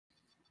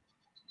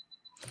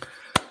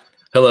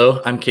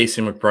Hello, I'm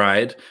Casey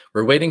McBride.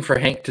 We're waiting for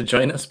Hank to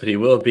join us, but he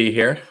will be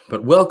here.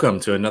 But welcome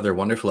to another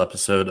wonderful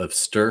episode of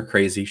Stir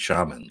Crazy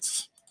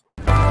Shamans.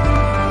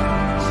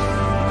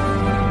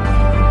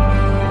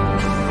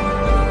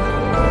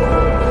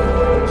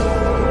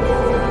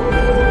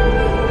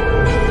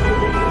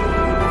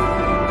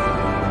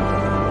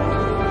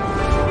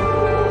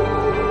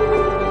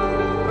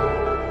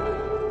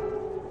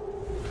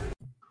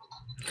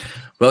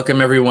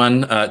 Welcome,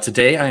 everyone.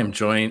 Today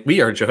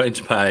we are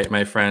joined by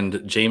my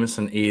friend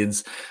Jameson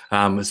Eads.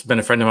 He's been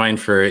a friend of mine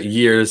for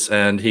years,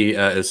 and he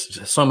has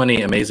so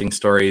many amazing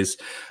stories.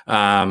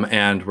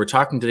 And we're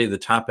talking today, the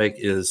topic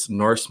is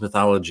Norse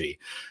mythology.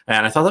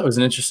 And I thought that was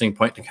an interesting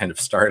point to kind of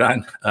start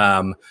on.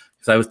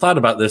 Because I thought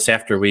about this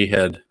after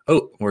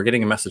we're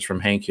getting a message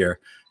from Hank here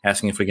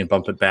asking if we can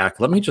bump it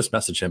back. Let me just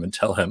message him and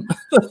tell him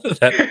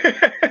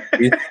that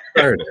we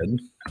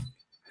started.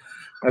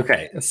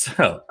 Okay,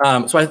 so I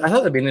thought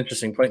that'd be an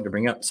interesting point to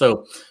bring up.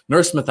 So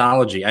Norse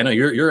mythology, I know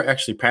you're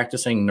actually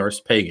practicing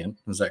Norse pagan.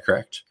 Is that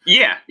correct?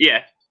 Yeah.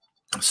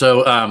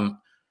 So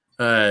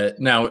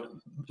now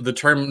the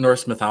term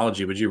Norse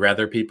mythology, would you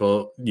rather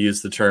people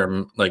use the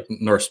term like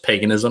Norse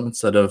paganism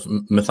instead of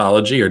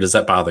mythology, or does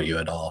that bother you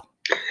at all?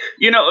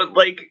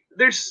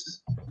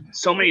 There's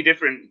so many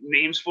different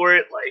names for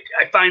it. Like,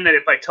 I find that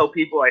if I tell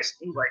people I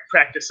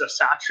practice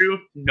Asatru,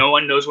 no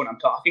one knows what I'm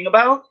talking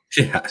about.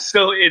 Yeah.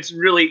 So it's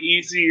really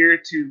easier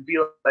to be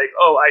like,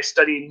 oh, I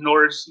study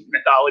Norse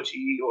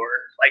mythology, or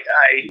like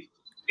I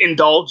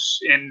indulge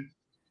in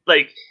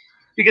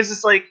because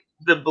it's like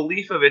the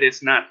belief of it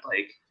is not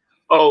like,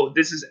 oh,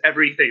 this is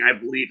everything I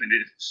believe in.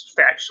 It's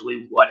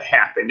factually what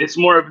happened. It's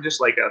more of just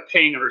like a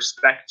paying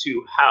respect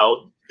to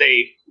how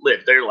they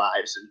live their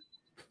lives, and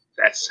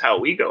that's how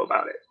we go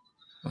about it.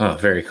 Oh,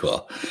 very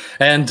cool.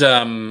 And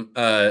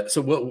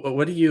so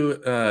what do you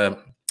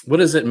what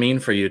does it mean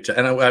for you to,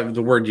 and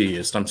the word you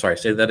used, I'm sorry,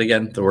 say that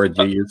again, the word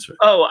you used.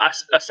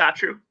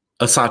 Asatru.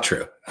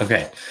 Asatru.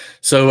 Okay.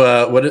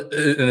 So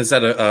and is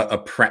that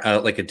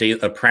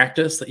a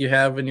practice that you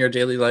have in your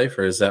daily life,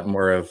 or is that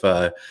more of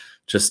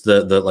just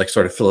the like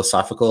sort of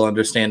philosophical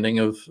understanding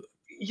of?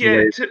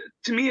 Yeah,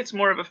 to me, it's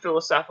more of a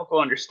philosophical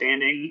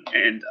understanding,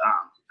 and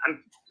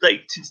I'm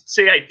like, to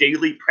say I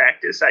daily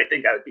practice, I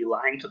think I would be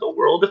lying to the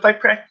world if I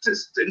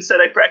practiced.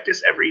 Instead, I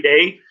practice every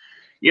day.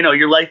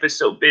 Your life is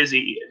so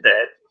busy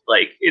that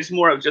like it's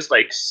more of just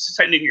like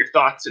sending your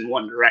thoughts in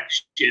one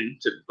direction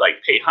to like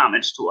pay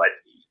homage to what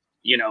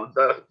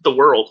the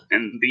world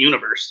and the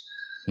universe.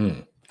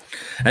 And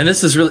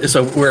this is really,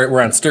 so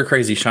we're on Stir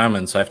Crazy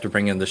Shaman, so I have to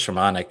bring in the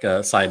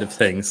shamanic side of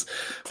things.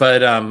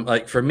 But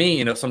like for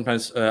me,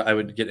 sometimes I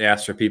would get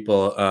asked for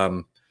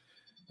people,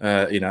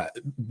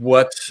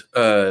 what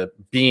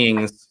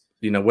beings,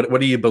 what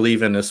do you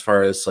believe in as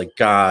far as like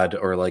God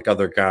or like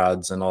other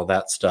gods and all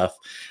that stuff?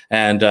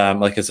 And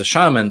like as a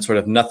shaman, sort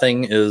of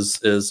nothing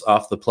is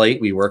off the plate.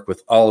 We work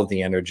with all of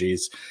the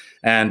energies.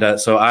 And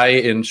so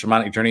in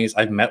shamanic journeys,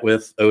 I've met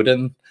with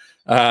Odin.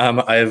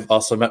 I've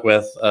also met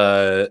with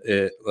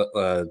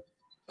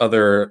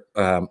other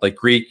like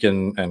Greek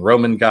and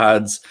Roman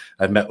gods.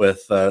 I've met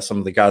with some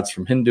of the gods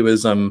from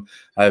Hinduism.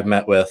 I've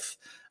met with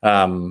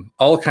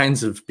all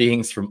kinds of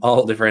beings from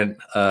all different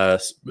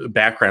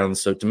backgrounds.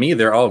 So to me,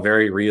 they're all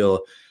very real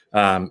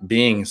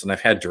beings, and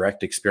I've had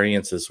direct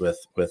experiences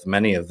with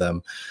many of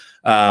them.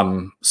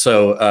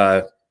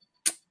 So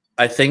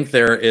I think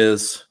there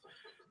is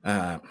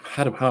how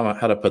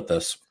to put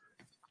this.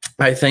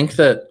 I think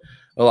that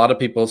a lot of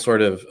people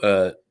sort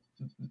of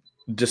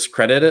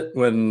discredit it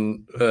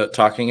when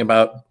talking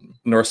about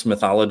Norse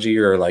mythology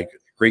or like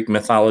Greek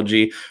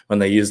mythology. When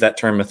they use that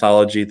term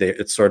mythology,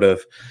 it's sort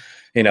of,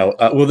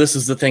 well, this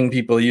is the thing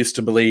people used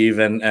to believe,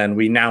 and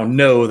we now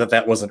know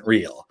that wasn't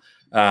real.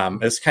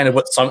 It's kind of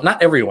what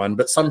not everyone,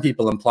 but some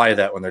people imply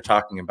that when they're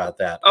talking about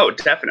that. Oh,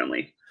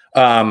 definitely.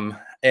 And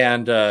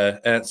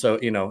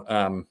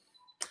so,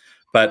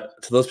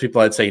 but to those people,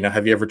 I'd say,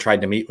 have you ever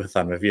tried to meet with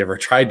them? Have you ever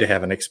tried to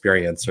have an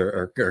experience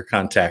or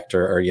contact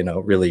or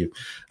really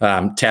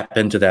tap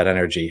into that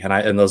energy?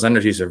 And those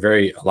energies are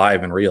very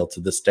alive and real to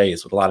this day.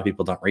 Is what a lot of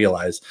people don't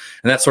realize.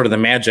 And that's sort of the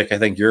magic I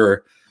think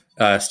you're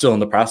still in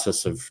the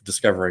process of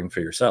discovering for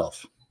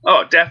yourself.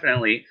 Oh,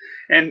 definitely.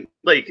 And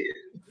like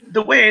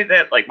the way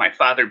that like my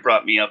father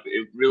brought me up,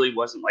 it really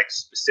wasn't like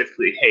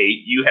specifically, hey,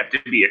 you have to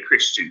be a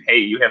Christian. Hey,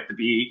 you have to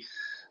be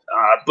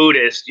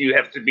Buddhist, you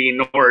have to be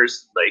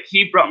Norse. Like,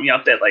 he brought me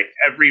up that like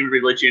every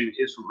religion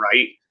is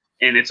right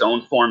in its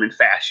own form and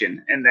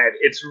fashion, and that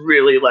it's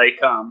really like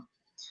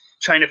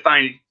trying to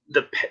find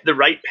the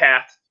right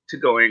path to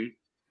going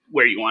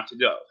where you want to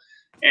go.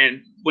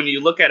 And when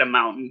you look at a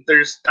mountain,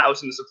 there's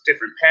thousands of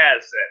different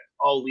paths that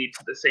all lead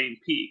to the same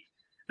peak.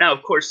 Now,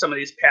 of course, some of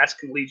these paths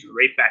can lead you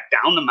right back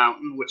down the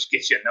mountain, which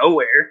gets you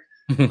nowhere.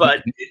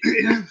 But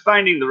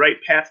finding the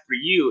right path for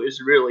you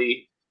is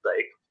really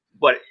like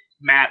what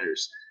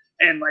matters.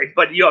 And like,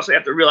 but you also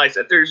have to realize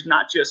that there's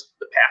not just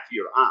the path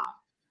you're on.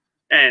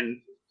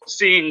 And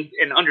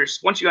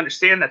once you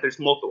understand that there's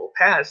multiple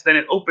paths, then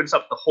it opens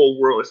up the whole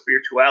world of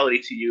spirituality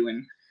to you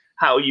and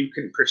how you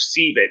can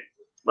perceive it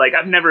Like,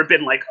 I've never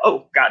been like,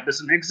 oh, God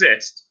doesn't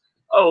exist.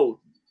 Oh,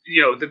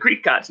 you know, the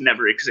Greek gods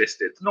never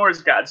existed. The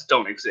Norse gods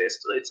don't exist.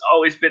 It's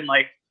always been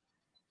like,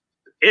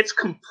 it's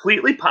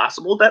completely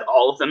possible that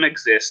all of them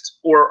exist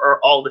or are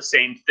all the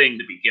same thing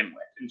to begin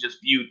with and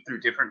just viewed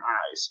through different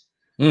eyes.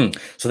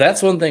 So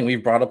that's one thing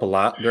we've brought up a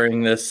lot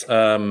during this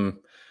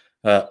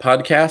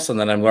podcast, and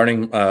then I'm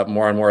learning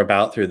more and more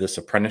about through this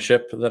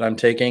apprenticeship that I'm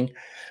taking,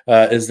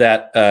 is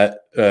that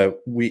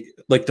we,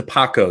 like the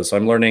Pacos,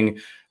 I'm learning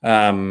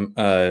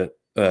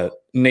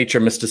nature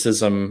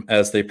mysticism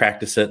as they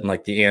practice it in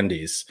like the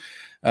Andes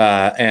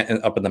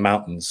and up in the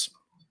mountains.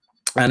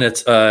 And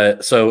it's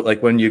so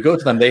like when you go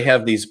to them, they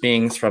have these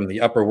beings from the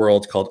upper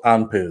world called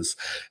Anpus.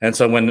 And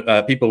so when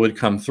people would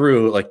come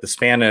through, like the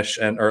Spanish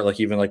or like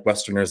even like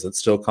Westerners that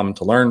still come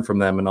to learn from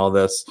them and all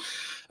this,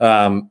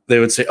 they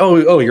would say,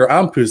 oh, your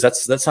Anpus,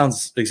 that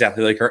sounds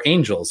exactly like our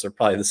angels. They're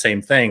probably the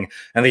same thing.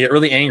 And they get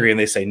really angry and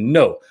they say,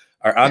 no,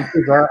 our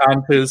Anpus are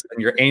Anpus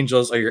and your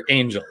angels are your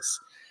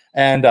angels.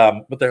 And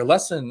but their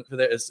lesson for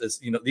that is,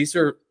 you know, these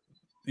are,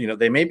 you know,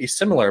 they may be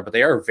similar, but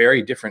they are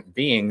very different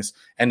beings.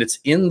 And it's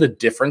in the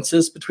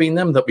differences between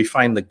them that we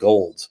find the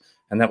gold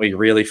and that we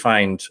really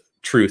find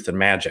truth and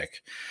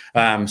magic.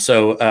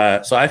 So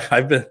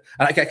I've been,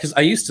 because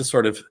I used to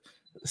sort of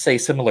say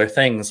similar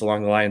things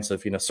along the lines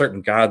of, you know,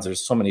 certain gods,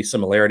 there's so many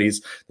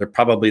similarities, they're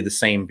probably the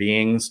same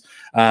beings.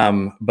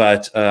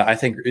 But I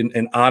think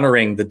in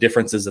honoring the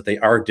differences that they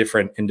are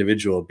different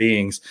individual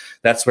beings,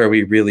 that's where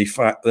we really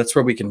that's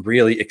where we can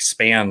really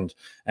expand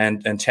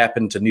and tap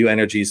into new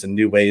energies and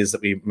new ways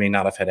that we may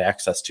not have had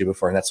access to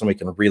before. And that's when we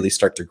can really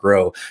start to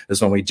grow,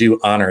 is when we do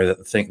honor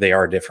that they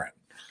are different.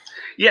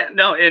 Yeah,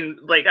 no, and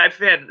like I've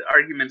had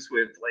arguments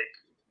with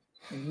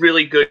like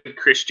really good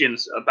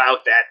Christians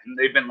about that, and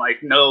they've been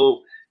like,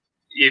 no,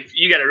 if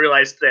you got to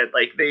realize that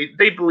like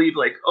they believe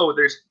like, oh,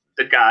 there's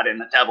the God and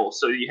the devil,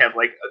 so you have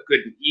like a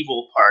good and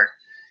evil part,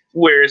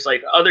 whereas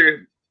like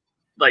other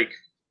like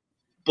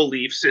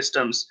belief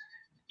systems,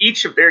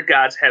 each of their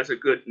gods has a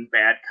good and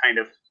bad kind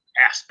of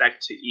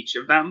aspect to each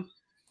of them,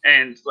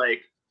 and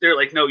like they're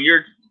like, no,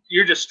 you're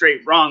just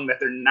straight wrong that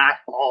they're not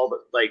all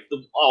like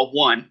all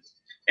one.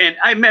 And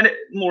I meant it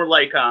more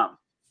like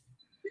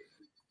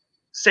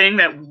saying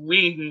that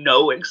we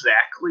know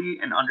exactly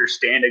and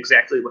understand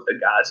exactly what the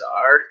gods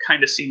are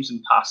kind of seems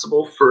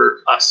impossible for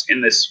us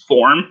in this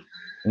form.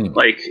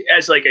 Like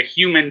as like a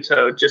human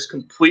to just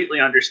completely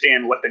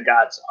understand what the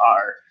gods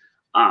are.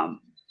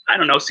 I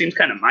don't know, seems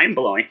kind of mind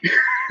blowing.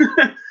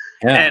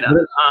 Yeah.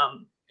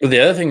 And the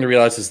other thing to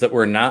realize is that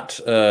we're not,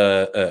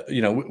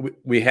 you know,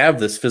 we have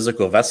this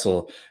physical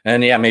vessel,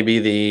 and yeah, maybe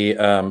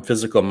the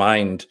physical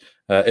mind.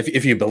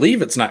 If you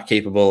believe it's not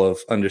capable of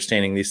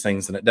understanding these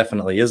things, then it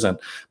definitely isn't.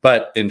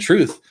 But in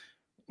truth,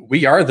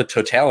 we are the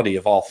totality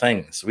of all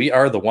things. We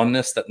are the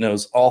oneness that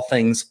knows all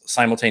things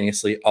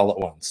simultaneously all at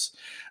once.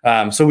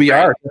 So we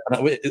are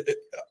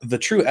the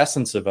true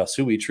essence of us,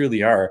 who we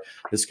truly are,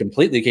 is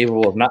completely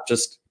capable of not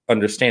just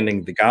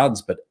understanding the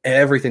gods, but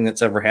everything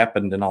that's ever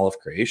happened in all of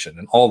creation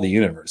and all the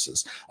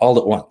universes all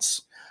at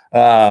once.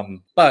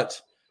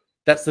 But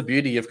that's the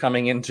beauty of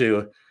coming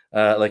into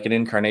like an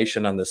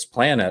incarnation on this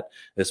planet,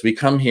 is we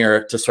come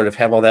here to sort of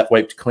have all that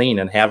wiped clean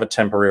and have a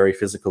temporary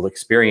physical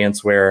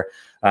experience where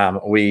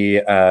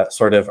we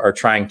sort of are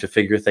trying to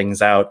figure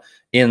things out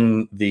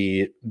in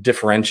the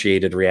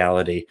differentiated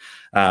reality.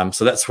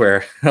 So that's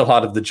where a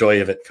lot of the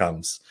joy of it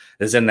comes,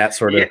 is in that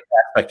sort of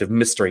aspect of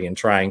mystery and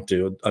trying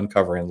to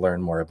uncover and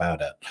learn more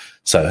about it.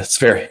 So it's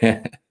very...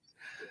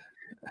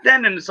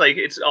 Then it's like,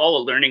 it's all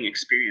a learning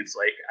experience.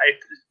 Like I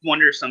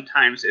wonder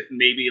sometimes if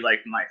maybe like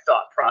my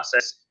thought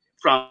process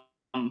from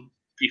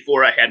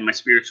before I had my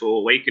spiritual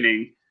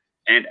awakening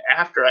and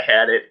after I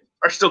had it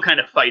are still kind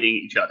of fighting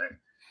each other.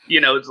 You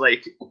know, it's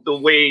like the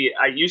way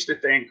I used to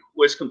think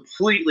was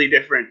completely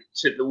different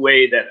to the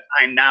way that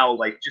I now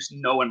like just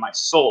know in my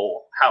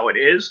soul how it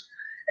is.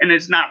 And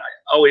it's not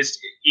always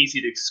easy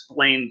to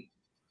explain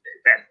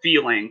that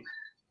feeling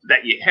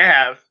that you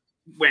have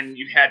when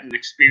you had an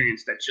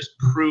experience that just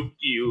proved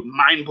to you,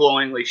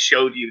 mind-blowingly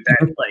showed you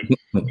that like,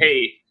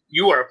 hey,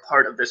 you are a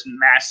part of this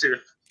massive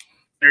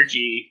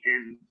energy,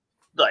 and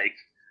like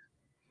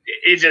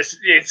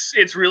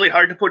it's really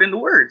hard to put into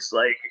words.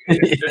 Like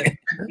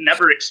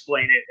never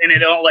explain it. And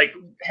it all, like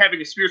having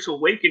a spiritual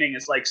awakening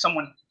is like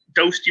someone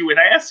dosed you with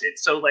acid.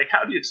 So like,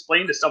 how do you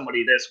explain to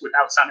somebody this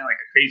without sounding like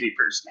a crazy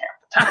person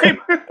half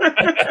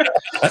the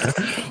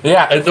time?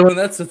 Yeah, and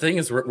that's the thing,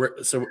 is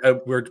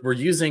we're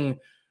using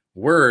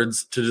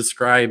words to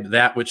describe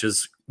that which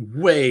is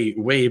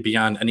way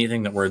beyond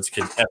anything that words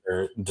could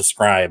ever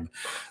describe.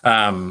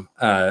 So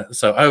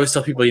I always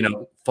tell people, you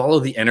know,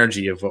 follow the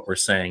energy of what we're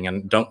saying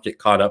and don't get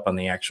caught up on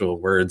the actual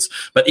words.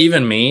 But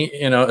even me,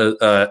 you know,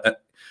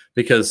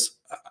 because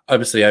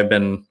obviously I've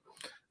been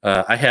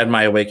I had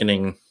my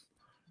awakening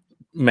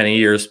many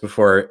years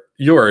before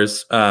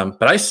yours,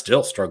 but I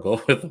still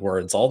struggle with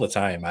words all the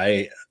time.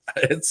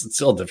 It's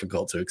still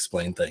difficult to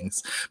explain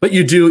things, but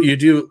you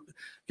do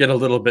get a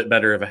little bit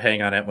better of a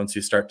hang on it once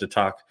you start to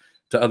talk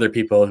to other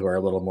people who are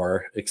a little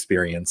more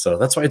experienced. So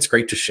that's why it's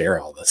great to share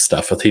all this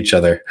stuff with each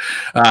other.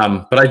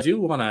 But I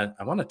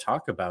want to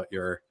talk about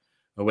your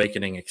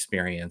awakening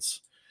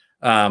experience.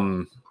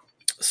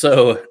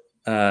 So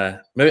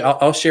maybe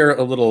I'll share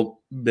a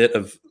little bit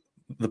of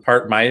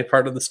my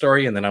part of the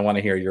story, and then I want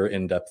to hear your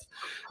in-depth,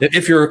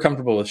 if you're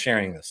comfortable with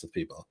sharing this with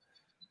people.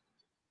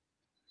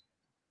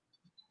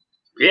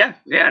 Yeah,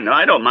 no,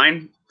 I don't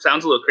mind.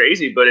 Sounds a little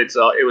crazy, but it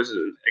was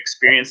an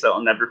experience that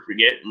I'll never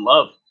forget and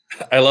love.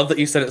 I love that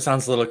you said it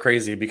sounds a little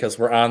crazy, because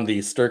we're on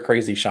the Stir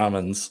Crazy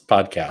Shamans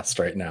podcast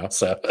right now.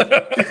 So,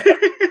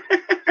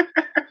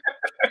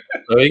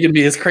 so we can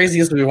be as crazy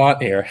as we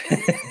want here.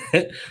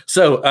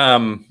 So,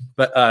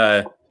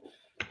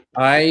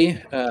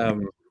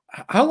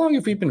 how long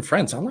have we been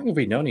friends? How long have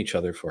we known each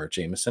other for,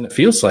 Jameson? It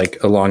feels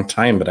like a long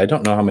time, but I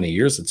don't know how many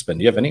years it's been.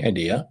 Do you have any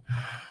idea?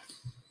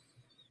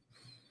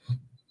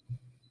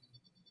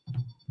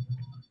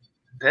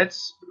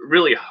 That's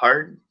really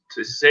hard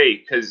to say,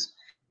 because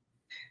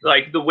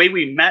like the way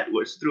we met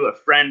was through a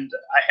friend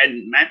I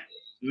hadn't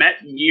met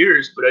in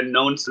years, but had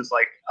known since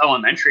like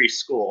elementary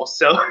school.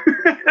 So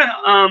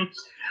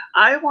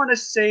I want to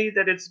say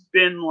that it's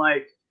been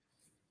like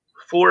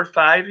 4 or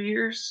 5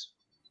 years.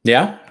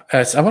 Yeah,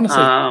 I want to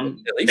say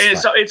at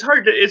least so it's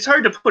hard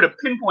to put a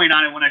pinpoint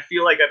on it when I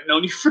feel like I've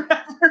known you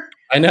forever.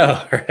 I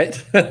know,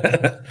 right?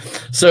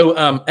 So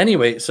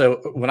anyway, so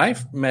when I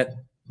met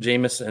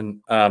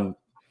Jameson,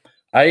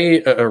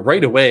 I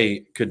right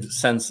away could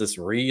sense this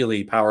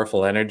really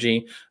powerful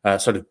energy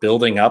sort of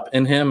building up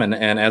in him. And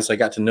as I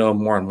got to know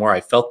him more and more,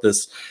 I felt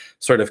this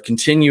sort of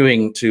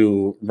continuing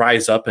to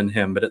rise up in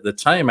him. But at the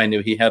time, I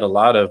knew he had a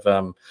lot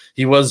of,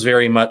 he was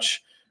very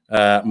much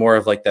more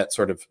of like that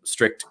sort of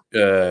strict,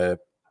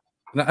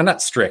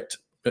 not strict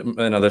in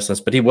another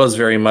sense, but he was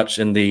very much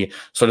in the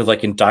sort of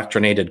like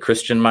indoctrinated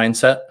Christian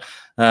mindset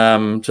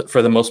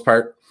for the most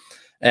part.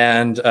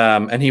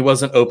 And he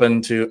wasn't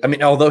open to, I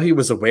mean, although he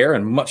was aware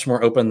and much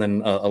more open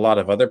than a lot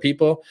of other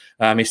people,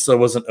 he still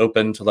wasn't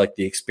open to like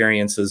the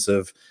experiences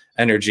of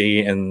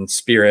energy and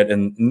spirit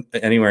and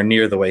anywhere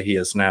near the way he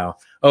is now.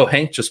 Oh,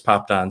 Hank just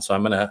popped on, so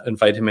I'm going to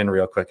invite him in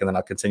real quick, and then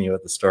I'll continue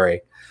with the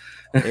story.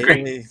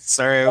 Hey,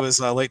 sorry I was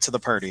late to the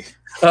party.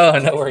 Oh,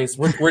 no worries.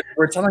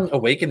 We're telling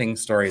awakening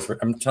stories.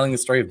 I'm telling the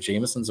story of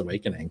Jameson's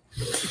awakening.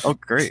 Oh,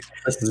 great.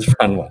 This is a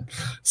fun one.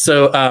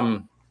 So,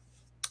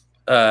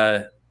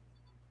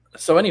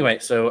 anyway,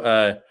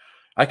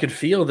 I could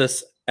feel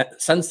this,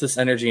 sense this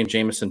energy in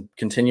Jameson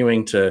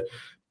continuing to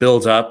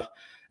build up.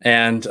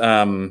 And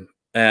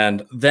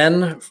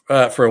then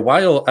for a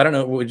while, I don't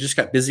know, we just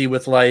got busy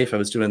with life. I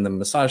was doing the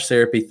massage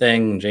therapy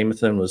thing, and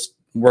Jameson was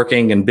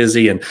working and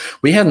busy, and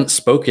we hadn't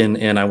spoken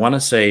in, I want to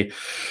say,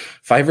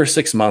 5 or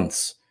 6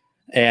 months.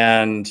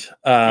 And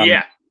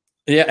yeah.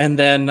 And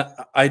then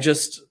I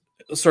just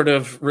sort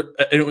of,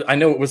 I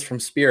know it was from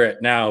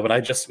spirit now, but I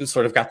just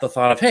sort of got the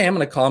thought of, hey, I'm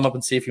going to call him up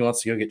and see if he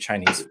wants to go get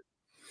Chinese.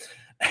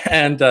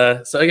 And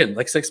so again,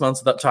 like 6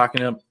 months without talking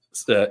to him,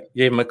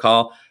 gave him a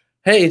call.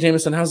 Hey,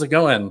 Jameson, how's it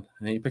going?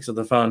 And he picks up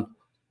the phone.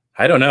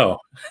 I don't know.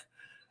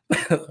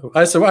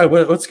 I said, why?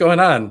 What's going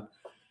on?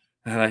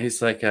 And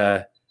he's like,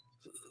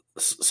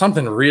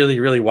 something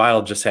really, really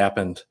wild just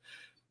happened.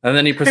 And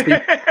then he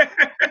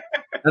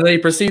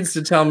proceeds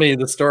to tell me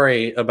the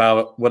story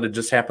about what had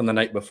just happened the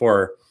night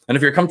before. And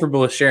if you're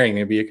comfortable with sharing,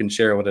 maybe you can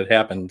share what had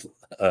happened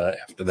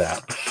after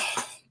that.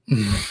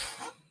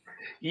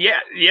 Yeah.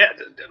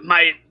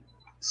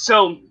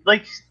 So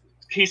like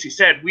Casey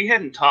said, we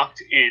hadn't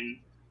talked in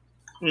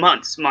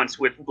months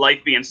with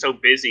life being so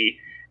busy.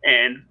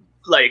 And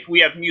like, we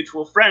have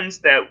mutual friends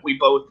that we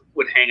both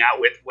would hang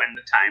out with when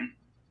the time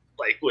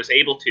like was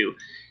able to.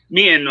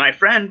 Me and my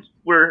friend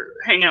were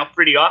hanging out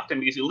pretty often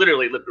because he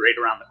literally lived right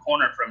around the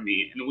corner from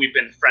me. And we've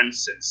been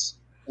friends since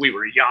we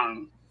were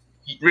young,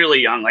 really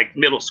young, like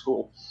middle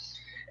school.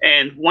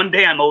 And one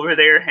day I'm over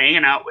there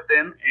hanging out with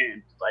him,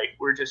 and like,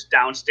 we're just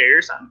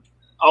downstairs. I'm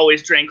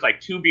always drank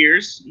like 2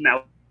 beers. And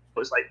that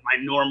was like my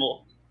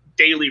normal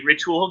daily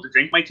ritual, to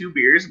drink my 2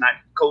 beers, and I'd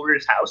go over to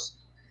his house,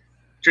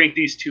 drink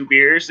these 2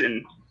 beers,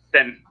 and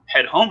then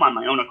head home on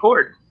my own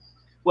accord.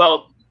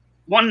 Well,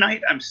 one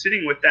night I'm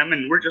sitting with them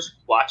and we're just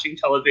watching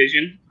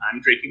television.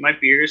 I'm drinking my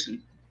beers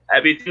and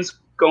everything's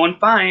going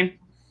fine,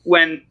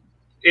 when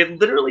it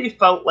literally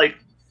felt like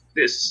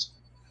this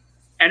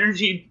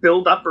energy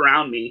build up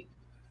around me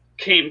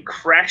came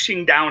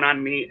crashing down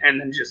on me and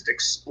then just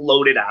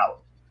exploded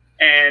out.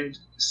 And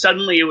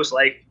suddenly it was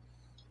like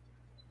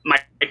my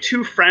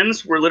 2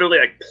 friends were literally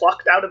like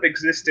plucked out of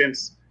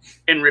existence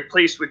and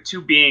replaced with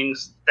 2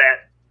 beings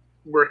that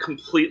were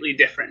completely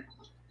different.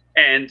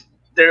 And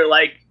they're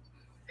like,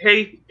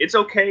 hey, it's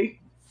okay.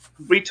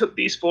 We took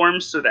these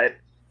forms so that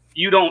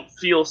you don't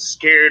feel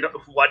scared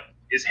of what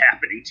is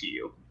happening to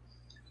you.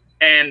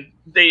 And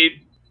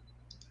they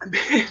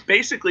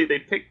basically, they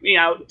pick me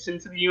out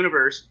into the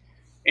universe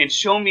and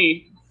show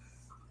me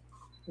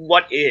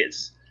what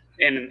is.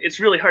 And it's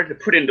really hard to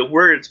put into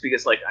words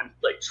because like I'm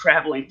like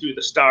traveling through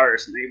the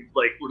stars, and they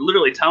like were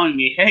literally telling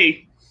me,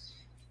 hey,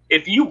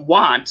 if you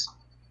want,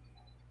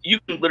 you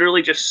can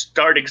literally just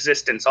start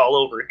existence all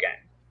over again.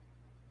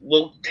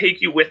 We'll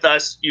take you with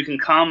us. You can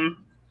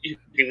come, you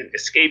can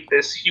escape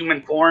this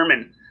human form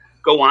and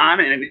go on.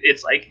 And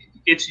it's like,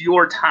 it's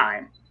your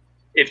time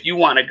if you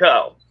want to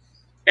go.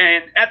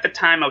 And at the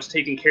time I was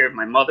taking care of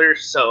my mother.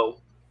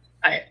 So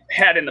I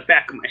had in the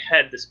back of my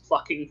head this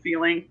plucking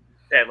feeling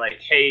that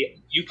like, hey,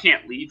 you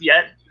can't leave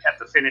yet. You have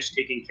to finish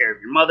taking care of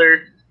your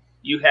mother.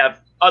 You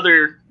have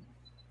other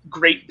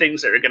great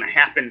things that are going to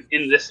happen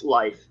in this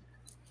life.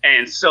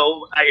 And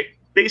so I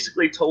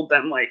basically told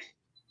them like,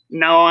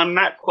 no, I'm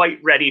not quite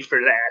ready for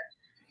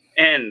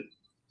that. And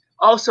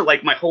also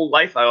like my whole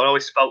life, I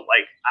always felt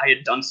like I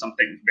had done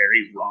something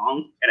very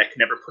wrong and I could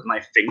never put my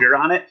finger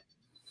on it.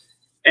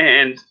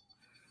 And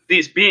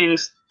these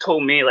beings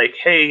told me like,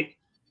 hey,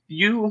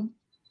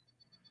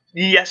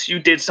 yes, you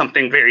did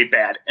something very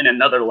bad in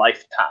another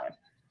lifetime.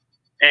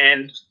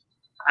 And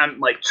I'm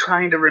like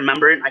trying to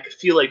remember it. And I could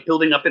feel like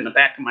building up in the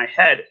back of my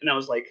head. And I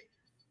was like,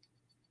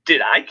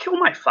 did I kill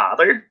my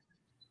father?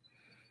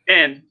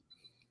 And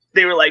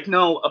they were like,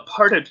 no, a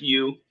part of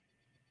you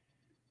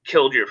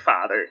killed your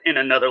father in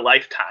another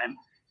lifetime.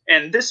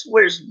 And this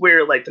was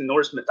where like the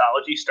Norse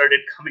mythology started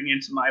coming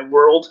into my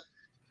world,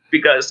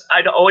 because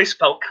I'd always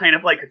felt kind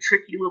of like a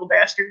tricky little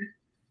bastard.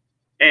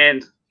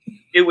 And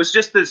it was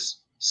just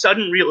this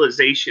sudden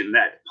realization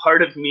that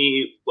part of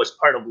me was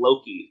part of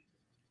Loki.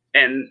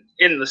 And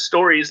in the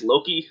stories,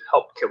 Loki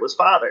helped kill his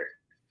father.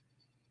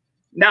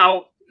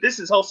 Now, this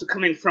is also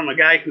coming from a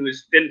guy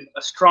who's been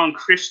a strong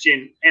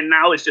Christian and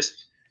now is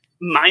just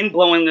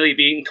mind-blowingly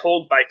being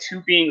told by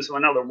two beings of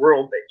another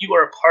world that you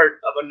are a part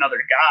of another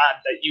god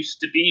that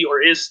used to be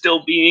or is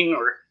still being,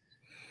 or,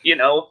 you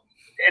know,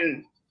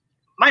 and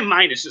my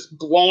mind is just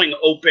blowing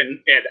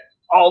open at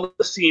all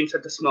the scenes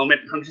at this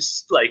moment. I'm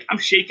just like, I'm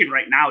shaking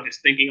right now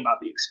just thinking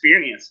about the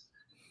experience.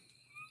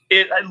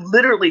 I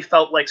literally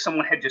felt like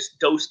someone had just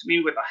dosed me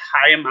with a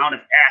high amount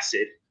of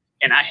acid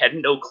and I had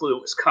no clue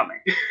it was coming.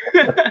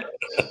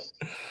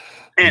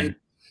 And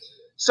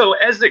so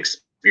as the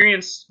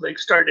experience like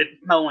started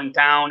mellowing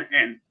down,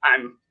 and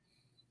I'm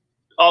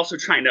also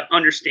trying to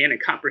understand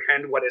and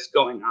comprehend what is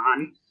going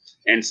on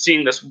and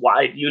seeing this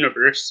wide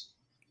universe,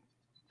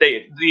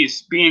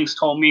 these beings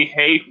told me,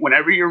 hey,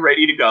 whenever you're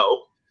ready to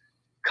go,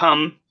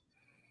 come,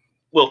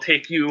 we'll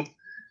take you.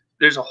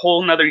 There's a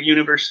whole nother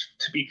universe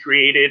to be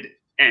created,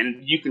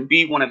 and you can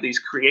be one of these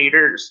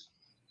creators.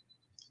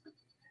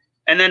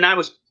 And then I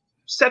was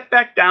set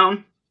back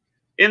down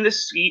in the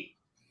seat.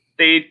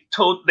 They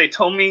told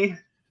me,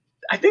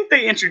 I think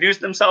they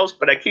introduced themselves,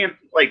 but I can't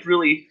like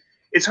really,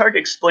 it's hard to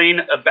explain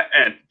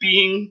a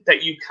being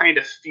that you kind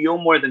of feel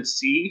more than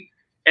see.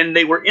 And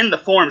they were in the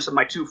forms of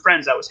my two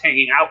friends I was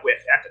hanging out with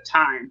at the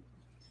time.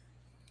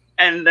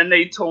 And then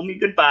they told me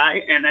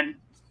goodbye. And then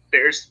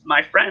there's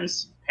my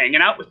friends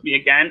hanging out with me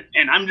again.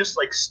 And I'm just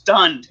like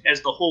stunned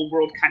as the whole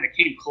world kind of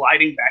came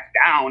colliding back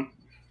down.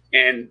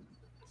 And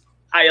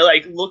I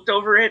like looked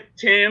over at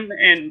Tim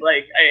and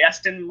like I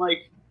asked him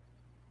like,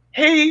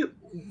 hey,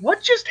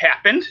 what just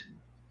happened?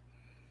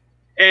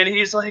 And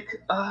he's like,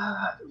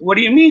 what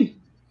do you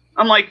mean?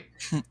 I'm like,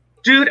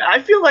 dude,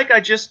 I feel like I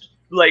just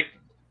like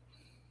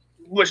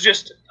was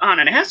just on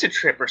an acid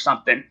trip or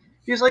something.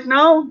 He's like,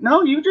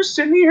 no, you just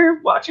sitting here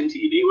watching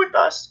TV with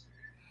us.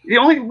 The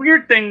only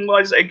weird thing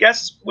was, I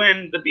guess,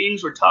 when the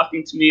beings were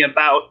talking to me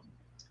about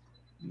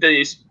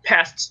these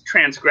past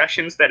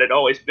transgressions that had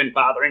always been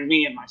bothering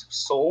me in my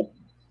soul,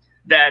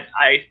 that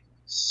I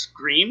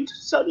screamed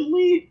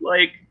suddenly,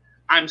 like,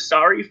 I'm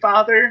sorry,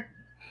 Father.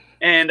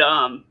 And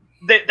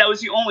that was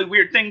the only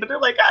weird thing. But they're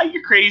like,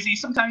 you're crazy.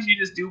 Sometimes you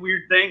just do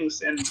weird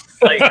things. And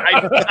like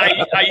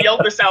I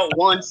yelled this out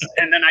once,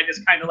 and then I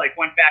just kind of like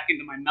went back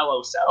into my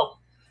mellow self.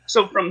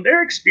 So from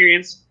their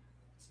experience,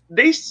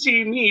 they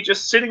see me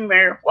just sitting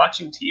there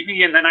watching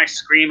TV, and then I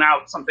scream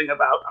out something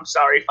about, I'm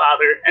sorry,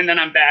 Father. And then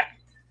I'm back,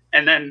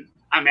 and then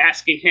I'm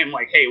asking him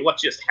like, hey, what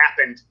just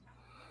happened?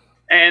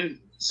 And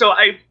so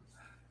I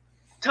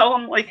tell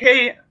him like,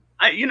 hey,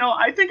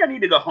 I think I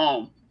need to go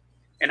home.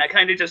 And I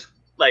kind of just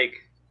like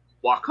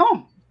walk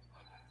home.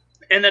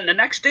 And then the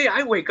next day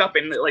I wake up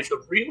and like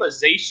the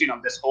realization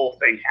of this whole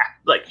thing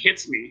like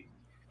hits me.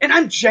 And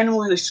I'm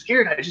genuinely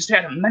scared I just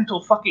had a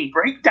mental fucking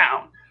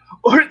breakdown,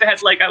 or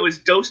that like I was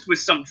dosed with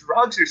some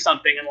drugs or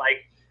something.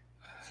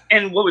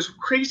 And what was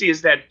crazy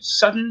is that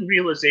sudden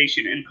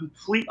realization and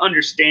complete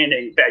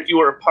understanding that you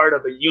are a part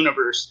of a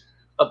universe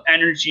of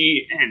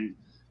energy and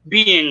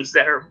beings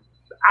that are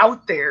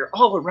out there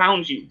all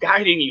around you,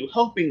 guiding you,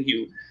 helping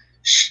you,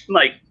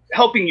 like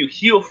helping you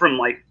heal from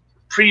like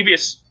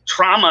previous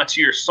trauma to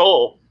your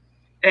soul.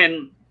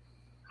 And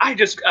I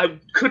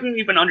couldn't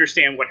even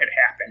understand what had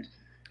happened.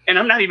 And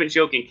I'm not even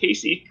joking.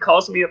 Casey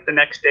calls me up the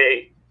next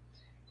day,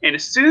 and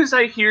as soon as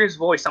I hear his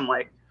voice, I'm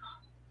like,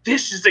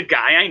 this is the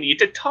guy I need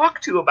to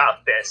talk to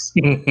about this.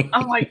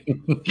 I'm like,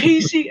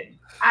 Casey,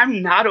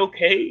 I'm not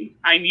okay.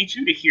 I need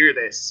you to hear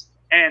this.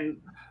 And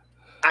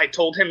I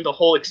told him the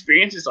whole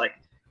experience is like,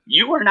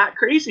 you are not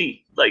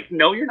crazy. Like,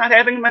 no, you're not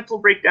having a mental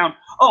breakdown.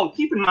 Oh, and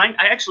keep in mind,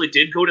 I actually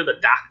did go to the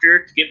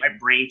doctor to get my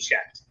brain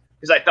checked.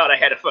 because I thought I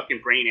had a fucking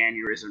brain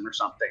aneurysm or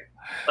something.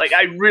 Like,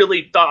 I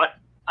really thought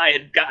I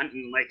had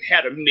gotten, like,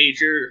 had a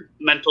major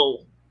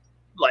mental,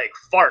 like,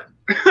 fart.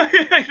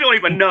 I don't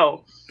even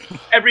know.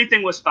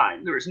 Everything was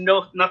fine. There was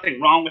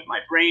nothing wrong with my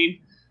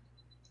brain.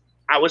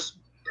 I was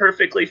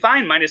perfectly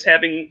fine, minus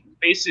having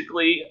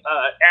basically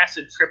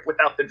acid trip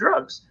without the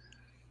drugs.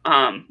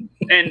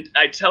 And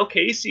I tell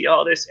Casey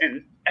all this,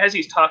 and as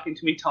he's talking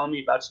to me, telling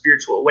me about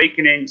spiritual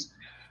awakenings,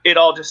 it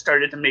all just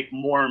started to make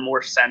more and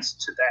more sense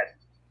to that.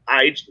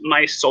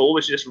 My soul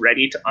was just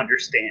ready to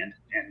understand,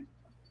 and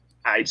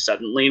I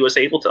suddenly was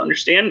able to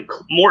understand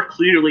more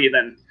clearly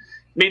than,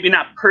 maybe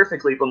not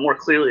perfectly, but more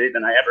clearly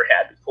than I ever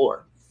had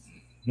before.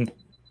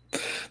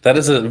 That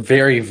is a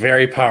very,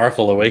 very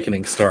powerful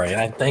awakening story,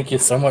 and I thank you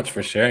so much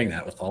for sharing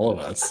that with all of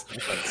us.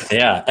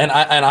 Yeah, and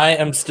I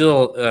am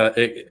still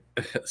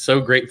so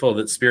grateful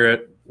that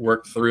Spirit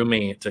worked through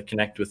me to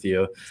connect with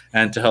you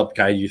and to help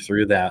guide you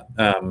through that,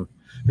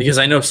 because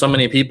I know so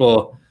many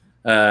people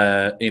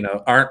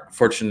aren't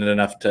fortunate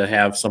enough to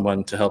have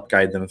someone to help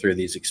guide them through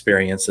these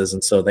experiences,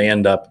 and so they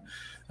end up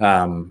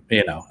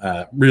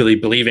really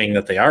believing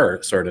that they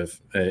are sort of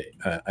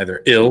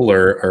either ill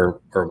or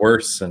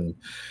worse, and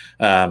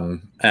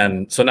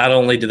so not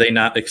only do they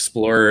not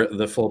explore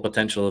the full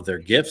potential of their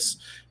gifts,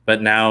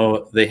 but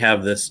now they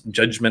have this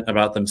judgment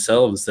about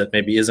themselves that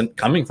maybe isn't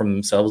coming from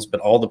themselves,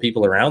 but all the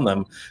people around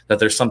them, that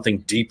there's something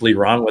deeply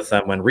wrong with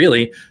them, when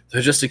really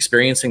they're just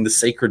experiencing the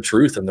sacred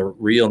truth and the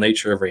real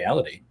nature of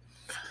reality.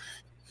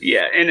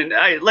 Yeah, and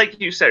I, like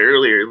you said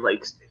earlier,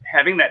 like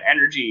having that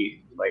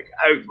energy, like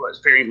I was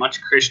very much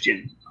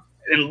Christian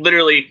and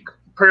literally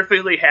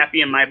perfectly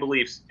happy in my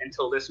beliefs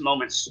until this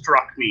moment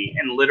struck me,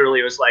 and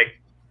literally was like,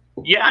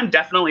 yeah, I'm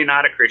definitely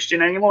not a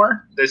Christian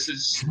anymore.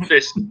 This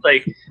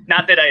like,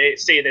 not that I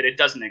say that it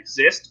doesn't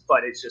exist,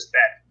 but it's just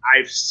that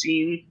I've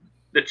seen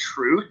the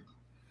truth,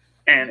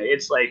 and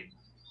it's like,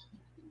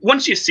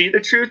 once you see the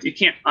truth, you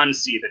can't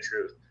unsee the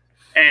truth.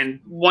 And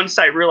once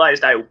I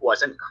realized I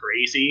wasn't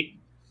crazy,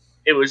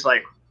 it was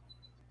like,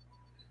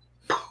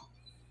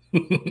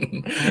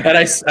 and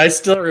I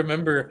still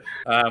remember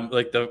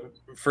like the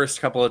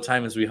first couple of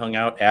times we hung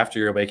out after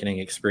your awakening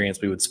experience,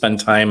 we would spend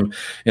time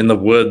in the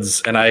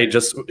woods, and I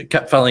just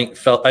kept I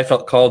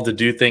felt called to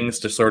do things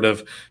to sort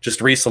of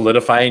just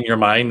re-solidify in your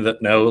mind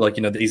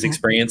that these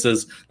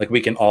experiences, like,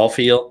 we can all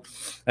feel.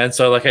 And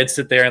so, like, I'd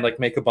sit there and, like,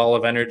 make a ball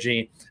of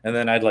energy, and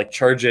then I'd, like,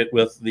 charge it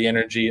with the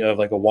energy of,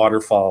 like, a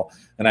waterfall,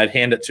 and I'd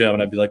hand it to him,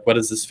 and I'd be like, what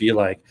does this feel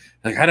like?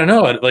 Like, I don't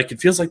know. It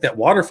feels like that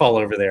waterfall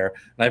over there.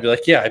 And I'd be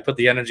like, yeah, I put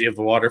the energy of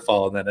the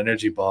waterfall in that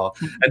energy ball.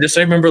 And I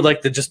remember,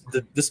 like,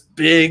 this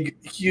big,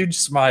 huge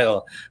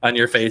smile on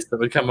your face that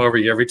would come over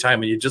you every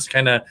time. And you just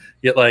kind of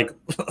get, like,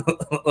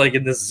 like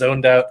in this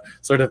zoned out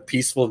sort of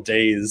peaceful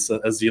daze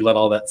as you let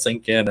all that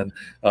sink in. And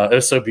it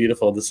was so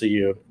beautiful to see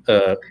you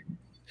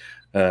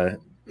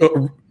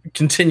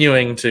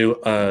continuing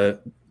to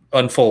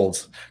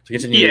unfold, to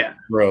continue to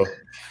grow.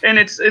 And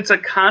it's a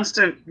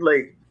constant,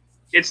 like,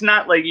 it's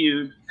not like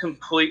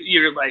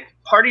you're like,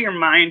 part of your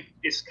mind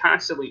is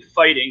constantly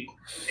fighting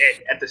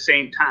at the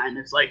same time.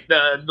 It's like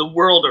the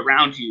world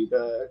around you,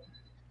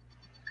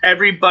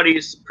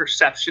 everybody's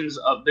perceptions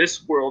of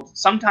this world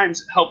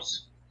sometimes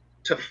helps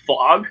to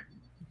fog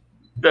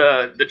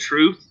the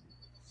truth.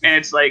 And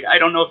it's like, I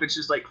don't know if it's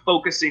just like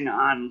focusing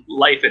on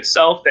life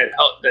itself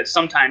that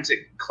sometimes it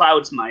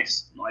clouds my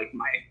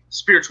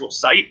spiritual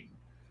sight.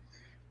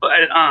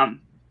 But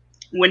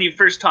when you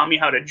first taught me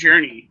how to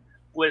journey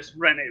was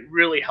when it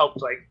really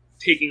helped, like,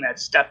 taking that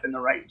step in the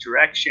right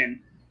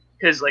direction.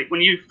 Because, like, when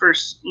you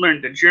first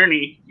learned to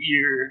journey,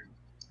 your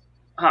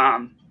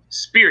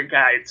spirit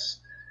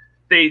guides,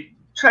 they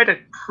try to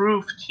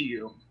prove to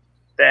you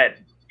that,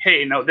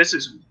 hey, no, this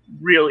is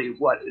really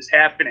what is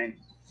happening.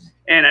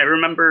 And I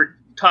remember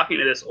talking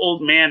to this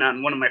old man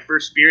on one of my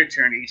first spirit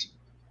journeys,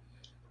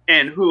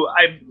 and who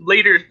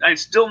I'm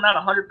still not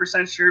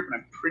 100% sure, but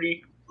I'm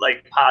pretty,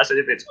 like,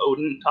 positive it's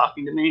Odin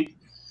talking to me,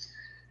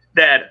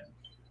 that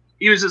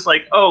he was just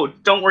like, oh,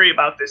 don't worry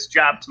about this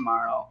job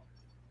tomorrow.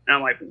 And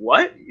I'm like,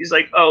 what? He's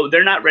like, oh,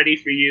 they're not ready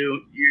for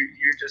you.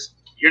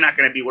 You're not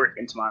going to be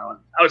working tomorrow. And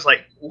I was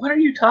like, what are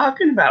you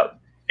talking about?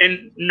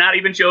 And not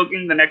even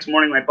joking, the next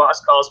morning my boss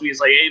calls me.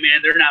 He's like, hey,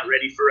 man, they're not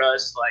ready for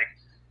us. Like,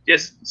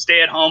 just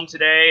stay at home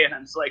today. And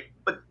I'm just like,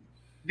 but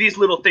these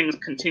little things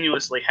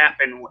continuously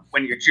happen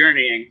when you're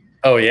journeying.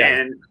 Oh, yeah.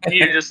 And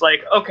you're just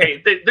like,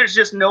 okay, there's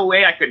just no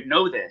way I could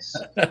know this.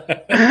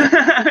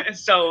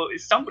 So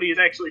somebody is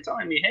actually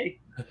telling me, hey,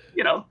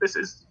 this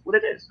is what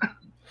it is.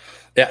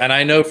 Yeah, and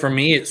I know for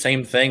me,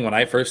 same thing. When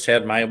I first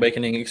had my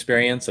awakening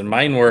experience, and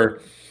mine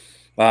were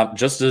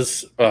just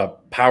as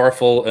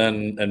powerful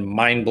and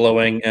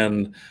mind-blowing,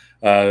 and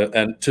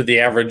to the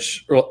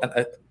average,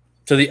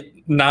 to the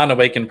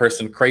non-awakened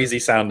person, crazy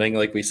sounding,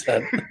 like we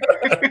said.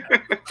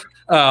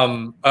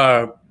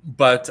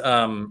 But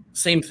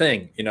same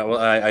thing,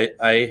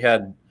 I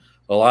had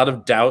a lot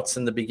of doubts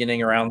in the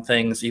beginning around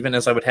things, even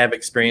as I would have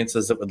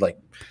experiences that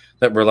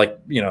were like,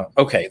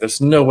 okay, there's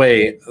no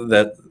way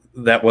that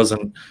that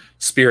wasn't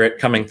spirit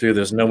coming through.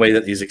 There's no way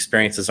that these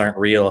experiences aren't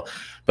real.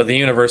 But the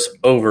universe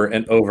over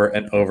and over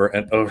and over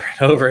and over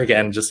and over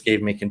again just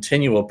gave me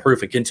continual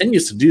proof. It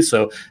continues to do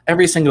so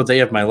every single day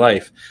of my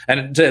life.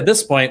 And at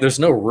this point, there's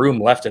no room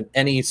left in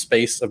any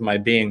space of my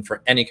being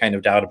for any kind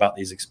of doubt about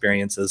these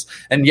experiences.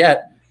 And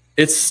yet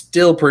it's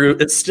still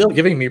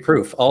giving me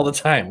proof all the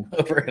time,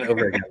 over and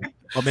over again.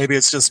 Well, maybe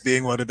it's just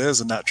being what it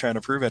is and not trying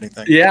to prove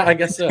anything. Yeah, I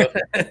guess so.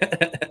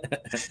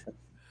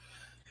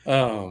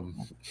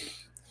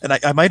 And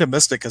I might have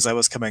missed it because I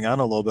was coming on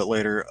a little bit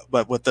later,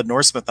 but with the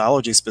Norse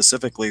mythology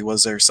specifically,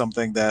 was there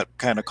something that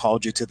kind of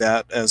called you to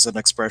that as an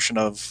expression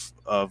of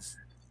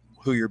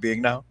who you're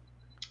being now?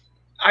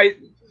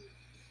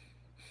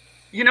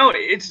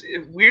 It's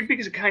weird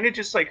because it kind of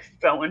just like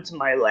fell into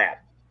my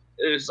lap.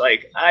 It was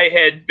like I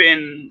had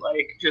been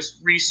like just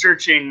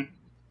researching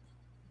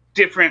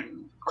different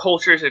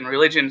cultures and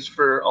religions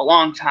for a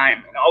long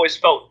time, and I always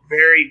felt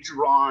very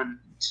drawn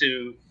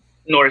to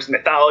Norse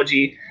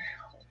mythology,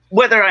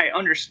 whether I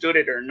understood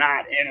it or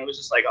not. And it was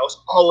just like I was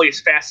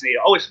always fascinated.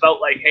 I always felt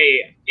like,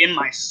 hey, in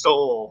my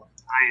soul,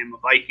 I am a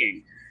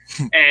Viking.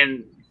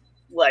 And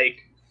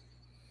like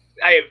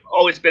I have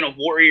always been a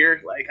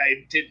warrior. Like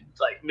I did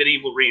like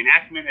medieval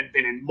reenactment. I'd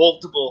been in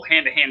multiple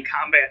hand-to-hand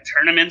combat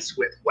tournaments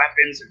with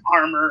weapons and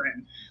armor,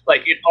 and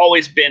like it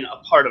always been a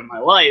part of my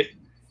life.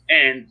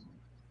 And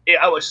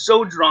I was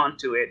so drawn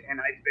to it,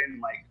 and I'd been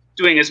like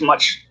doing as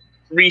much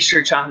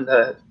research on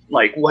the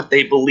like what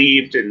they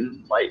believed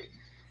and like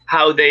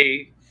how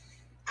they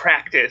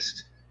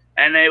practiced.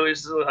 And it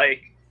was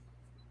like,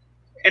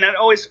 and I'd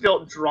always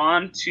felt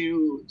drawn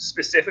to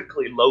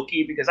specifically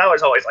Loki because I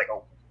was always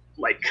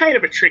like kind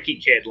of a tricky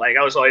kid. Like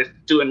I was always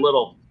doing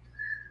little,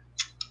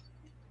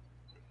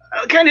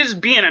 kind of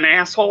just being an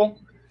asshole.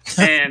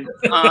 And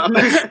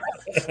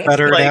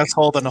better an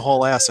asshole than a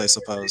whole ass, I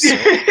suppose. So.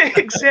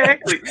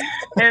 Exactly.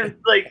 And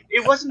like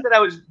it wasn't that I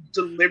was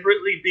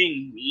deliberately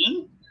being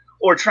mean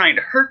or trying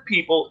to hurt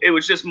people. It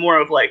was just more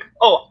of like,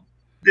 oh,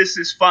 this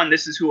is fun.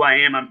 This is who I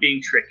am. I'm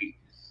being tricky.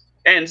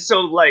 And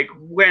so like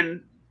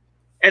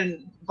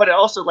but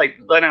also like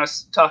when I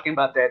was talking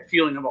about that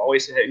feeling of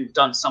always having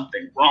done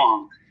something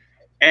wrong,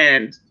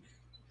 and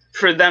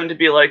for them to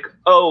be like,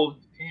 oh,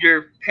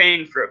 you're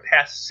paying for a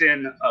past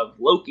sin of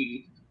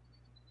Loki.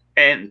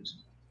 And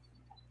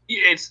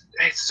it's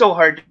so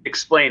hard to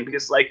explain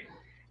because like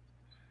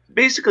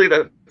basically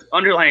the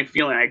underlying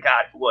feeling I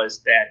got was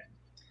that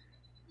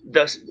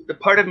the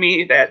part of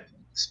me, that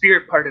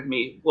spirit part of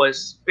me,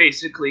 was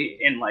basically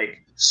in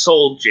like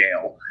soul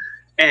jail.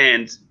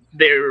 And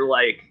they're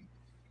like,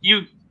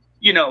 you've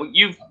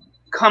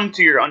come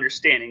to your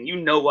understanding, you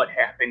know what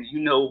happened, you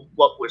know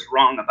what was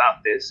wrong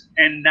about this,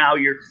 and now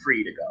you're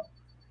free to go.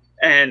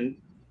 And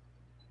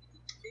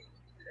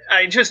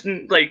I just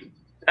like,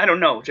 I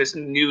don't know, just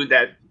knew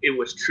that it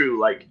was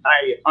true. Like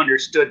I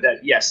understood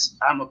that yes,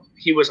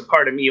 he was a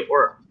part of me,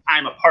 or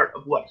I'm a part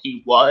of what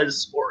he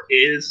was or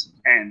is.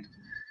 And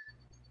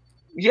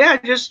yeah,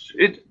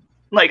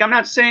 like I'm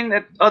not saying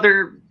that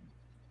other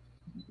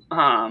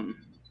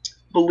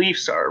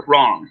beliefs are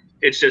wrong.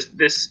 It's just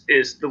this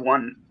is the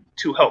one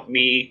to help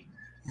me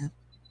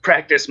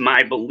practice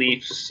my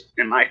beliefs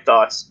and my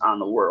thoughts on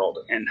the world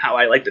and how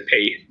I like to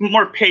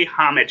pay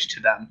homage to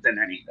them than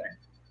anything.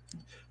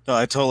 No,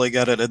 I totally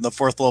get it. In the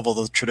fourth level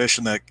of the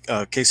tradition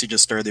that Casey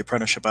just started the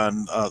apprenticeship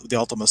on, the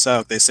Ultima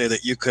Sauk, they say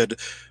that you could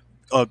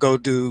go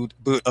do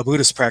a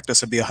Buddhist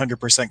practice and be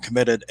 100%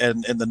 committed,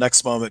 and in the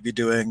next moment be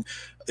doing,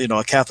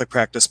 a Catholic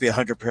practice, be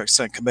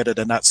 100% committed,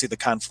 and not see the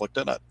conflict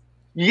in it.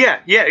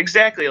 Yeah,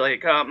 exactly.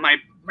 Like my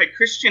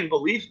Christian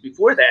beliefs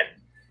before that,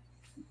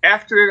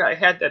 after I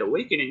had that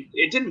awakening,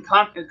 it didn't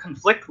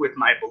conflict with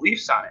my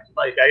beliefs on it.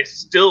 Like I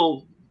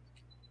still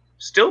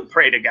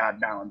pray to God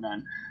now and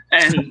then.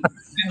 And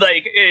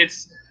like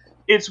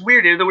it's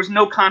weird. There was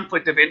no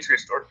conflict of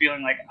interest or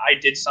feeling like I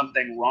did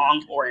something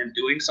wrong or am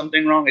doing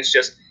something wrong. It's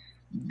just,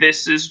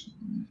 this is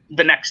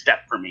the next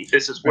step for me.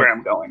 This is where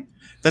I'm going.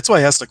 That's why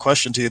I asked the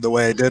question to you the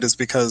way I did, is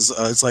because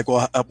it's like,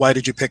 well, why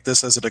did you pick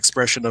this as an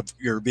expression of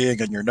your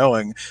being and your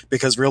knowing?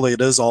 Because really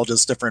it is all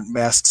just different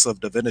masks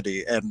of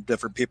divinity, and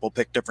different people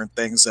pick different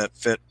things that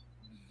fit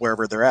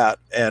wherever they're at,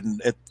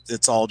 and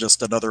it's all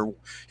just another,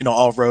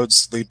 all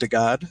roads lead to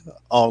God,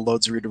 all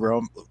roads lead to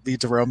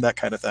Rome, that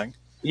kind of thing.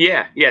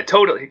 Yeah,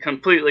 totally,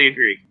 completely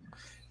agree.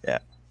 Yeah,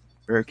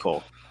 very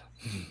cool.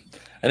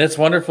 And it's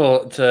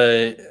wonderful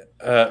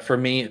for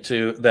me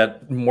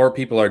that more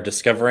people are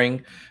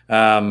discovering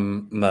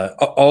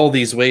all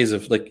these ways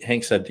of, like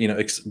Hank said,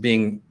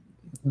 being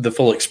the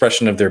full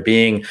expression of their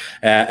being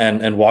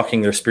and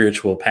walking their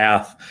spiritual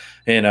path.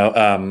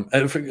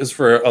 Because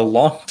for a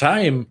long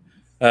time,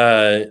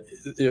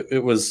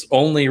 it was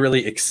only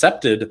really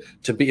accepted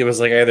to be, it was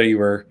like either you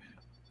were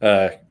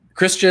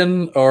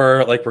Christian,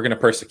 or like we're going to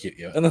persecute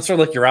you. And that's sort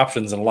of like your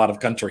options in a lot of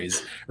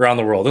countries around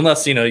the world,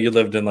 unless, you know, you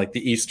lived in like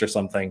the East or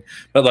something.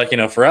 But like, you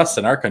know, for us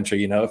in our country,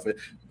 you know,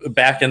 if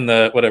back in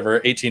the whatever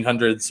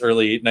 1800s,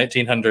 early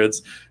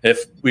 1900s,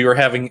 if we were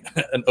having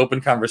an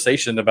open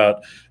conversation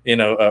about, you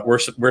know,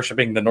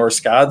 worshiping the Norse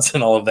gods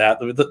and all of that,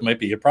 that might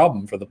be a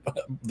problem for the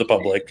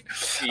public.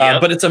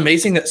 Yep. But it's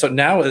amazing that so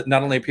now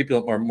not only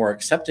people are more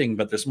accepting,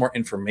 but there's more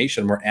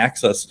information, more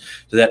access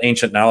to that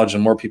ancient knowledge,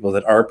 and more people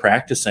that are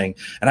practicing.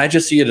 And I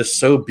just see it as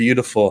so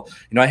beautiful.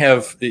 You know, I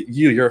have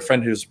you're a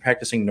friend who's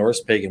practicing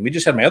Norse pagan. We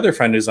just had my other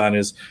friend who's on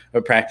who's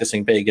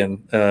practicing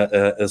pagan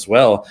as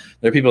well.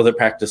 There are people that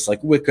practice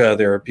like Wicca.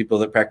 There are people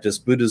that practice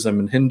Buddhism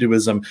and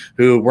Hinduism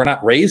who were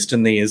not raised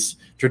in these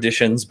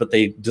traditions, but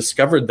they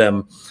discovered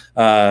them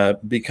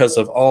because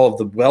of all of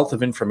the wealth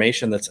of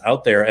information that's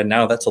out there. And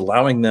now that's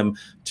allowing them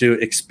to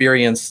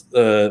experience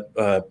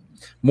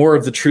more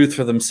of the truth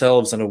for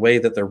themselves in a way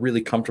that they're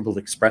really comfortable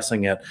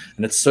expressing it.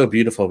 And it's so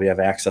beautiful we have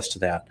access to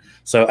that.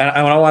 So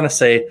I want to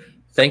say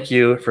thank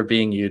you for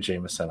being you,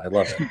 Jameson. I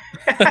love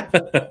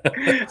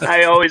it.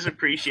 I always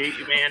appreciate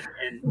you, man.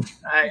 And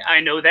I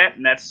know that,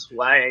 and that's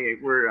why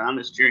we're on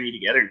this journey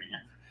together,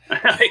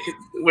 man.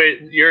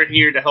 You're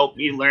here to help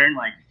me learn.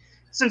 Like,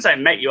 since I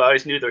met you, I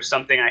always knew there's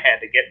something I had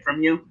to get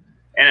from you.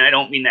 And I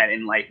don't mean that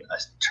in like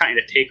trying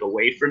to take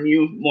away from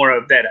you, more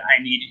of that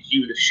I needed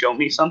you to show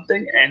me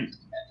something. And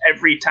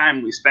every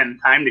time we spend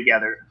time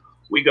together,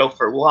 we go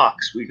for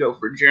walks, we go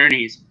for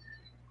journeys.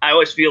 I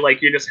always feel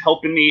like you're just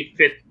helping me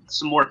fit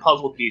some more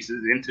puzzle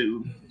pieces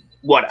into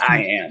what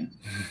I am.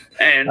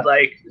 And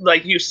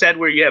like you said,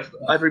 where you have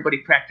everybody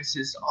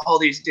practices all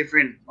these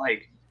different,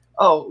 like,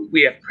 oh,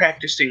 we have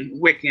practicing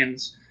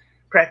Wiccans,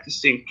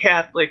 practicing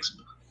Catholics,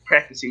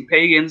 practicing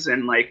pagans.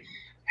 And like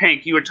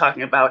Hank, you were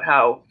talking about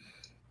how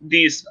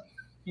these,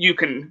 you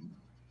can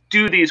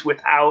do these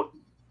without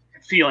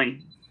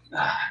feeling,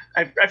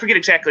 I forget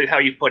exactly how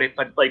you put it,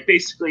 but like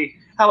basically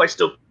how I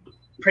still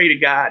pray to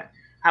God,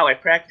 how I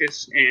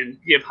practice and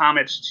give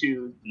homage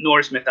to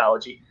Norse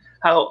mythology,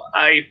 how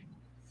I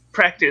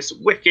practice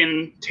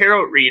Wiccan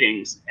tarot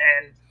readings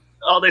and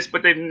all this,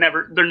 but they're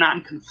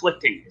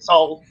non-conflicting. It's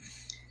all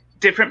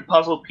different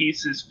puzzle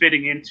pieces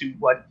fitting into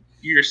what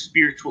your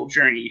spiritual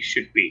journey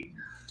should be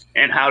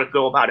and how to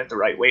go about it the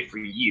right way for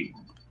you.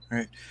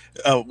 Right.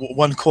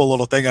 One cool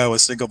little thing I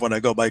always think of when I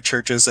go by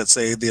churches that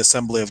say the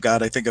assembly of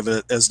God, I think of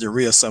it as the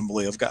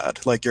reassembly of God.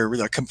 Like you're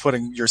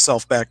putting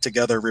yourself back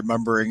together,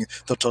 remembering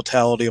the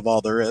totality of all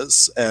there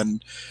is,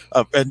 and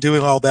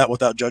doing all that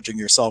without judging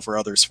yourself or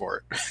others for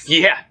it.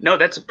 Yeah, no,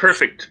 that's a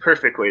perfect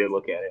way to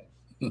look at it.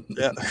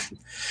 Yeah.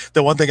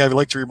 The one thing I would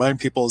like to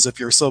remind people is if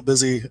you're so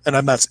busy, and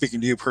I'm not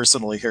speaking to you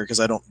personally here because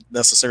I don't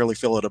necessarily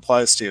feel it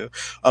applies to you,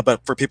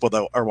 but for people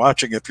that are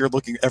watching, if you're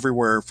looking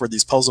everywhere for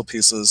these puzzle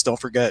pieces, don't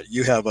forget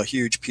you have a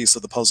huge piece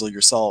of the puzzle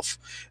yourself,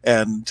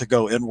 and to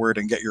go inward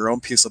and get your own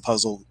piece of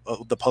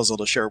the puzzle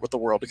to share with the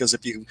world, because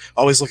if you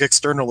always look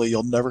externally,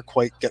 you'll never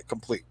quite get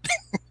complete.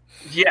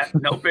 Yeah,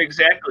 nope,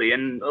 exactly.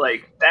 And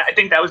like that, I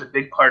think that was a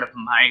big part of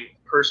my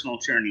personal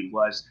journey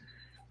was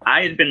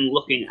I had been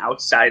looking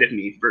outside of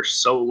me for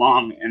so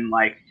long, and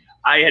like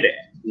I had,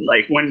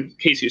 like when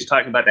Casey was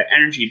talking about the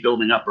energy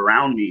building up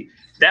around me,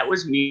 that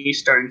was me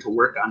starting to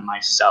work on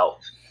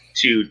myself,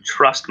 to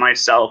trust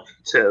myself,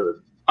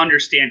 to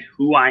understand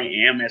who I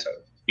am as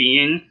a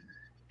being.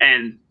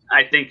 And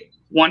I think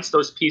once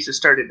those pieces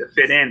started to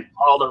fit in,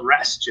 all the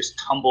rest just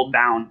tumbled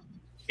down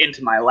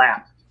into my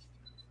lap.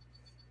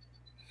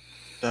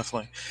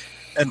 Definitely.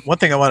 And one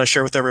thing I want to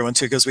share with everyone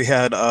too, because we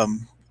had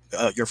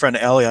your friend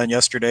Allie on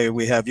yesterday,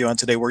 we have you on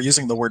today. We're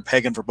using the word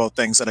pagan for both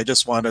things, and I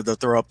just wanted to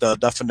throw up the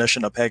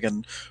definition of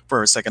pagan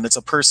for a second. It's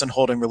a person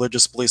holding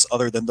religious beliefs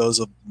other than those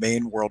of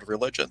main world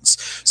religions.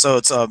 So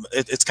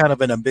it's kind of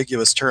an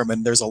ambiguous term,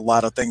 and there's a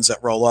lot of things that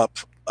roll up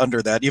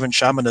under that. Even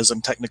shamanism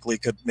technically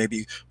could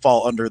maybe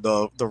fall under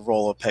the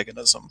role of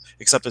paganism,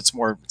 except it's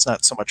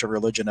not so much a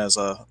religion as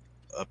a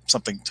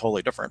something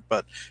totally different,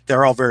 but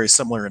they're all very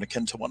similar and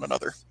akin to one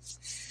another.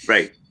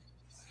 Right.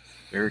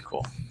 Very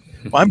cool.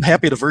 Well, I'm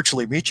happy to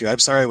virtually meet you. I'm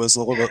sorry I was a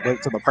little bit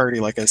late to the party,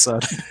 like I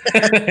said.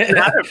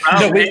 Not a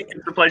problem.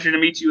 It's a pleasure to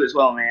meet you as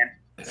well, man.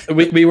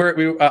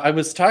 I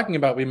was talking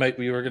about we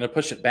were going to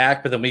push it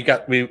back, but then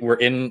we were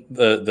in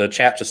the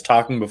chat just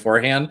talking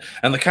beforehand,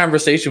 and the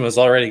conversation was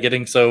already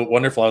getting so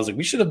wonderful. I was like,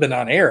 we should have been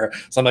on air.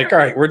 So I'm like, all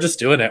right, we're just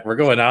doing it. We're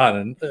going on,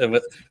 and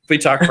if we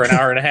talk for an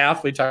hour and a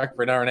half,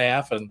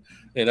 and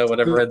you know,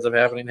 whatever ends up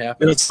happening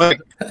happens. It's like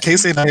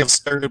Casey and I have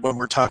started, when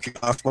we're talking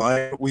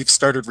offline, we've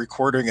started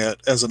recording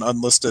it as an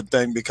unlisted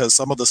thing, because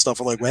some of the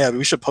stuff we're like, man,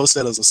 we should post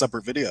it as a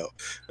separate video,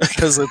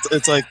 because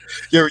it's like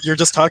you're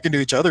just talking to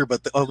each other,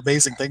 but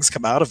amazing things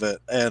come out of it.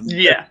 And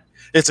yeah,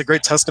 it's a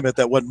great testament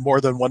that when more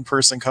than one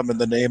person come in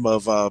the name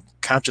of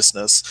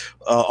consciousness,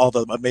 all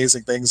the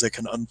amazing things that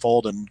can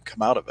unfold and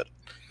come out of it.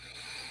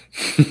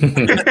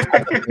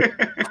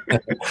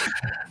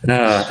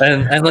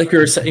 And like you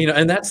were saying, you know,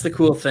 and that's the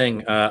cool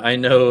thing. I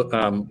know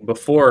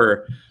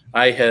before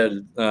I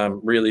had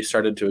really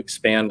started to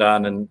expand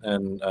on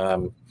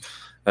and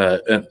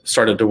and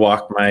started to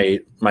walk my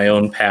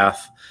own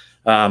path.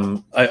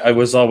 I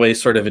was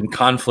always sort of in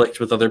conflict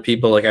with other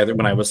people, like either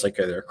when I was like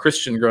either a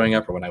Christian growing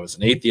up or when I was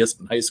an atheist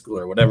in high school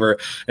or whatever.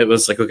 It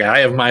was like, okay, I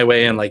have my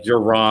way and like you're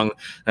wrong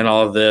and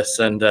all of this.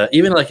 And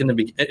even like in the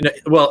beginning,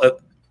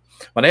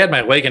 when I had my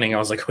awakening, I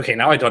was like, okay,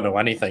 now I don't know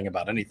anything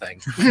about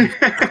anything.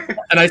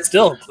 And I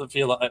still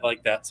feel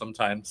like that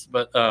sometimes.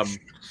 But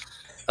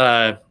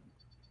now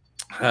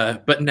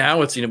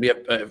it's, we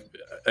have,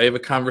 I have a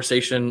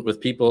conversation with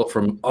people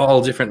from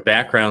all different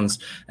backgrounds,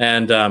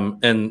 and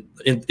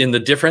in the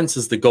difference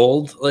is the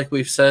gold, like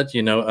we've said,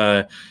 in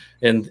the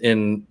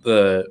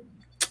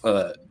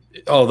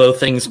although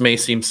things may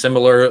seem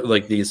similar,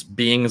 like these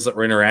beings that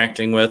we're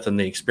interacting with and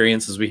the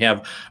experiences we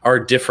have are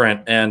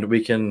different, and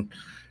we can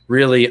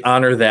really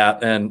honor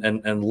that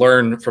and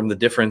learn from the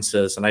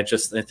differences. And I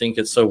think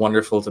it's so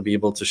wonderful to be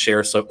able to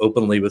share so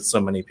openly with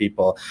so many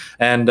people,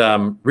 and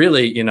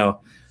really,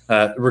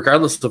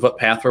 regardless of what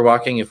path we're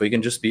walking, if we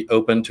can just be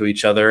open to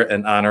each other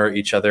and honor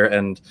each other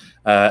and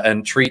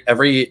treat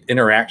every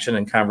interaction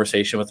and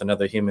conversation with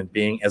another human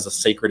being as a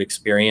sacred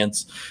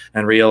experience,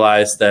 and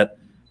realize that,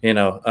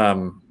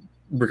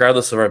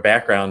 regardless of our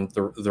background,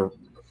 the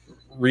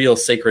real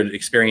sacred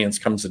experience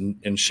comes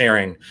in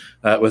sharing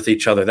with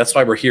each other. That's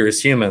why we're here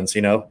as humans,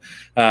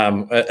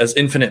 as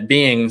infinite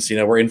beings.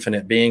 We're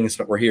infinite beings,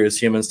 but we're here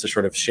as humans to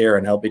sort of share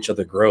and help each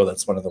other grow.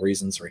 That's one of the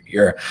reasons we're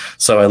here.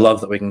 So I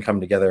love that we can come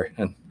together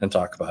and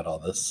talk about all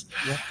this.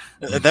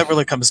 Yeah. That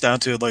really comes down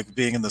to like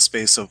being in the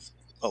space of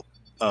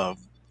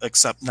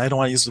and I don't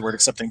want to use the word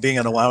accepting, being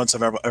an allowance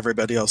of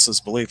everybody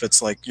else's belief.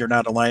 It's like you're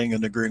not aligning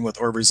and agreeing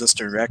with or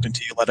resisting or reacting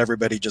to. You let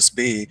everybody just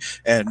be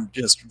and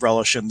just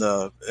relish in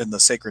the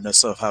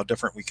sacredness of how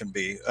different we can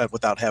be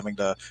without having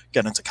to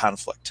get into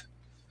conflict.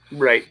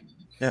 Right.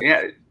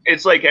 Yeah.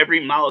 It's like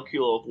every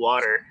molecule of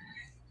water.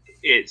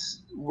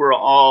 We're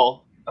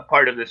all a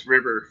part of this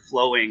river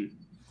flowing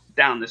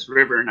down this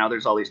river. Now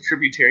there's all these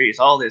tributaries,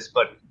 all this,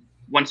 but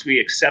once we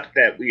accept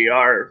that we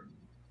are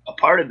a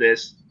part of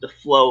this, the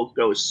flow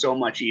goes so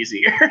much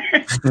easier.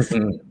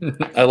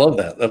 I love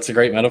that. That's a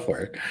great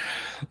metaphor.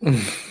 Yeah.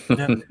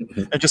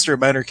 And just a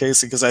reminder,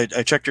 Casey, because I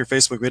checked your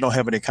Facebook. We don't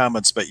have any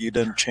comments, but you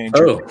didn't change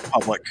your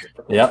public.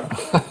 Yep.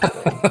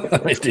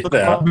 I do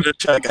that. I'm gonna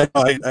check.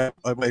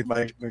 I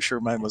made sure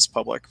mine was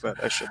public,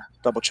 but I should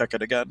double check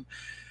it again.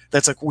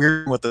 That's like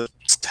weird with the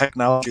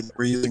technology that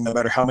we're using. No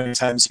matter how many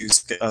times you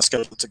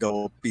schedule it to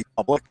go be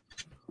public,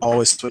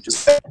 always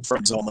switches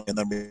friends only, and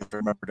then we have to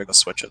remember to go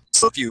switch it.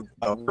 So if you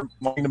are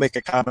wanting to make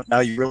a comment now,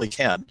 you really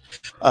can,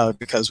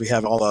 because we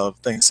have all the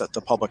things set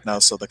to public now,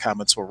 so the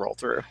comments will roll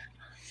through.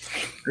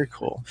 Very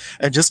cool.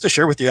 And just to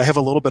share with you, I have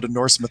a little bit of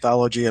Norse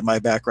mythology in my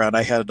background.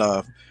 I had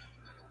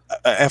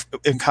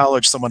in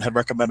college, someone had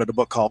recommended a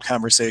book called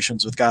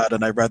Conversations with God,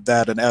 and I read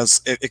that, and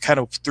as it kind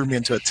of threw me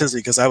into a tizzy,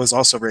 because I was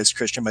also raised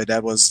Christian. My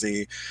dad was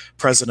the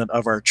president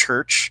of our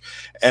church,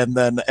 and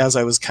then as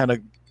I was kind of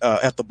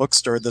at the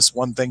bookstore, this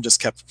one thing just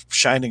kept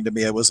shining to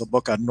me. It was a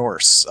book on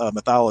Norse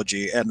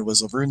mythology, and it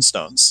was of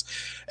runestones.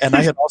 And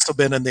I had also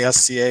been in the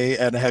SCA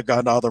and had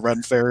gone to all the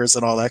Ren fairs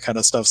and all that kind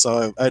of stuff.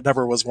 So I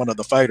never was one of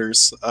the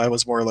fighters. I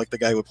was more like the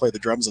guy who would play the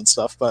drums and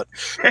stuff. But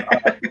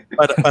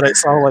but I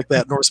saw like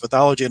that Norse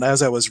mythology, and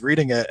as I was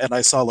reading it, and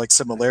I saw like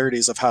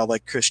similarities of how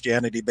like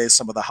Christianity based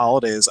some of the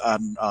holidays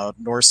on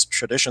Norse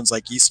traditions,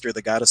 like Easter,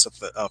 the goddess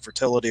of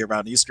fertility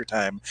around Easter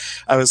time.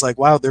 I was like,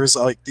 wow, there's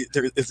like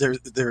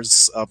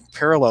there's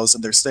parallels,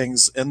 and there's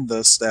things in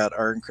this that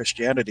are in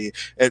Christianity.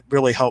 It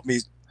really helped me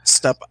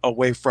step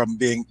away from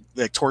being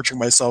like torturing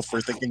myself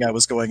for thinking I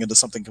was going into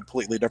something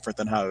completely different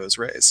than how I was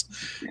raised.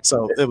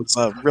 So it was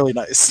really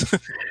nice.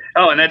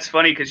 Oh, and that's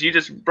funny because you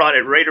just brought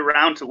it right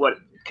around to what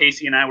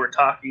Casey and I were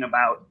talking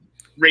about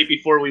right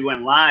before we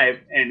went live,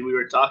 and we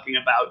were talking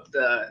about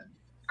the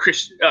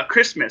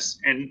Christmas,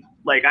 and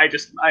like I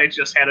just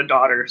had a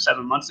daughter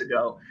 7 months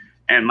ago,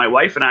 and my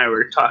wife and I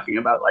were talking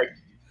about like,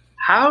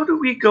 how do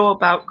we go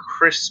about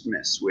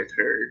Christmas with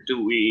her?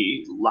 Do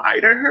we lie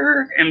to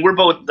her? And we're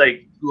both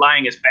like,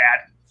 lying is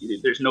bad.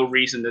 There's no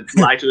reason to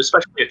lie to,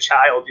 especially a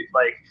child.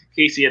 Like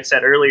Casey had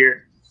said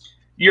earlier,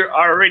 you're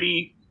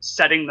already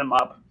setting them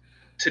up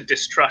to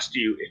distrust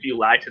you if you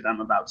lie to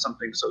them about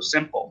something so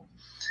simple.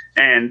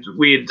 And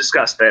we had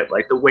discussed that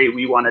like the way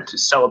we wanted to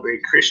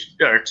celebrate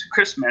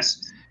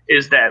Christmas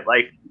is that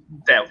like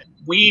that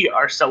we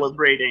are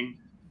celebrating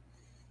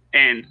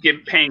and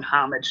paying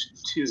homage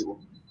to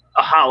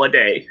a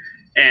holiday,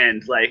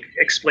 and like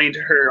explain to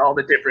her all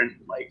the different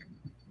like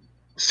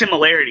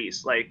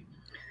similarities. Like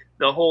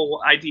the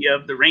whole idea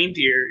of the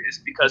reindeer is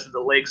because of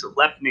the legs of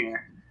Leipnir,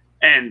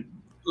 and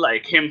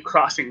like him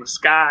crossing the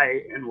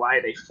sky and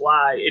why they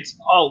fly. It's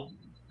all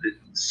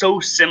so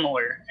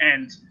similar,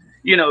 and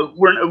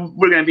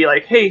we're gonna be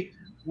like, hey,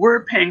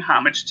 we're paying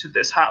homage to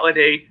this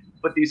holiday,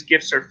 but these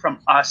gifts are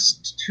from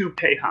us to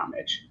pay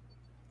homage.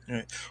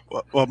 Right.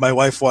 Well, my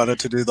wife wanted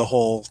to do the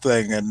whole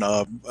thing and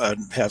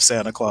have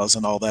Santa Claus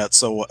and all that.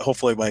 So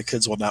hopefully my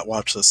kids will not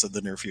watch this in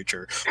the near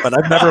future. But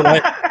I've never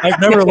lied.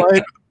 I've never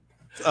lied.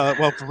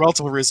 Well, for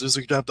multiple reasons,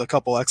 we have a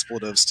couple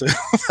expletives too.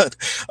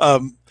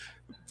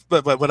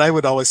 But what I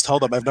would always tell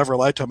them, I've never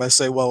lied to them. I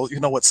say, well, you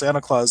know what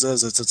Santa Claus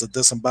is? It's a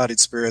disembodied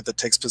spirit that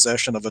takes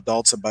possession of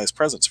adults and buys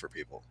presents for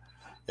people.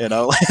 You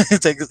know, I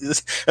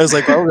was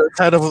like, well,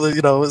 kind of,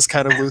 you know, it's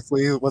kind of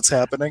loosely what's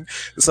happening.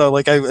 So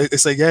like, I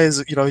say, yeah,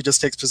 you know, he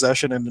just takes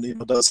possession and, you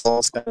know, does all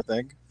this kind of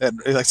thing.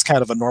 And it's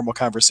kind of a normal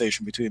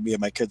conversation between me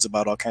and my kids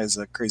about all kinds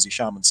of crazy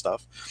shaman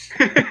stuff.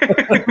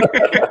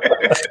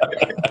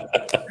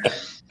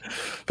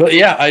 But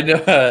yeah, I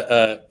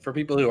know for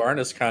people who aren't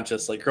as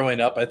conscious, like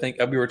growing up, I think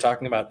we were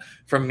talking about,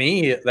 for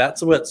me,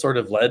 that's what sort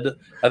of led,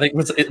 I think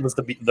it was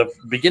the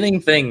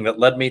beginning thing that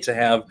led me to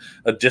have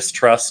a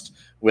distrust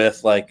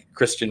with like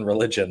Christian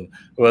religion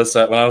was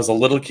when I was a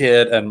little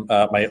kid and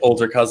my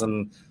older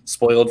cousin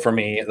spoiled for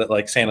me that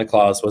like Santa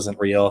Claus wasn't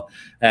real.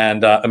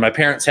 And my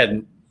parents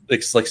hadn't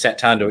like sat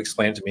down to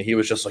explain it to me. He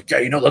was just like, yeah,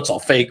 you know, that's all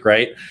fake,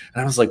 right?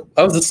 And I was like,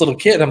 I was this little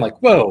kid. I'm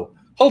like, whoa,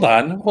 hold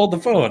on, hold the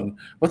phone.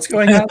 What's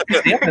going on?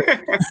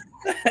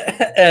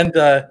 And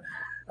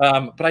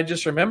but I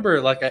just remember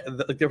like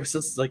there was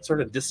this like sort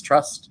of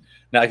distrust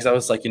now because I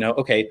was like, you know,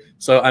 okay,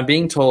 so I'm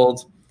being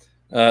told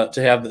to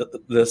have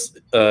this,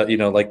 you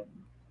know, like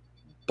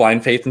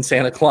blind faith in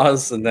Santa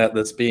Claus and that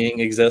this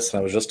being exists.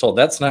 And I was just told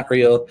that's not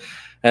real.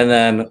 And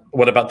then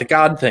what about the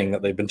God thing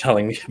that they've been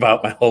telling me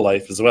about my whole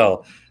life as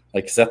well?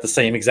 Like, is that the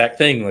same exact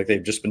thing? Like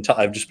they've just been,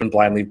 I've just been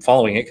blindly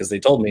following it because they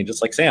told me,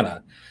 just like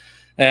Santa.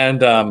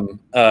 And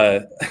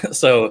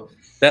so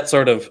that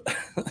sort of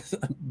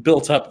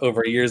built up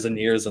over years and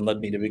years and led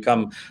me to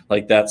become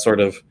like that sort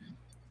of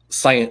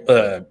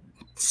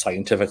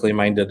scientifically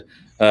minded,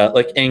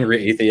 like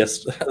angry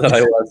atheist that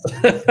I was.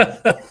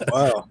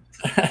 Wow.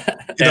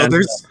 You know,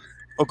 there's.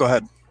 Oh, go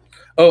ahead.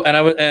 Oh, and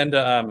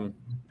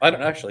I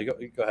don't actually go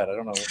ahead. I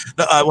don't know.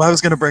 No, well, I was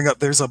going to bring up.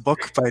 There's a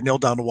book by Neil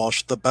Donald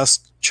Walsh, the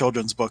best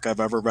children's book I've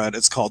ever read.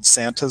 It's called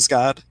Santa's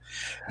God,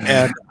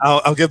 and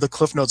I'll give the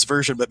Cliff Notes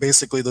version. But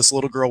basically, this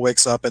little girl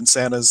wakes up and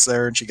Santa's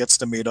there, and she gets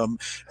to meet him,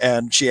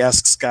 and she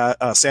asks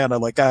Santa,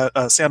 like,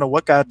 Santa,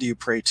 what God do you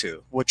pray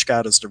to? Which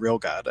God is the real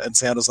God? And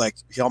Santa's like,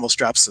 he almost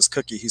drops his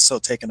cookie. He's so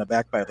taken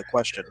aback by the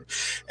question,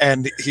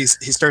 and he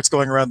starts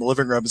going around the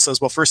living room and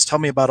says, well, first tell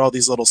me about all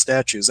these little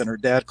statues. And her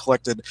dad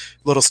collected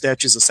little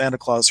statues of Santa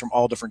Claus from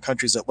all different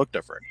countries that look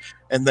different.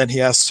 And then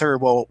he asks her,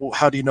 well,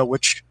 how do you know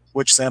which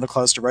Santa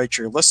Claus to write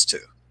your list to?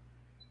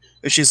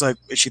 And she's like,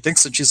 she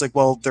thinks that she's like,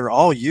 well, they're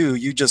all you.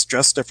 You just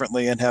dress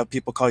differently and have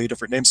people call you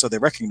different names so they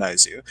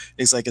recognize you. And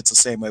he's like, it's the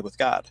same way with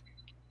God.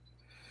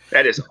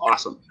 That is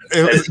awesome.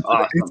 That is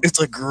awesome. It's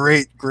a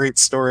great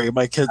story.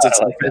 My kids,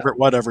 it's my favorite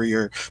one every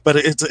year. But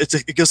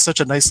it gives such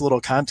a nice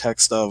little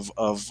context of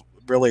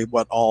really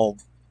what all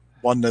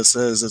oneness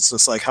is. It's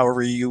just like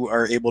however you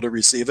are able to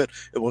receive it,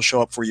 it will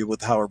show up for you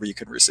with however you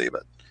can receive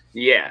it.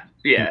 Yeah,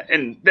 yeah.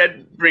 And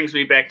that brings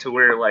me back to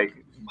where, like,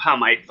 how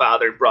my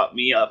father brought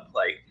me up.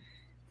 Like,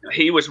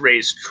 he was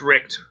raised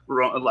strict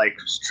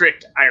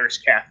Irish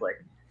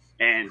Catholic,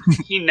 and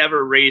he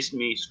never raised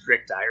me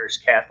strict Irish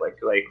Catholic.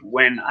 Like,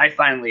 when I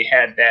finally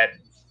had that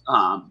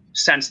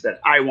sense that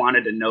I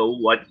wanted to know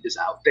what is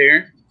out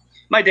there,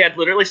 my dad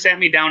literally sat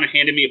me down and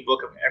handed me a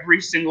book of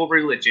every single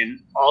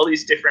religion, all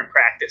these different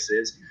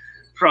practices,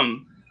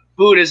 from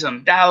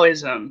Buddhism,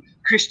 Taoism,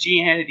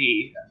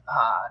 Christianity,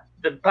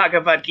 the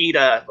Bhagavad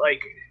Gita,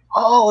 like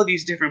all of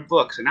these different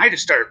books. And I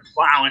just started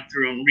plowing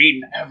through and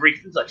reading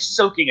everything, like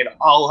soaking it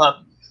all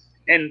up.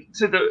 And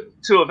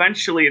to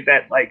eventually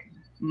that, like,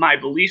 my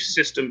belief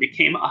system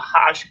became a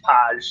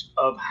hodgepodge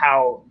of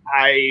how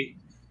I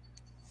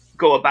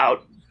go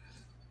about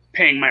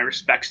paying my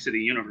respects to the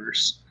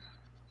universe.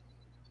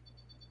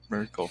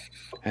 Very cool.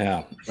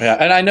 Yeah.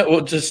 And I know, well,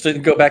 just to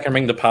go back and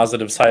bring the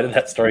positive side of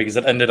that story, because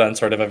it ended on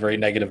sort of a very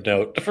negative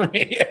note for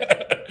me.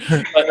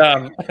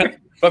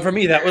 But for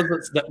me,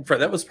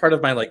 that was part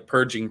of my like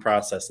purging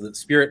process. The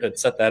Spirit had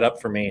set that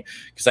up for me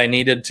because I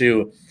needed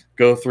to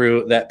go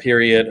through that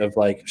period of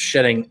like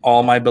shedding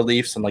all my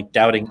beliefs and like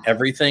doubting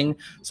everything,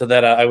 so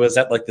that I was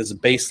at like this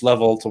base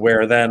level to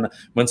where then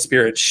when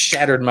Spirit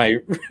shattered my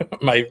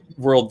my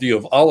worldview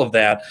of all of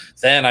that,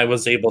 then I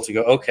was able to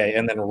go, okay,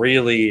 and then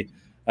really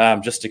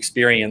just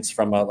experience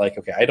from a like,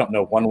 okay, I don't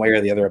know one way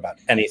or the other about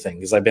anything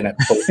because I've been at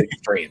both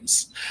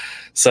extremes.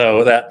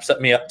 So that set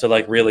me up to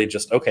like really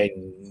just, okay,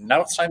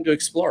 now it's time to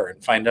explore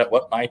and find out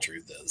what my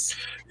truth is.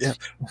 Yeah.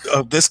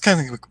 This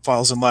kind of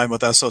falls in line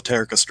with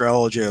esoteric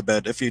astrology a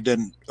bit. If you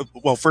didn't,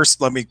 well, first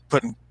let me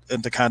put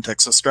into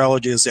context.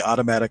 Astrology is the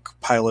automatic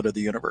pilot of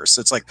the universe.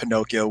 It's like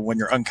Pinocchio. When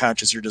you're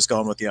unconscious, you're just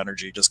going with the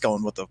energy, just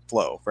going with the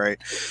flow, right?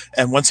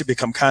 And once you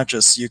become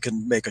conscious, you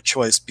can make a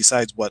choice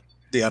besides what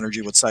the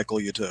energy would cycle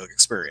you to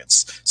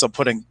experience. So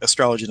putting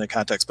astrology into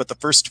context, but the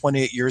first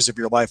 28 years of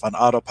your life on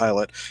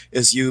autopilot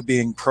is you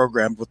being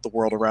programmed with the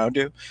world around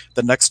you.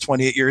 The next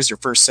 28 years, your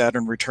first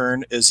Saturn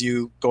return is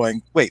you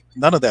going, wait,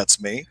 none of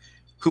that's me.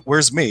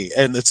 Where's me?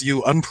 And it's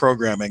you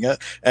unprogramming it.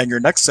 And your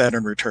next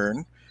Saturn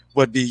return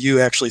would be you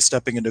actually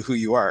stepping into who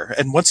you are.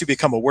 And once you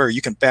become aware,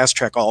 you can fast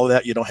track all of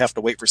that. You don't have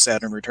to wait for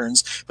Saturn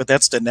returns, but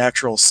that's the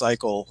natural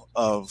cycle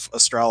of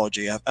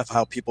astrology, of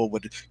how people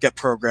would get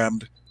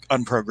programmed,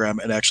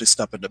 unprogram, and actually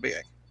step into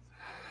being.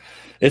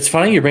 It's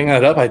funny you bring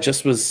that up. I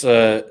just was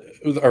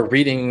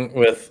reading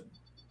with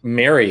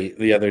Mary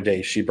the other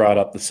day. She brought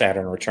up the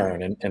Saturn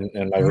return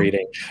in my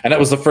reading, and that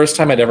was the first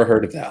time I'd ever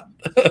heard of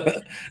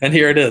that. And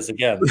here it is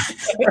again.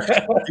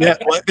 Yeah,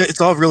 well,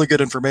 it's all really good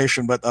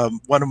information, but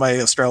one of my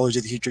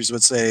astrology teachers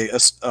would say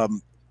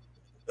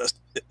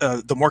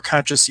the more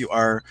conscious you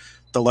are,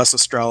 the less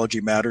astrology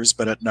matters,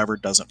 but it never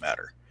doesn't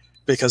matter.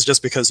 Because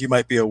just because you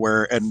might be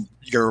aware and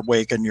you're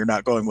awake and you're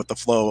not going with the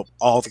flow,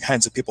 all the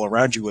kinds of people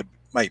around you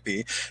might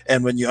be.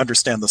 And when you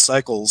understand the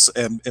cycles,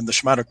 and in the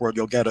shamanic world,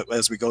 you'll get it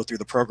as we go through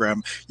the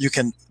program, you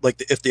can,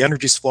 like, if the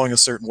energy is flowing a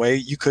certain way,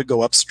 you could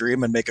go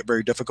upstream and make it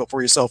very difficult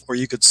for yourself, or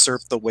you could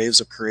surf the waves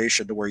of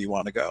creation to where you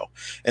want to go.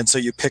 And so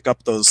you pick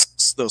up those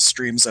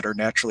streams that are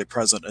naturally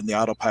present in the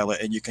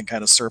autopilot, and you can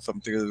kind of surf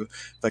them through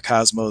the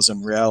cosmos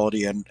and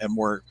reality, and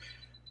more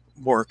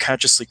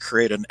consciously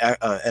create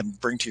and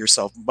bring to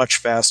yourself much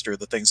faster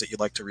the things that you'd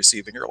like to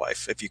receive in your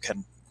life, if you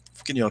can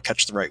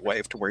catch the right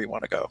wave to where you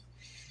want to go.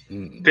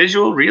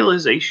 Visual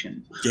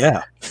realization.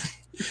 Yeah.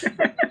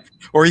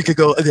 Or you could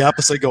go the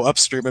opposite, go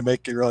upstream and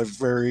make your life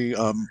very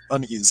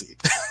uneasy.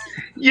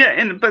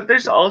 Yeah, but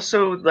there's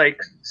also, like,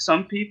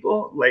 some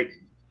people, like,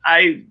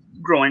 I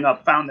growing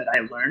up found that I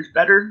learned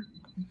better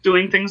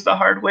doing things the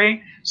hard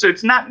way. So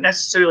it's not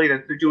necessarily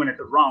that they're doing it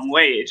the wrong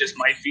way. It just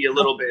might be a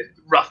little bit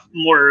rough,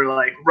 more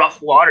like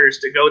rough waters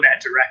to go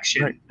that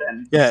direction. Right.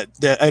 Than Yeah,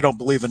 I don't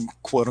believe in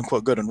quote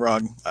unquote good and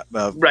wrong.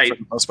 Right. For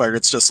the most part,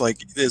 it's just like,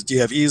 do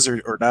you have ease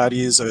or not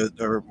ease,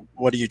 or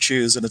what do you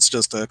choose? And it's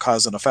just a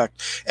cause and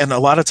effect. And a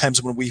lot of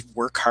times when we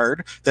work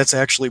hard, that's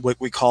actually what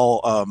we call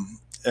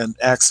an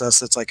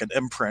access. It's like an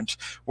imprint,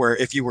 where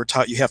if you were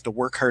taught you have to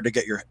work hard to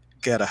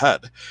get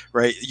ahead,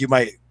 right? You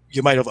might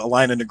have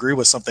aligned and agree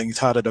with something you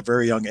taught at a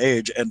very young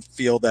age and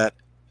feel that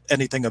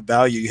anything of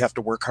value you have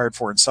to work hard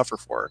for and suffer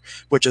for,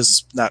 which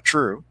is not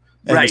true.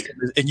 And right.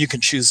 And you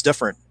can choose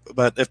different.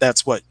 But if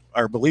that's what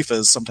our belief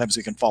is, sometimes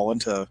we can fall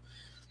into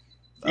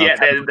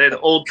that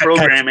old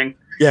programming.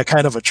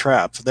 Kind of a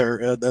trap there.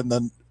 And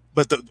then,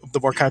 but the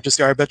more conscious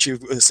you are, I bet you,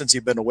 since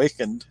you've been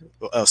awakened,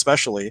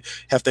 especially,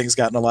 have things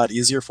gotten a lot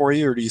easier for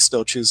you, or do you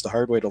still choose the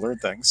hard way to learn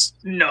things?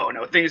 No,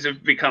 things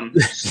have become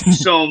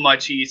so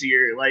much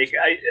easier. Like,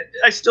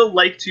 I'm still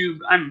like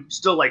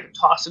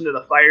tossed into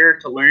the fire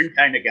to learn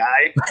kind of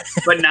guy,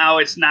 but now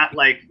it's not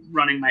like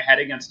running my head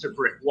against a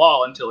brick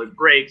wall until it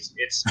breaks.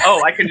 It's,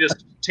 I can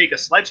just take a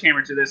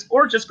sledgehammer to this,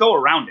 or just go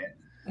around it,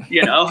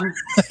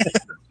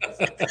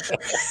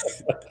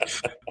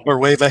 Or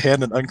wave a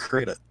hand and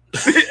uncreate it.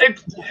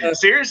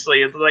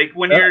 Seriously, it's like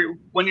when you're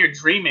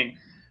dreaming,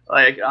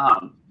 like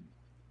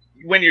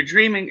when you're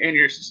dreaming and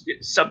you're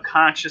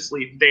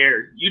subconsciously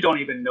there, you don't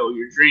even know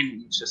you're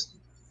dreaming. It's just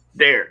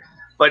there.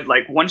 But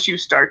like once you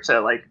start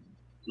to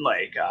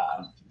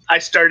I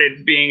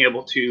started being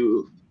able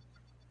to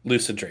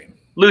lucid dream.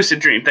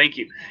 Thank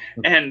you.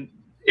 And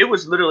it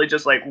was literally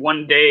just like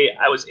one day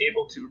I was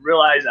able to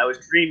realize I was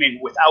dreaming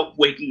without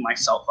waking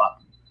myself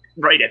up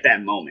right at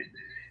that moment.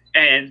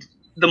 And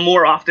the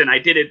more often I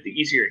did it, the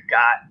easier it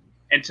got,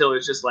 until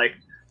it's just like,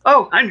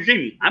 oh, I'm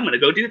dreaming. I'm going to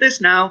go do this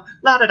now.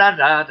 La da da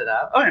da da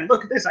da. Oh, and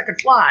look at this. I can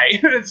fly.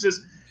 It's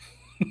just,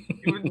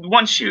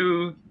 once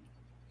you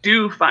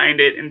do find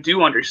it and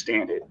do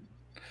understand it,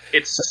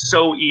 it's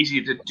so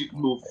easy to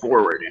move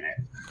forward in it.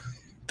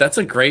 That's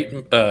a great,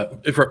 I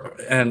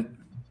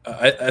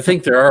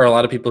think there are a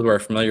lot of people who are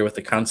familiar with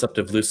the concept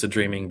of lucid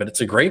dreaming, but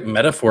it's a great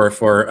metaphor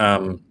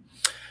for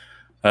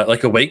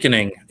like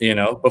awakening,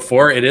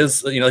 before it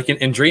is, like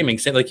in dreaming,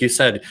 like you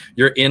said,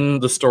 you're in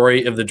the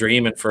story of the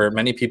dream. And for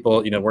many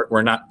people,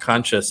 we're not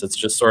conscious. It's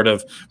just sort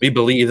of, we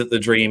believe that the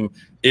dream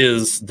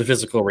is the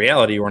physical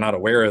reality. We're not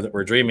aware that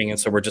we're dreaming. And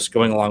so we're just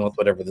going along with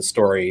whatever the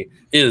story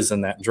is in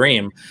that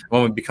dream.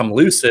 When we become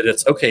lucid,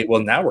 it's okay,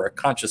 well, now we're a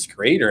conscious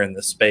creator in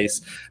this space,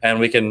 and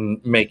we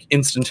can make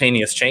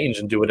instantaneous change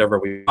and do whatever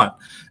we want.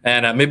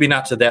 And maybe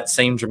not to that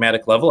same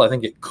dramatic level. I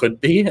think it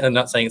could be. I'm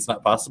not saying it's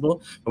not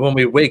possible. But when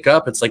we wake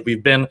up, it's like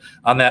we've been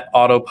on that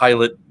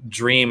autopilot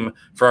dream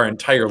for our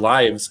entire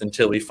lives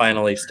until we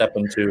finally step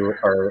into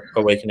our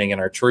awakening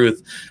and our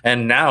truth.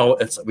 And now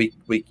it's we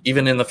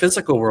even in the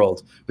physical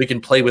world, we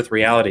can play with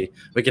reality.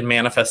 We can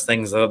manifest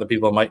things that other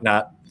people might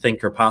not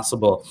think are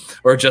possible.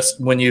 Or just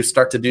when you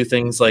start to do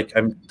things like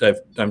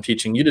I'm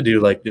teaching you to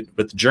do, like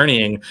with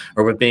journeying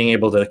or with being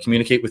able to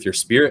communicate with your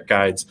spirit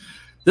guides,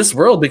 this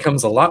world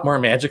becomes a lot more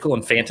magical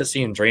and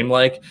fantasy and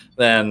dreamlike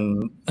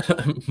than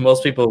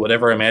most people would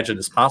ever imagine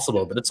is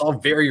possible. But it's all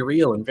very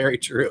real and very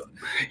true.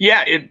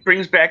 Yeah, it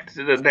brings back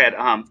to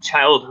that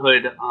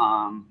childhood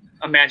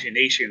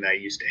imagination that I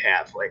used to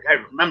have. Like, I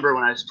remember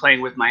when I was playing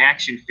with my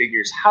action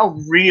figures, how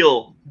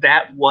real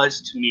that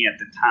was to me at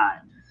the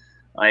time.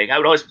 Like, I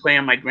would always play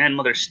on my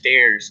grandmother's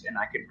stairs, and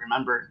I could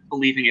remember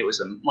believing it was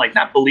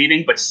not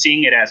believing, but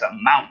seeing it as a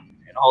mountain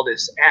and all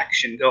this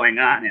action going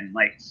on. And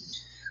like,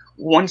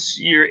 once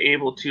you're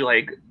able to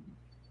like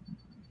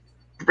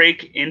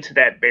break into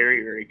that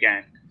barrier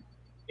again,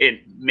 it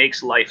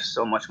makes life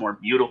so much more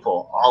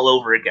beautiful all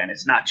over again.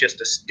 It's not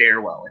just a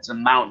stairwell, it's a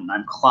mountain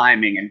I'm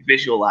climbing and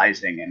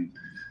visualizing, and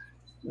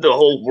the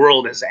whole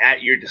world is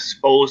at your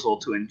disposal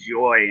to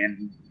enjoy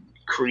and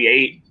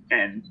create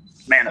and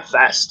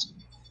manifest.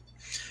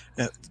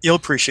 Yeah, you'll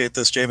appreciate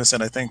this,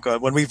 Jameson. I think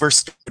when we first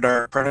started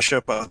our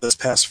apprenticeship this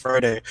past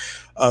Friday,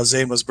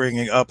 Zane was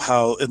bringing up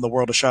how in the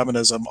world of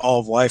shamanism, all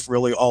of life,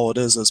 really all it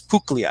is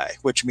puklei,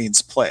 which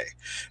means play.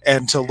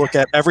 And to look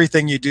at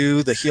everything you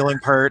do, the healing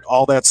part,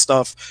 all that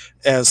stuff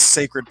as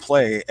sacred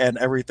play, and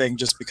everything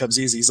just becomes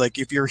easy. He's like,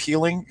 if you're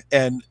healing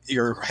and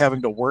you're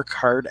having to work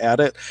hard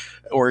at it,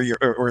 or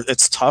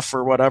it's tough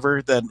or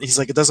whatever, then he's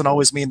like, it doesn't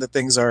always mean that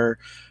things are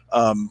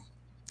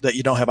that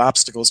you don't have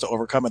obstacles to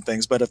overcome and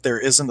things, but if there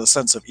isn't a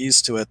sense of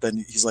ease to it,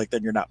 then he's like,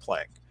 then you're not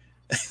playing.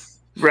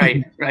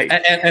 Right.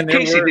 And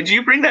Casey, did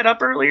you bring that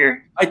up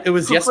earlier? It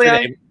was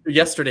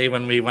yesterday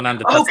when we went on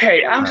to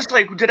Okay, I'm just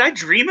like, did I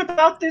dream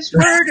about this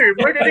word, or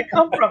where did it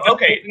come from?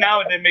 Okay, now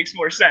it makes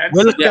more sense.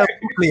 Yeah. It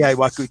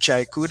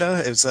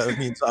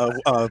means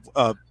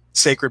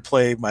sacred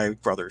play, my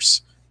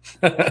brothers.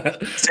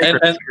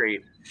 Sacred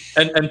great.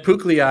 And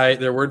puklei,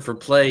 their word for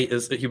play,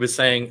 is Zane was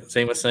saying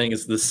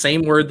is the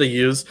same word they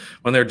use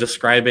when they're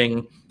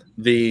describing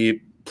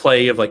the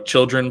play of like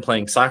children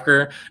playing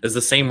soccer, is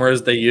the same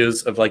words they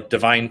use of like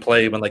divine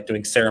play when like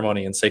doing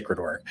ceremony and sacred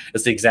work.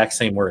 It's the exact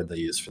same word they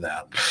use for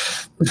that.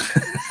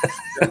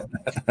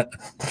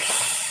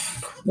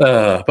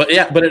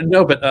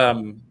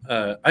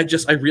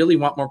 I really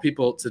want more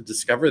people to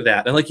discover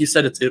that. And like you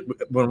said,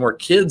 when we're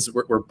kids,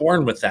 we're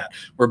born with that.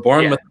 We're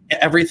born with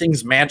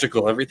everything's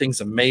magical,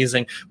 everything's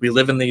amazing. We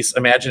live in these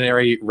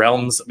imaginary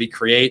realms that we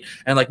create,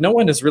 and like no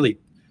one is really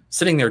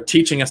sitting there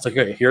teaching us like,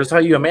 okay, here's how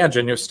you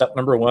imagine. Here's step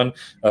number one: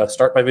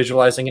 start by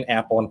visualizing an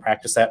apple and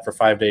practice that for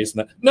 5 days.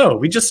 And no,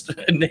 we just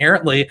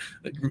inherently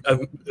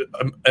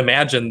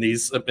imagine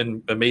these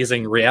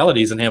amazing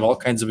realities and have all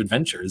kinds of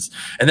adventures,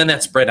 and then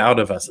that's spread out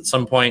of us. At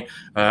some point,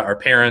 our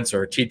parents or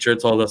our teacher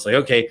told us like,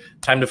 okay,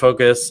 time to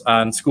focus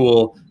on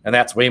school, and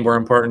that's way more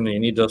important. You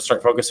need to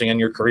start focusing on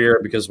your career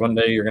because one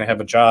day you're going to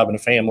have a job and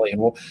a family,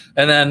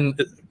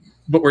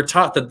 but we're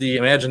taught that the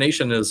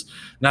imagination is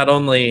not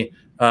only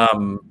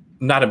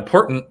not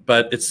important,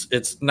 but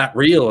it's not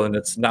real, and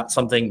it's not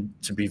something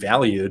to be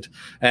valued.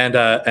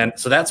 And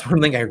so that's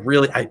one thing I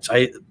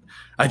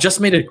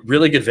just made a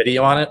really good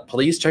video on it.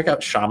 Please check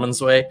out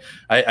Shaman's Way.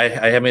 I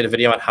have made a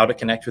video on how to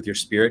connect with your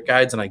spirit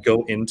guides, and I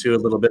go into a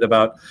little bit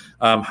about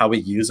how we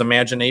use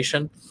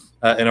imagination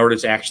in order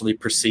to actually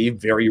perceive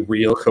very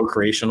real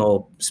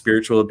co-creational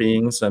spiritual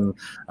beings and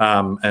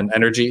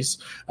energies.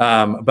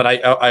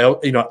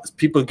 But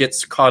people get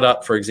caught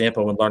up, for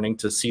example, when learning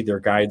to see their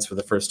guides for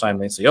the first time.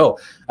 They say, "Oh,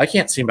 I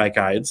can't see my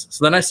guides."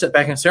 So then I sit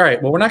back and say, "All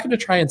right, well, we're not going to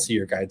try and see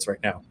your guides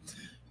right now.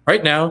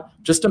 Right now,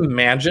 just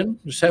imagine,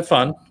 just have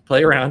fun,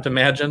 play around,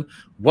 imagine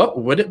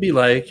what would it be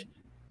like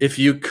if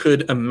you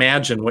could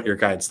imagine what your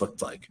guides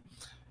looked like."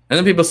 And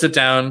then people sit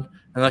down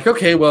and like,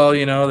 okay, well,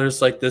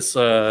 there's like this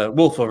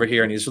wolf over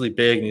here, and he's really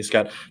big, and he's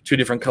got 2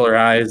 different color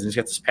eyes, and he's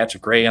got this patch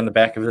of gray on the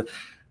back of it.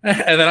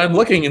 And then I'm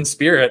looking in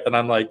spirit, and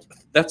I'm like,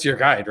 that's your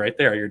guide right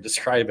there. You're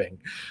describing.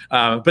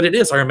 But it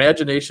is, our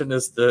imagination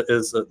is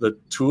the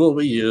tool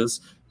we use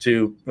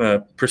to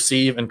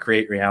perceive and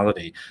create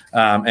reality.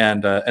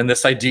 And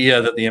this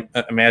idea that the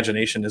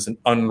imagination is an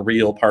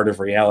unreal part of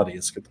reality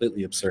is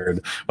completely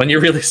absurd when you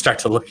really start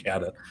to look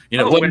at it.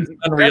 What is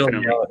unreal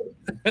reality?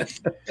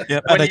 Yeah,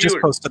 and I just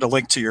posted a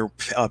link to your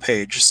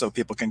page so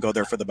people can go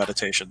there for the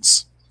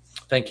meditations.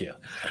 Thank you.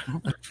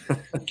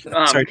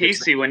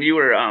 Casey, when you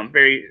were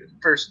very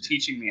first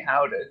teaching me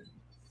how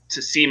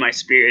to see my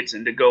spirits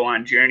and to go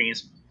on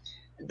journeys,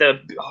 the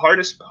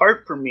hardest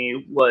part for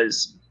me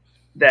was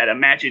that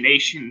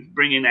imagination,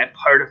 bringing that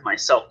part of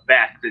myself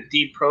back, the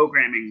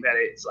deprogramming that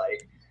it's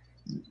like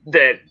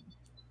that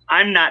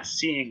I'm not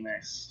seeing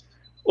this,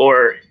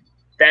 or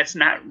that's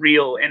not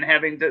real, and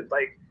having to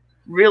like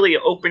really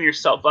open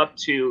yourself up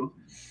to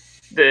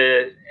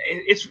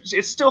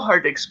it's still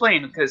hard to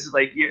explain, because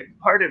like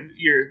part of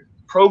your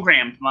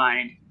programmed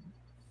mind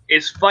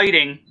is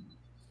fighting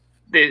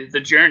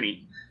the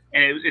journey,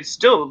 and it's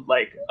still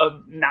like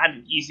not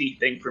an easy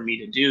thing for me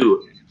to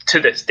do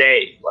to this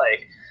day.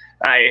 Like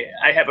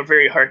I have a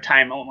very hard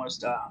time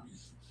almost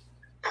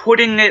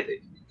putting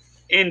it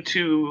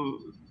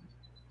into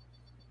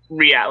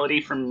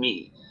reality for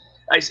me.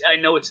 I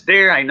know it's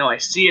there. I know I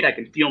see it. I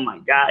can feel my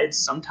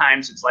guides.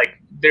 Sometimes it's like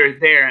they're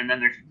there, and then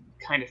they're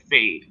kind of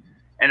fade,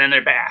 and then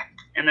they're back,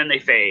 and then they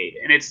fade.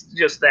 And it's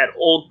just that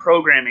old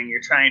programming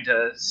you're trying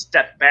to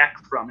step back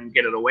from and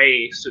get it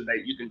away so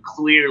that you can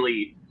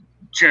clearly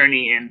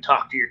journey and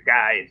talk to your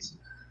guides.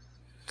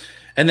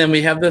 And then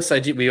we have this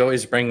idea, we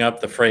always bring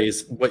up the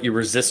phrase, what you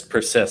resist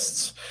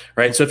persists,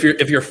 right? So if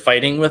you're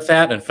fighting with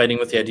that and fighting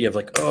with the idea of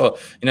like, oh,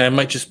 I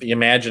might just be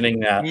imagining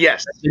that.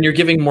 Yes. Then you're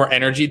giving more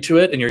energy to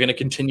it, and you're going to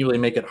continually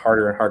make it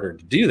harder and harder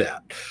to do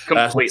that.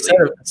 Completely.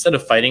 Instead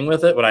of fighting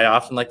with it, what I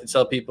often like to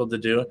tell people to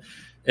do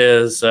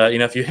is,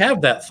 if you have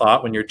that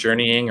thought when you're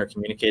journeying or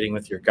communicating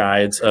with your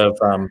guides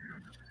I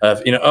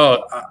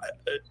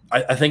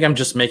think I'm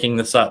just making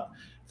this up.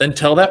 Then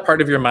tell that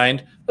part of your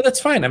mind, well, that's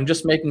fine. I'm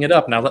just making it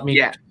up. Now let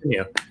me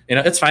continue.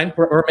 It's fine.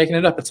 We're making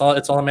it up. It's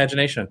all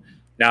imagination.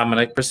 now I'm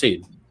going to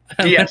proceed.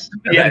 Yes,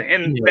 yeah,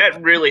 and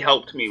that really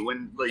helped me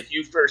when like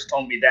you first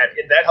told me that.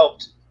 That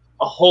helped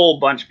a whole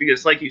bunch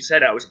because, like you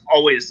said, I was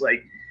always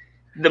like,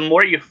 the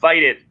more you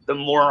fight it, the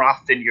more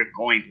often you're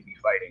going to be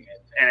fighting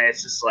it, and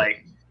it's just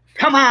like,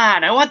 come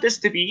on, I want this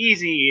to be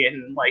easy,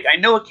 and like I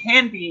know it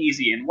can be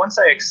easy, and once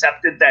I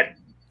accepted that,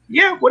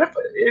 yeah,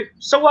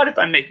 so what if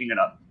I'm making it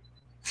up?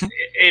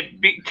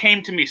 It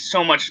came to me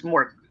so much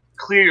more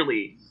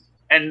clearly,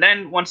 and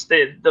then once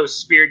those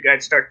spirit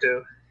guides start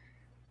to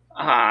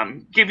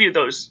give you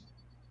those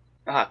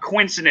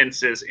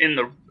coincidences in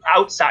the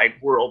outside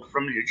world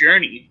from your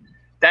journey,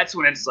 that's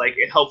when it's like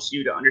it helps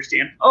you to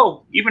understand,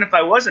 oh, even if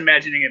I was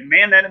imagining it,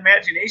 man, that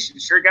imagination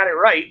sure got it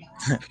right.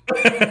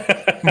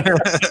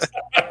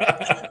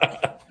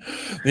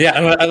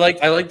 Yeah, I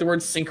like the word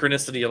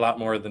synchronicity a lot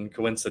more than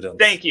coincidence.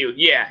 Thank you.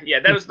 Yeah,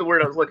 that was the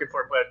word I was looking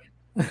for, but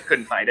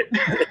couldn't find it.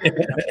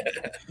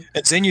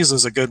 And Zane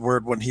uses a good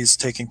word when he's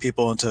taking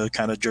people into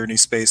kind of journey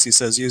space. He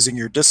says using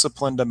your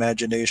disciplined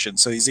imagination.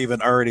 So he's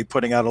even already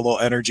putting out a little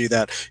energy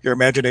that your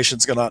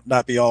imagination's going to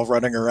not be all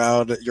running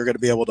around. You're going to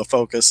be able to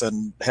focus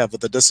and have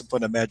the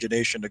disciplined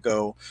imagination to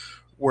go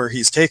where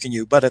he's taking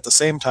you. But at the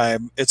same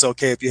time, it's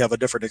okay if you have a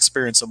different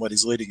experience than what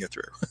he's leading you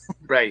through.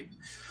 Right.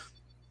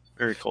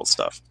 Very cool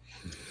stuff.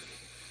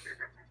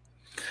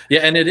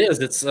 Yeah, and it's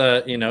it's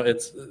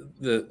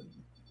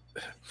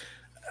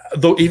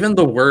though even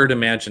the word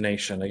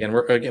imagination, again,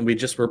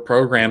 we're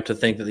programmed to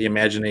think that the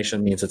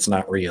imagination means it's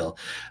not real.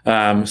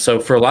 So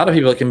for a lot of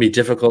people, it can be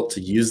difficult to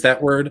use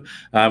that word,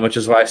 which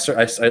is why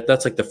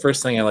that's like the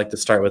first thing I like to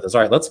start with is, all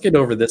right, let's get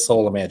over this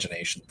whole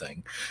imagination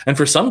thing. And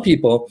for some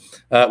people,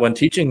 when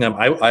teaching them,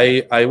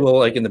 I will,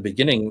 like in the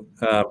beginning,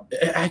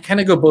 I kind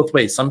of go both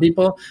ways. Some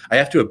people, I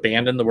have to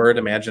abandon the word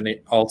imagine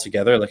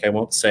altogether. Like I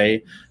won't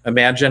say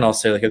imagine, I'll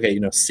say like, okay,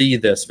 see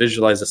this,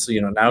 visualize this,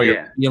 now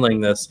you're feeling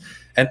this.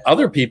 And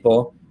other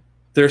people,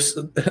 they're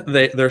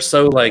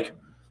so like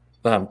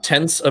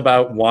tense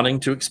about wanting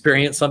to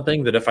experience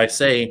something that if I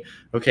say,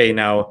 okay,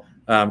 now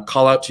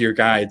call out to your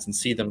guides and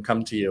see them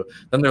come to you,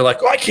 then they're like,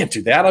 oh, I can't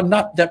do that. I'm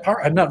not that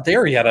part. I'm not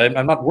there yet.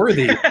 I'm not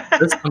worthy.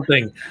 There's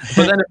something.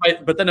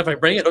 But then if I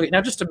bring it, okay,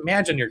 now just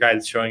imagine your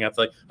guides showing up.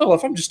 Like, oh, well,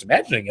 if I'm just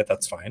imagining it,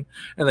 that's fine,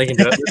 and they can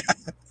do it.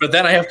 But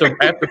then I have to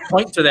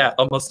point to that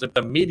almost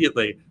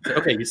immediately. Say,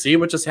 okay, you see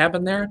what just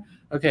happened there?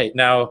 Okay,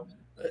 now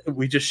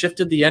we just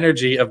shifted the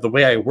energy of the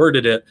way I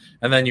worded it,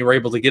 and then you were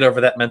able to get over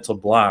that mental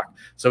block.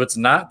 So it's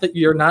not that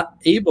you're not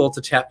able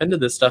to tap into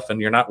this stuff and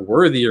you're not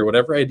worthy or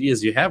whatever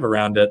ideas you have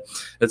around it.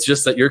 It's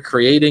just that you're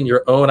creating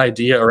your own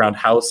idea around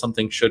how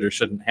something should or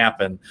shouldn't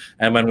happen.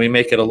 And when we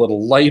make it a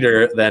little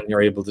lighter, then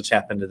you're able to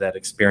tap into that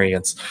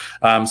experience.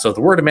 So the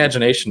word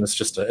imagination is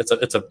just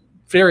it's a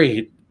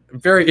very,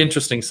 very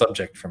interesting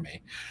subject for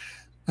me.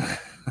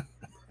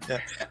 Yeah.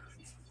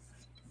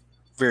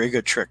 Very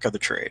good trick of the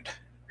trade.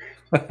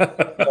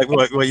 Like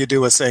what you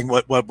do is saying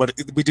what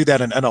we do that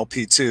in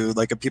NLP too.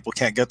 Like if people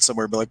can't get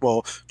somewhere, be like,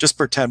 well, just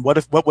pretend.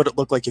 What would it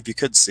look like if you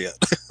could see it?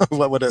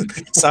 What would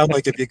it sound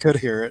like if you could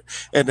hear it?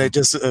 And it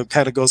just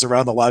kind of goes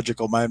around the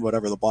logical mind,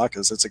 whatever the block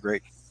is. It's a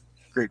great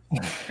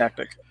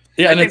tactic.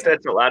 Yeah, I think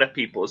that's a lot of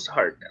people's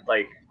heart.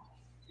 Like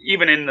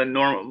even in the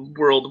normal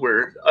world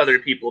where other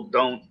people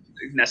don't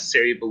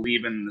necessarily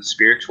believe in the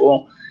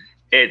spiritual,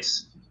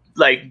 it's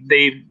like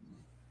they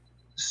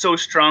so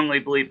strongly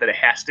believe that it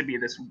has to be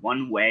this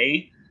one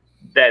way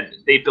that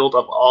they build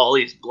up all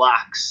these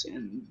blocks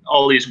and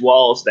all these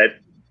walls that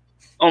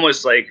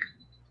almost like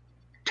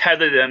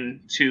tether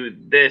them to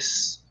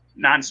this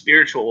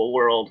non-spiritual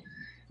world,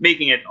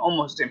 making it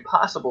almost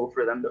impossible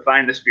for them to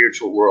find the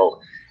spiritual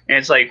world. And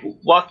it's like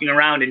walking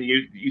around and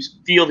you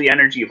feel the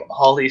energy of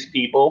all these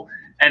people,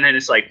 and then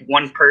it's like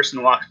one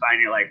person walks by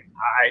and you're like,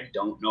 I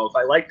don't know if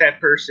I like that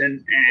person,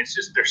 and it's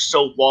just they're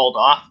so walled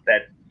off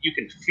that you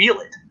can feel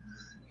it.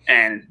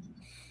 And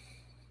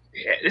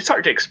it's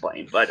hard to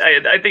explain, but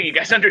I think you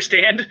guys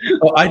understand.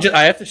 Well,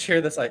 I have to share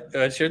this.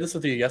 I shared this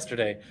with you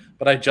yesterday,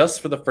 but I just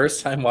for the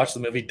first time watched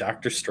the movie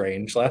Doctor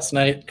Strange last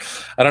night.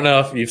 I don't know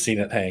if you've seen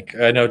it, Hank.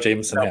 I know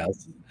Jameson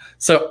has.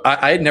 So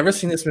I had never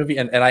seen this movie,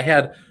 and I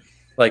had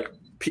like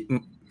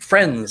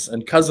friends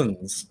and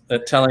cousins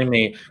telling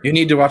me, you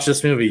need to watch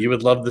this movie. You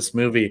would love this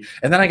movie.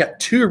 And then I got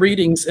 2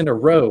 readings in a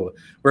row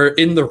where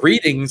in the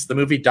readings, the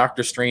movie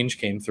Doctor Strange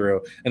came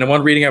through. And in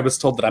one reading, I was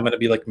told that I'm going to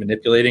be like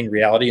manipulating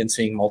reality and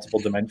seeing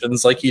multiple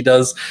dimensions like he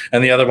does.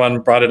 And the other one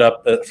brought it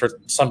up for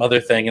some other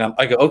thing. And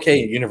I go,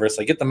 okay, universe,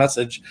 I get the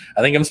message.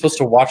 I think I'm supposed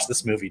to watch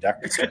this movie,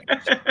 Doctor Strange.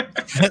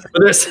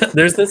 But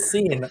there's this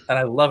scene, and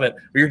I love it.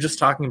 We were just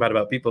talking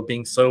about people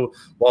being so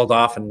walled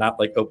off and not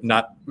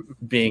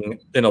being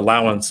an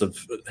allowance of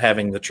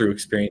having the true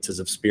experiences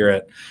of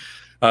spirit.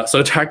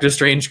 So Doctor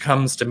Strange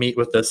comes to meet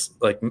with this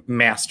like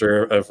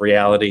master of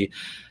reality,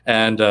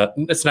 and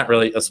it's not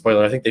really a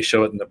spoiler. I think they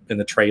show it in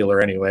the trailer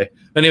anyway.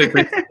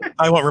 Anyway,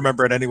 I won't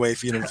remember it anyway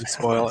if you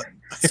spoil it.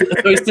 So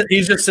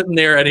he's just sitting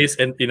there, and he's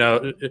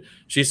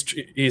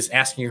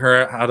asking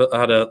her how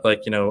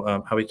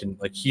to how he can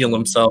like heal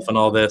himself and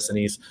all this, and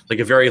he's like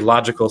a very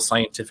logical,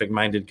 scientific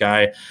minded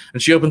guy.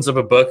 And she opens up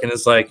a book and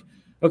is like,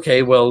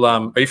 okay, well,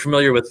 are you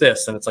familiar with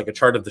this? And it's like a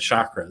chart of the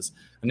chakras.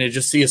 And you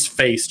just see his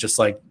face just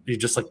like, he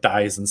just like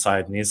dies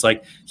inside. And he's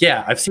like,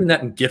 yeah, I've seen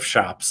that in gift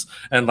shops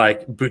and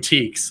like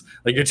boutiques.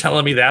 Like, you're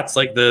telling me that's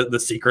like the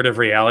secret of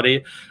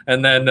reality.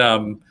 And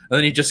then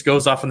he just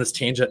goes off on this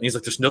tangent and he's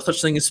like, there's no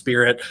such thing as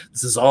spirit.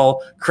 This is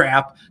all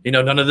crap. You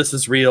know, none of this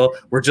is real.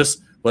 We're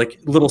just like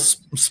little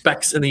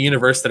specks in the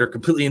universe that are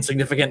completely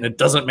insignificant and it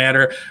doesn't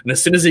matter. And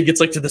as soon as he gets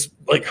like to this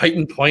like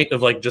heightened point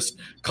of like just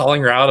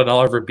calling her out on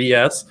all of her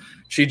BS,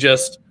 she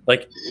just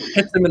like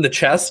hits him in the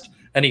chest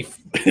and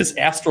his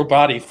astral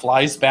body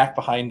flies back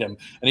behind him.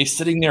 And he's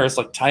sitting there as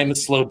like time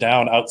is slowed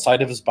down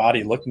outside of his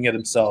body looking at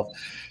himself.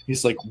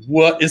 He's like,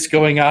 what is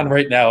going on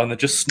right now? And then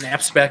just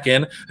snaps back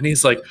in and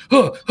he's like,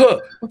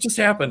 what just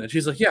happened? And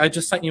she's like, yeah, I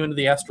just sent you into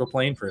the astral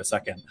plane for a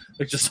second.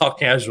 Like, just all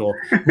casual.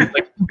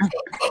 Like,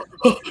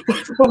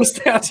 what was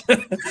that?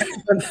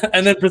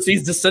 and then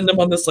proceeds to send him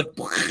on this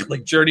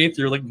like journey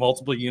through like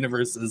multiple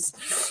universes,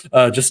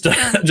 just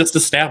to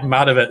snap him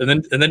out of it.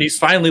 And then he's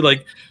finally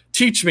like,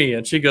 teach me.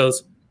 And she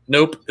goes,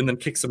 nope, and then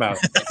kicks him out.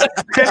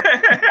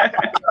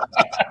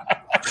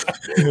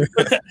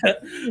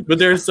 But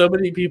there are so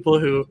many people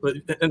who,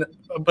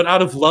 but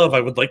out of love,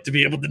 I would like to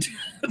be able to do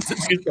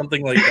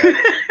something like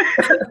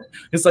that.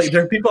 It's like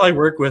there are people I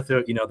work with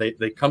who, you know,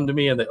 they come to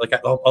me and they like,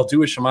 I'll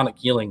do a shamanic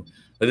healing.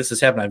 Like, this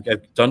has happened.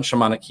 I've done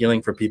shamanic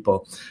healing for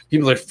people.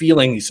 People are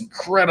feeling these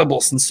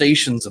incredible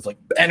sensations of like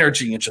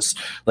energy and just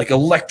like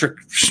electric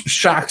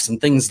shocks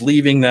and things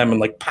leaving them and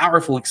like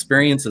powerful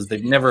experiences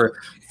they've never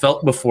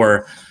felt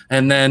before.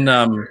 And then,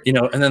 you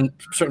know, and then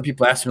certain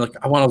people ask me like,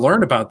 I want to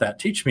learn about that.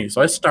 Teach me.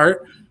 So I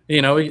start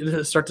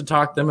to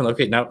talk to them and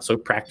okay, now, so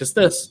practice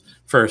this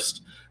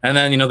first. And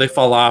then, you know, they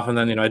fall off and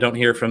then, you know, I don't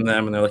hear from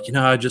them and they're like, you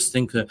know, I just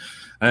think that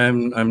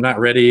I'm not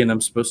ready and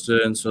I'm supposed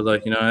to. And so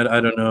like, you know,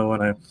 I don't know.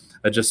 And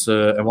I just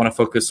I want to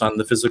focus on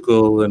the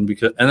physical and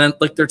then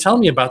like they're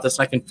telling me about this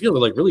and I can feel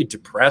they're like really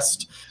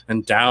depressed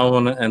and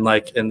down and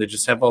they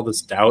just have all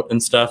this doubt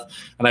and stuff.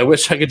 And I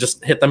wish I could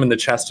just hit them in the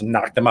chest and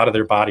knock them out of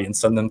their body and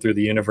send them through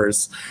the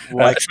universe.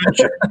 Like,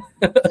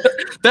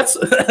 that's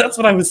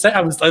what I was saying.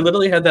 I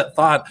literally had that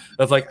thought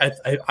of like,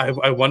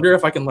 I wonder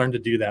if I can learn to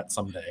do that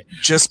someday.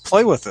 Just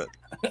play with it.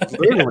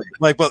 Literally.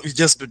 Like, well,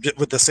 just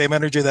with the same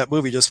energy of that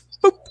movie, just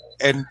boop,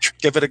 and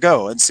give it a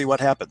go and see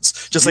what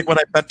happens. Just like when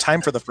I bent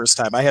time for the first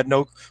time, I had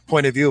no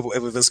point of view of if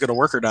it was going to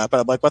work or not. But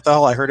I'm like, what the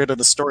hell? I heard it in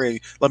a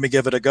story. Let me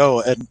give it a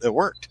go, and it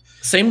worked.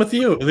 Same with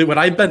you. When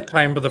I bent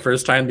time for the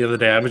first time the other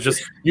day, I was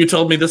just, you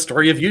told me the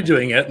story of you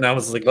doing it, and I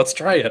was like, let's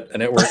try it,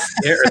 and it worked.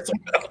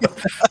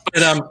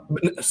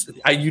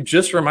 But you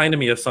just reminded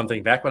me of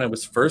something. Back when I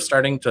was first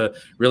starting to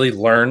really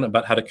learn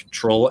about how to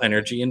control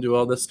energy and do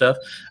all this stuff,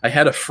 I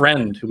had a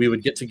friend who we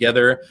would get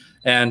together,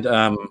 and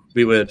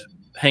we would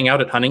hang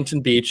out at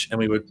Huntington Beach, and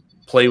we would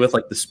play with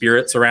like the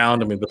spirits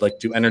around, and we would like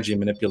do energy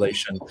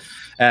manipulation.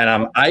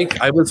 And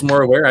I was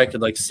more aware. I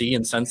could like see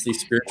and sense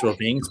these spiritual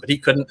beings, but he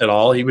couldn't at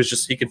all. He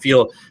could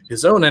feel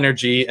his own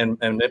energy and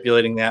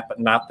manipulating that, but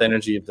not the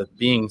energy of the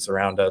beings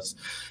around us.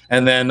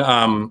 And then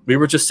we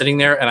were just sitting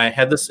there, and I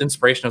had this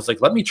inspiration. I was like,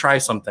 let me try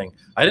something.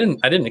 I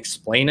didn't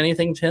explain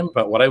anything to him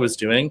about what I was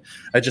doing.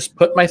 I just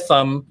put my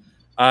thumb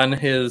on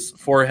his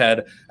forehead,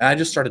 and I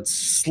just started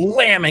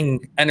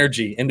slamming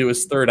energy into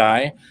his third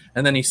eye.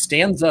 And then he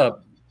stands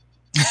up.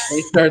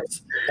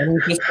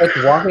 And he just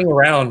starts walking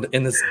around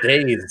in this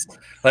daze.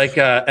 Like,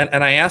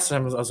 and I asked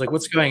him, I was like,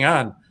 what's going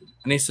on?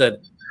 And he said,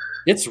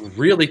 it's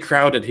really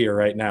crowded here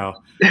right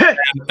now.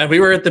 And we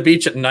were at the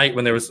beach at night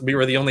when we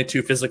were the only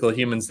two physical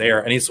humans there.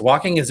 And he's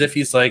walking as if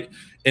he's like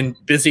in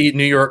busy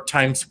New York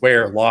Times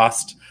Square,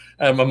 lost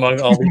among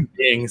all these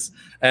beings.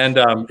 And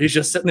he's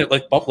just sitting there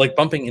like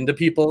bumping into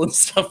people and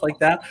stuff like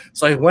that.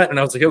 So I went and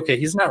I was like, okay,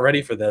 he's not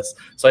ready for this.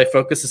 So I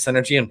focused this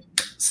energy and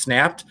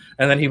snapped,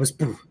 and then he was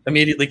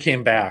immediately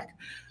came back.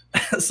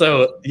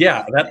 So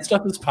yeah, that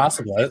stuff is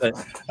possible.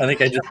 I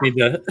think I just need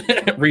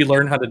to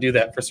relearn how to do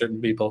that for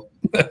certain people.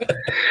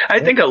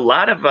 I think a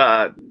lot of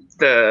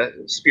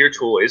the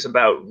spiritual is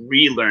about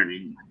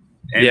relearning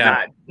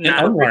and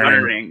not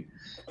unlearning.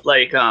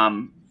 Like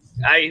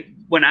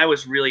when I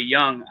was really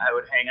young, I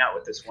would hang out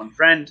with this one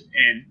friend,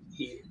 and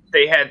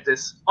they had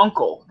this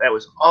uncle that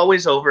was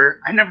always over.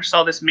 I never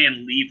saw this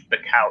man leave the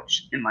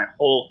couch in my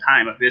whole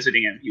time of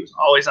visiting him. He was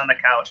always on the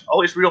couch,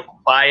 always real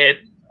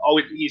quiet.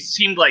 Always, he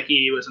seemed like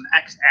he was an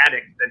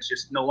ex-addict that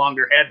just no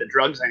longer had the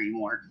drugs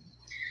anymore.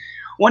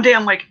 One day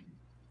I'm like,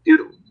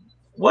 dude,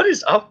 what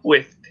is up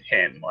with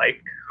him?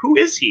 Like, who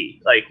is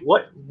he? Like,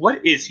 what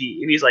is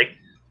he? And he's like,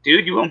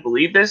 dude, you won't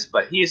believe this,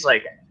 but he's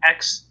like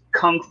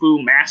ex-kung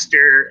fu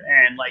master,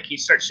 and like he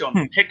starts showing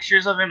me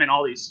pictures of him and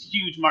all these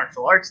huge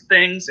martial arts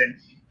things, and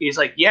he's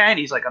like, yeah, and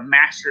he's like a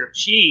master of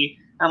chi.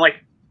 I'm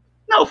like,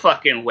 no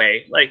fucking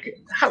way. Like,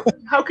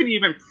 how can you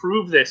even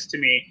prove this to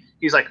me?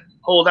 He's like,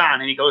 hold on.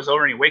 And he goes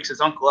over and he wakes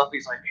his uncle up.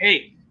 He's like,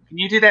 hey, can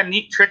you do that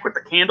neat trick with the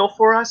candle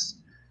for us?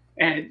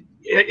 And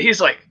he's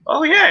like,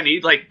 oh yeah. And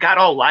he like got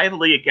all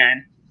lively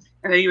again.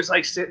 And then he was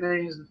like sitting there,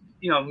 he's,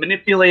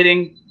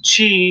 manipulating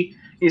chi.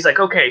 He's like,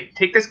 okay,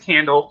 take this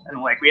candle.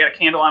 And like, we had a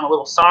candle on a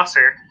little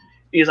saucer.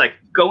 he's like,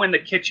 go in the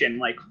kitchen,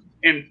 like,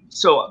 and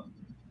so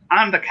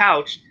on the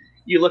couch,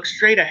 you look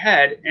straight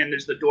ahead, and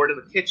there's the door to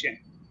the kitchen,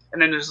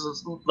 and then there's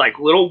this like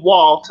little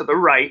wall to the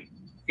right.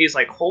 He's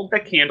like, hold the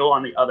candle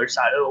on the other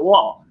side of the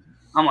wall.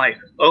 I'm like,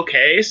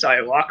 okay. So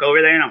I walk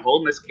over there and I'm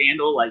holding this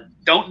candle, like,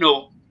 don't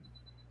know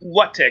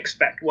what to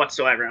expect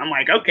whatsoever. I'm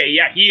like, okay,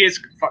 yeah, he is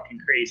fucking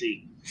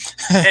crazy.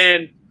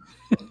 And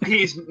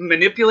he's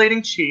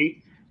manipulating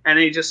chi, and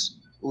he just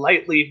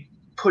lightly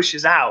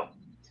pushes out.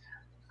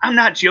 I'm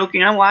not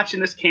joking. I'm watching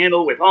this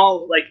candle with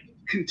all like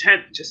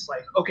content, just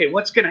like, okay,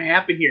 what's going to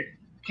happen here?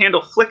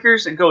 Candle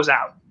flickers and goes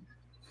out.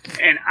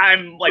 And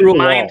I'm like,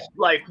 mind,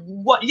 like,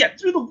 what? Yeah,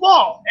 through the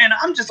wall. And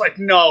I'm just like,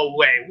 no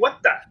way.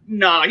 What the?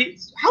 No.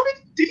 How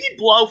did he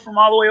blow from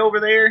all the way over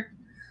there?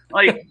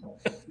 Like,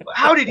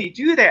 how did he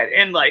do that?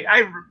 And like,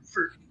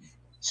 for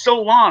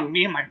so long,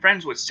 me and my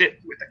friends would sit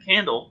with a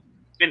candle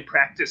and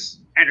practice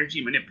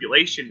energy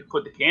manipulation to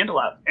put the candle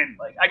out. And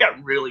like, I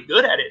got really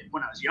good at it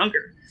when I was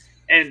younger.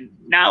 And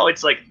now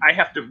it's like, I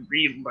have to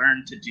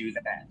relearn to do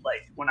that.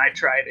 Like, when I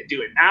try to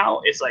do it now,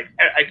 it's like,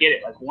 I get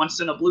it, like once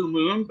in a blue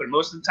moon, but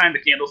most of the time the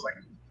candle's like,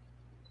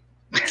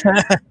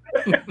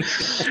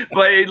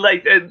 but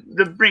like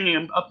the bringing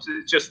them up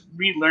to just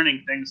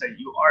relearning things that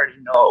you already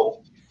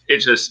know,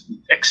 it's just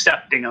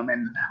accepting them.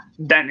 And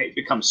then it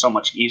becomes so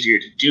much easier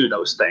to do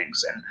those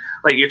things. And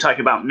like you're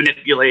talking about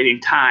manipulating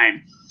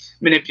time,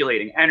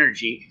 manipulating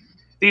energy.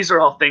 These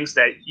are all things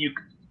that you,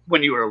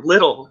 when you were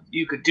little,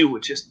 you could do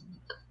with just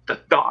the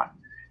thought.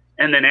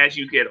 And then as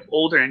you get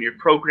older and you're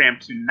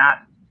programmed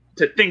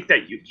to think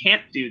that you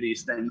can't do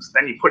these things,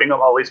 then you're putting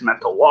up all these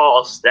mental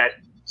walls that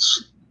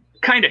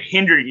kind of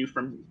hinder you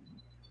from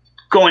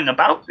going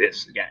about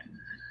this again.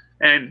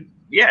 And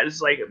yeah,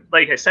 it's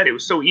like I said, it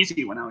was so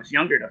easy when I was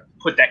younger to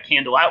put that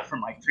candle out from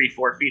like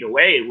 3-4 feet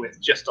away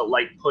with just a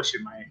light push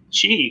in my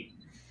chi.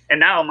 And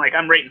now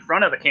I'm right in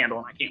front of the candle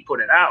and I can't put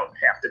it out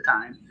half the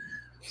time.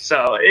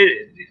 So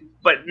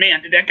but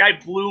man, that guy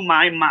blew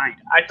my mind.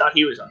 I thought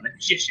he was a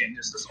magician,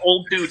 just this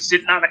old dude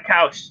sitting on the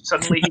couch.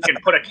 Suddenly he can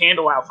put a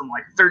candle out from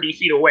like 30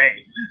 feet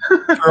away.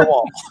 For a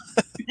wall.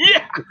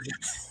 Yeah.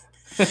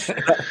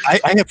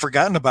 I had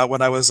forgotten about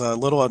when I was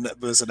little and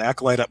was an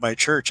acolyte at my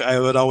church.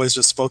 I would always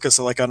just focus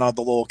like on all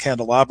the little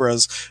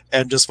candelabras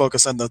and just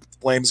focus on the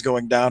flames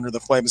going down or the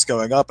flames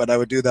going up. And I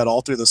would do that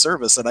all through the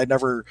service. And I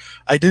didn't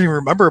even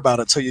remember about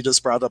it until you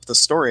just brought up the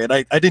story. And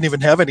I didn't even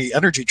have any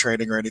energy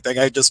training or anything.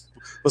 I just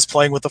was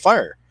playing with the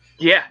fire.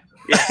 Yeah.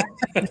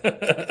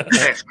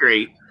 That's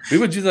great. We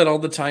would do that all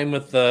the time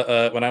with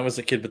when I was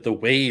a kid with the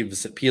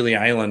waves at Pelee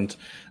Island.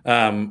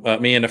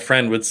 Me and a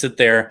friend would sit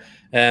there,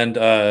 and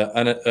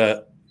on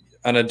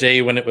a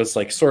day when it was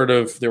like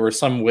there were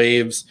some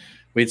waves,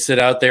 we'd sit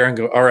out there and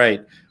go, all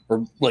right,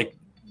 we're like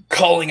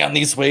calling on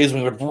these waves.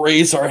 We would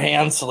raise our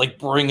hands to like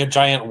bring a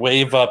giant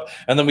wave up,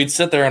 and then we'd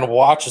sit there and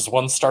watch as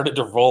one started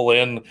to roll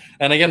in.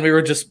 And again, we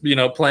were just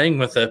playing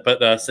with it,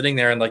 but sitting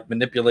there and like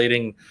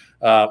manipulating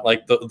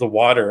like the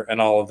water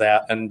and all of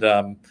that. And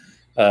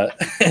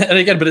and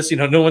again, but it's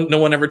no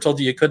one ever told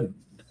you couldn't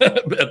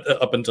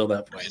up until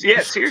that point.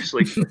 Yeah,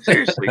 seriously.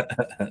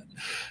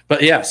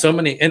 But yeah, so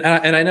many, and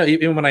I know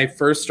even when I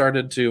first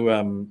started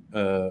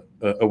to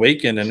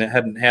awaken, and it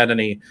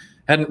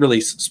hadn't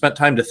really spent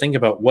time to think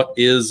about what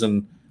is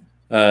and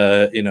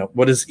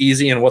what is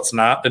easy and what's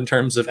not in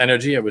terms of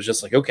energy. It was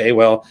just like, okay,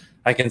 well,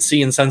 I can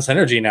see and sense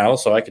energy now,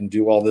 so I can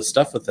do all this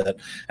stuff with it.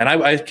 And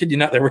I kid you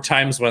not, there were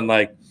times when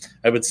like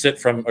I would sit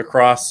from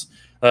across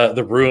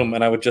the room,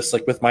 and I would just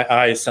like with my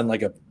eyes send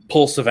like a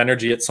pulse of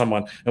energy at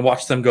someone and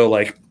watch them go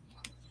like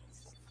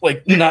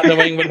not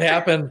knowing what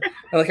happened.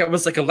 Like I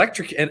was like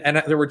electric.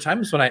 And there were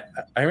times when I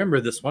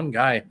remember this one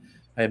guy,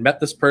 I had met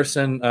this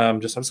person, I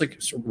was like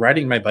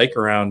riding my bike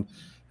around,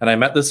 and I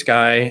met this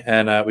guy,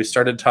 and we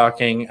started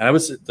talking, and I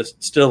was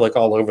still like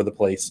all over the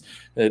place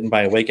in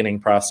my awakening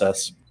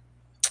process.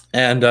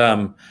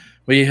 And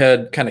we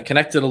had kind of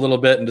connected a little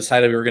bit and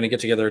decided we were going to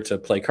get together to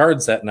play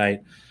cards that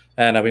night.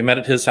 And we met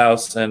at his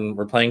house and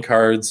we're playing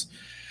cards.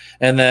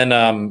 And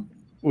then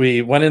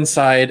we went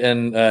inside,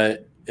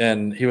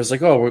 and he was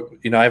like, oh,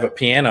 I have a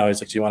piano.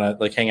 He's like, do you want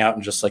to like hang out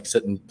and just like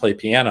sit and play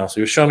piano? So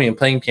he was showing me and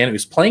playing piano. He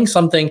was playing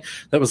something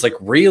that was like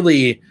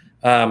really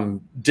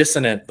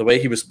dissonant. The way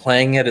he was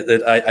playing it,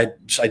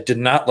 I did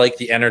not like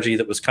the energy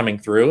that was coming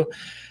through.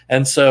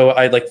 And so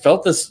I like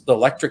felt this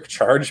electric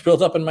charge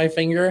build up in my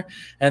finger.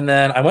 And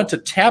then I went to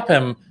tap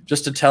him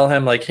just to tell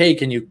him like, hey,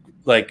 can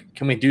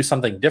we do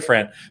something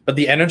different? But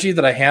the energy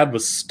that I had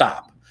was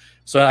stop.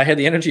 So I had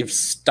the energy of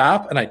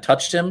stop, and I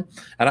touched him,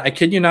 and I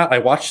kid you not, I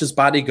watched his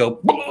body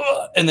go,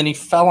 and then he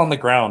fell on the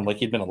ground like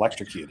he'd been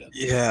electrocuted.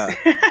 Yeah.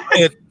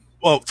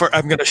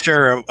 I'm going to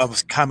share a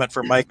comment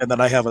from Mike, and then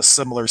I have a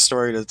similar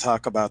story to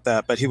talk about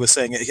that. But he was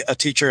saying a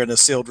teacher in a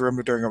sealed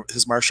room during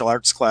his martial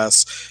arts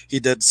class, he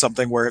did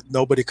something where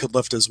nobody could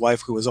lift his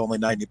wife, who was only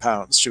 90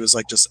 pounds. She was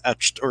like just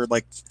etched or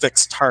like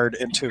fixed hard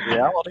into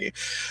reality.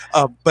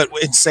 But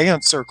in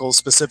seance circles,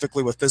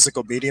 specifically with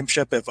physical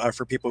mediumship,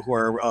 for people who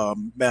are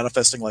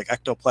manifesting like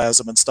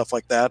ectoplasm and stuff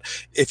like that,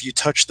 if you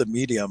touch the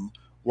medium,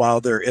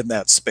 while they're in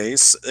that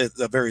space,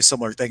 a very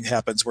similar thing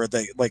happens where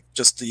they like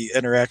just the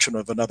interaction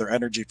of another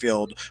energy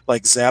field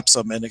like zaps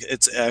them, and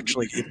it's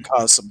actually even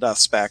caused some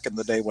deaths back in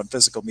the day when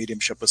physical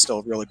mediumship was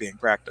still really being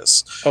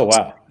practiced. Oh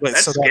wow,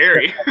 that's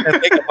scary.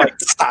 That they can like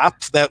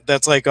stop.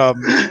 That's like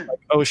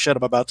oh shit,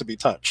 I'm about to be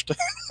touched.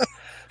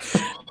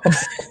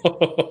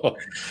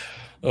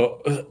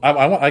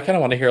 I kind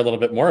of want to hear a little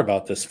bit more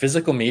about this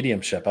physical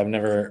mediumship. I've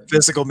never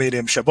physical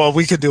mediumship. Well,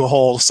 we could do a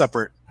whole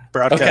separate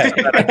broadcast.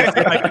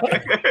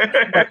 Okay.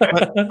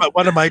 but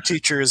one of my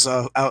teachers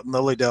out in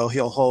Lilydale,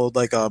 he'll hold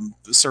like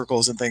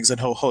circles and things, and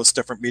he'll host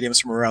different mediums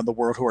from around the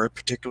world who are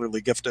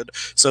particularly gifted.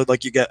 So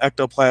like you get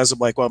ectoplasm,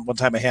 like one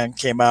time a hand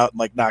came out and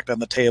like knocked on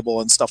the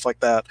table and stuff like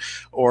that.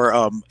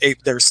 Or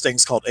there's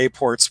things called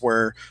aports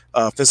where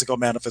physical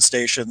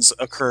manifestations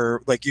occur.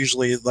 Like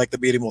usually like the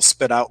medium will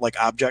spit out like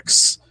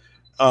objects.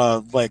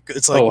 Like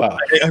it's like, oh, wow.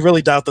 I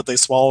really doubt that they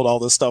swallowed all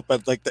this stuff,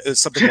 but like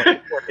it's something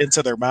like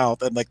into their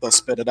mouth and like they'll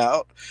spit it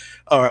out,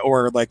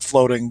 or like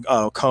floating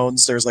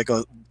cones. There's like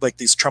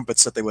these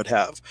trumpets that they would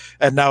have,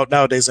 and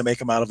nowadays they make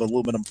them out of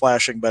aluminum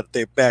flashing, but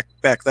they back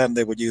then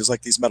they would use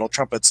like these metal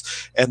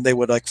trumpets, and they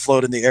would like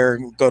float in the air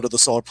and go to the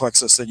solar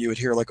plexus, and you would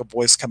hear like a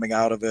voice coming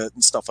out of it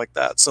and stuff like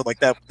that. So like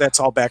that's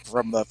all back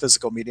from the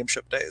physical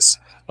mediumship days.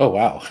 Oh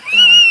wow,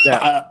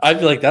 yeah, I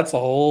feel like that's a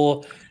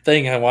whole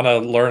thing I want to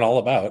learn all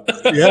about.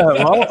 Yeah,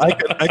 well,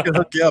 I could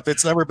hook you up.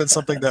 It's never been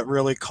something that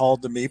really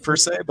called to me per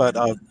se, but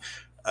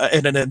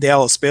and in the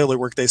Alice Bailey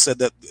work, they said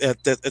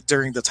that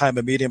during the time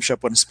of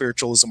mediumship, when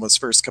spiritualism was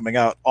first coming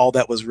out, all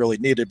that was really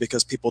needed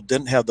because people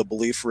didn't have the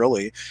belief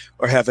really,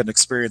 or have an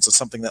experience of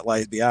something that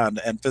lies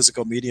beyond. And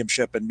physical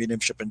mediumship and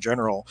mediumship in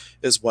general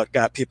is what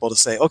got people to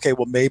say, okay,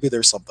 well, maybe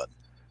there's something.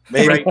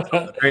 Maybe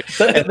right.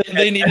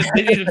 They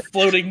needed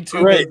floating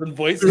tubes and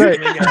voices. Right.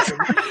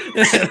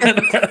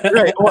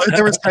 Right. Well,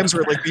 there was times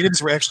where like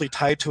mediums were actually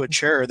tied to a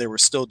chair. They were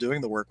still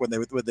doing the work when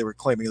they were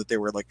claiming that they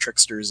were like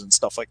tricksters and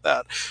stuff like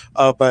that.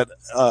 But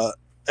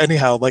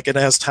anyhow, like, and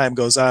as time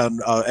goes on,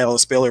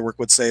 Alice Bailey work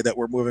would say that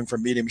we're moving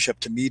from mediumship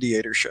to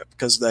mediatorship,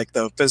 because like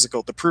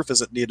the proof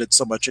isn't needed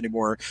so much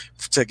anymore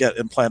to get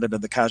implanted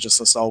in the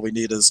consciousness. All we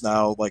need is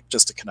now like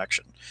just a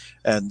connection.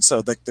 And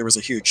so like there was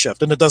a huge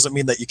shift, and it doesn't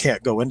mean that you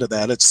can't go into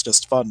that. It's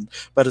just fun,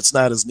 but it's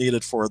not as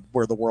needed for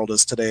where the world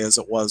is today as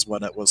it was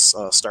when it was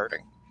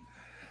starting.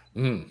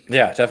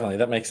 Yeah, definitely.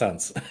 That makes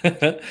sense.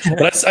 But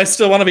I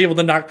still want to be able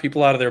to knock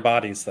people out of their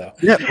bodies, though.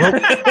 Yeah.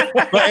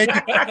 Well,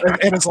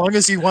 and as long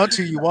as you want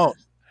to, you won't.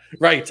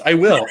 Right. I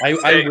will.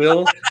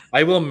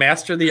 I will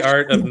master the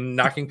art of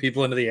knocking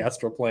people into the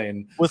astral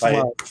plane with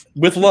love.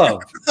 With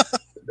love.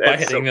 By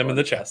hitting them in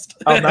the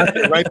chest. I'll knock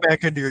it right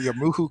back into your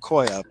Muhu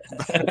Koya.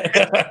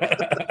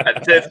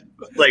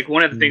 Like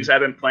one of the things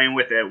I've been playing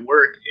with at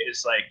work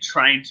is like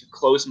trying to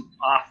close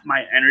off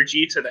my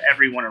energy to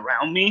everyone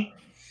around me.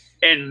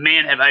 And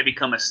man, have I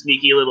become a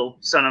sneaky little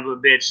son of a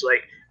bitch.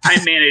 Like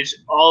I manage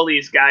all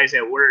these guys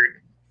at work,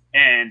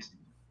 and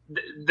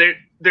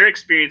their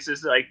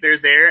experiences, like they're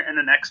there, and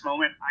the next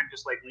moment I'm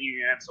just like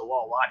leaning against the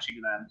wall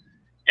watching them,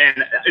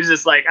 and it's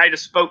just like I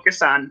just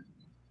focus on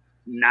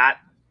not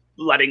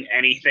letting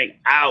anything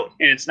out,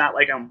 and it's not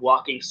like I'm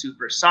walking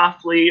super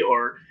softly,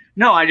 or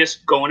no, I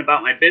just going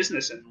about my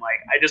business, and like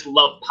I just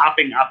love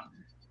popping up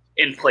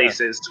in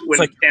places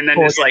and then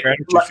just like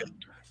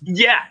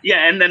yeah,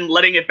 and then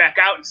letting it back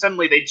out, and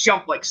suddenly they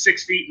jump like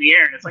 6 feet in the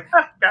air, and it's like,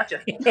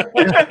 gotcha.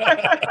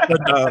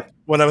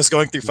 When I was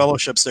going through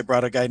fellowships, they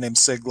brought a guy named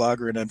Sig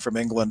Logren in from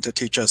England to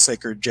teach us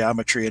sacred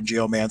geometry and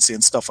geomancy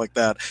and stuff like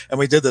that. And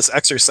we did this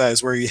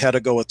exercise where you had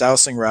to go with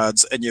dowsing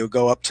rods, and you would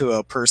go up to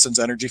a person's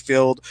energy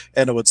field,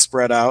 and it would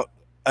spread out,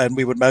 and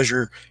we would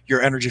measure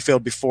your energy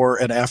field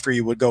before and after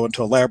you would go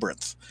into a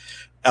labyrinth.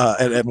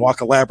 And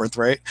walk a labyrinth,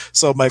 right?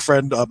 So my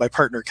friend, my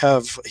partner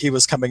Kev, he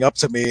was coming up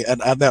to me,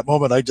 and on that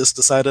moment, I just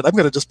decided I'm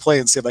going to just play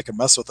and see if I can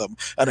mess with him.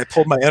 And I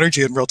pulled my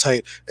energy in real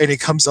tight, and he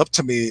comes up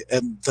to me,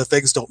 and the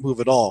things don't move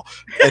at all.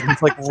 And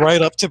he's like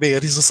right up to me,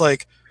 and he's just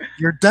like,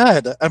 "You're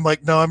dead." I'm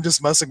like, "No, I'm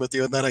just messing with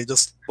you." And then I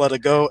just let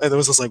it go, and it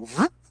was just like,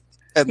 whoop.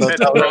 And but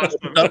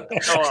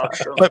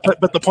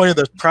the point of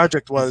the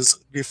project was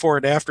before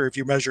and after. If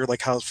you measure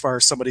like how far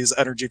somebody's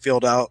energy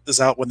field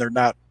is out when they're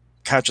not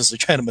consciously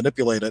trying to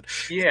manipulate it.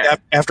 Yeah.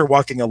 After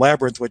walking a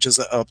labyrinth, which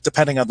is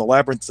depending on the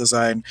labyrinth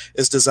design,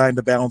 is designed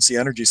to balance the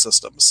energy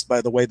systems.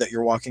 By the way that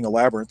you're walking a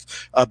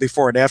labyrinth,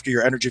 before and after,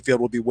 your energy field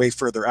will be way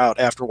further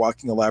out after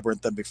walking a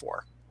labyrinth than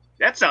before.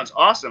 That sounds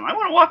awesome. I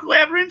want to walk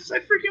labyrinths. I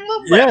freaking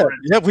love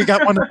labyrinths. Yeah, we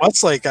got one at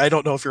Westlake. I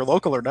don't know if you're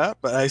local or not,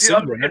 but I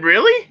assume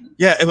really?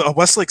 Yeah,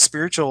 Westlake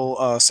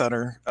Spiritual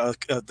Center,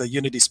 the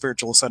Unity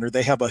Spiritual Center,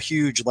 they have a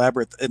huge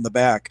labyrinth in the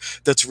back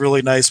that's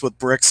really nice with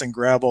bricks and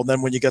gravel. And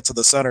then when you get to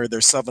the center,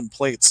 there's 7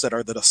 plates that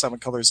are the 7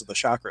 colors of the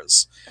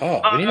chakras.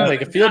 Oh, we need to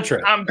make a field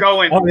trip. I'm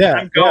going. Oh, yeah,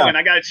 I'm going. Yeah.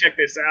 I got to check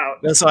this out.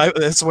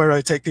 That's where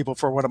I take people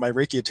for one of my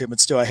Reiki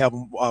attunements too. I have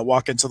them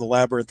walk into the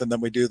labyrinth, and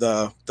then we do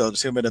the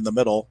attunement in the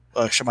middle,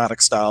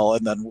 shamanic style,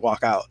 and then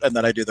walk out, and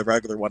then I do the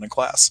regular one in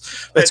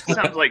class. That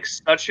sounds like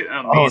such an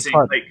amazing.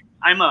 Like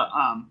I'm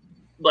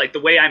like the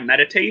way I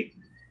meditate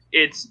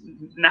it's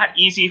not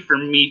easy for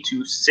me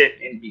to sit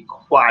and be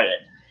quiet.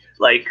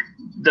 Like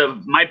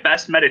my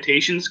best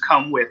meditations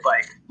come with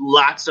like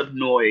lots of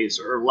noise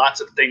or lots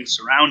of things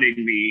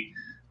surrounding me.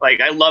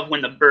 Like I love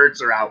when the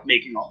birds are out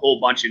making a whole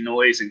bunch of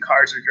noise and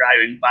cars are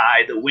driving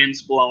by, the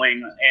wind's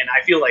blowing, and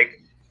I feel like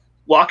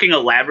walking a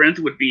labyrinth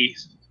would be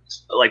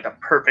like the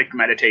perfect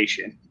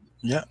meditation.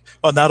 Yeah.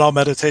 Well, not all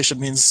meditation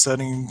means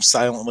sitting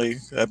silently.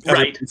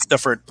 Right. It's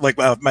different. Like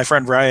my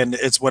friend Ryan,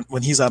 it's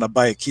when he's on a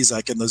bike, he's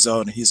like in the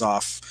zone. He's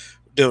off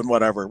doing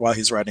whatever while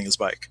he's riding his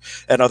bike.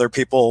 And other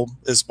people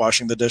is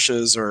washing the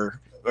dishes or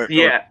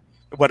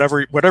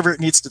whatever it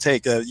needs to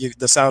take.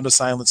 The sound of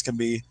silence can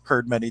be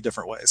heard many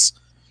different ways.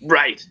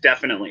 Right.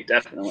 Definitely.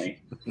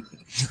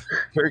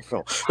 Very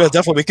cool. Yeah,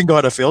 definitely. We can go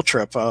on a field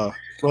trip.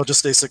 We'll just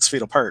stay 6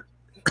 feet apart.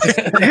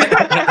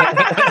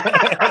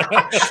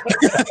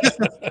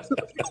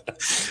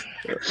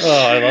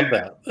 Oh, I love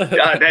that.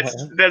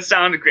 That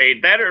sounds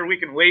great. That, or we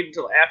can wait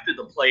until after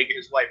the plague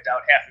has wiped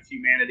out half of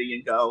humanity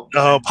and go.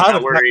 Oh,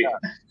 not worry.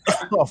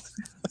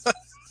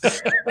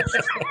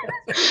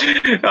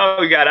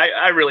 Oh God,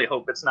 I really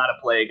hope it's not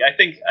a plague. I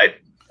think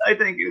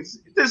it's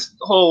this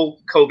whole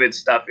COVID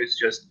stuff is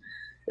just,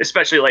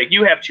 especially like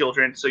you have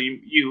children, so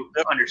you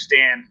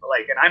understand.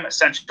 Like, and I'm an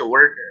essential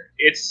worker.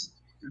 It's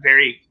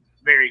very,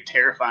 very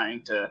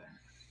terrifying to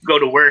go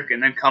to work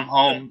and then come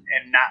home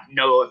and not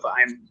know if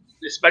I'm,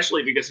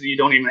 especially because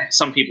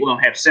some people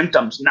don't have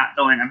symptoms, not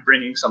knowing I'm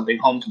bringing something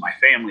home to my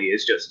family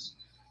is just,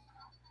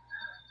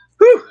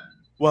 whew.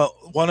 Well,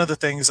 one of the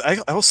things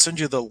I'll send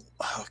you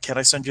can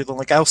I send you the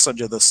link? I'll send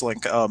you this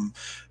link.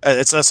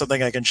 It's not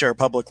something I can share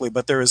publicly,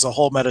 but there is a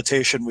whole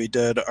meditation we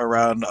did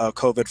around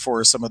COVID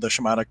for some of the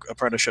shamanic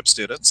apprenticeship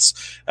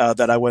students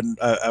that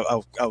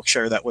I'll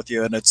share that with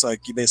you. And it's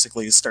like you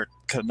basically start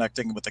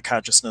connecting with the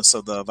consciousness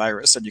of the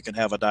virus, and you can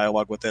have a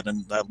dialogue with it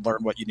and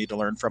learn what you need to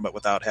learn from it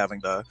without having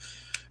to.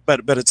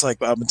 But it's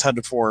like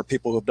intended for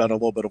people who've done a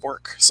little bit of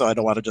work, so I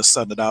don't want to just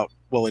send it out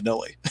willy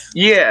nilly.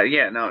 Yeah,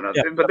 no.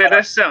 Yeah. But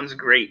that sounds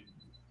great.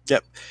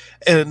 Yep.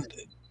 And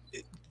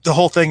the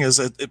whole thing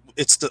is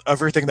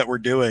everything that we're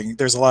doing,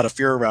 there's a lot of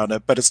fear around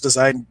it, but it's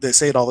designed, they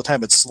say it all the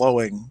time, it's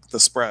slowing the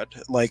spread.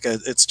 Like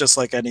it's just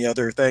like any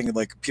other thing,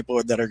 like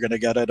people that are going to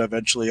get it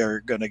eventually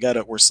are going to get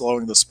it. We're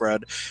slowing the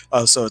spread.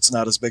 So it's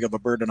not as big of a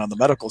burden on the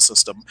medical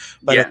system.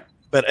 But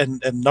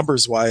and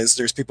numbers wise,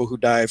 there's people who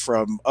die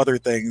from other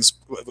things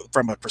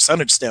from a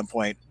percentage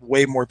standpoint.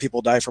 Way more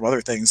people die from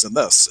other things than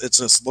this. It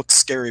just looks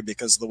scary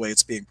because of the way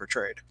it's being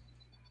portrayed.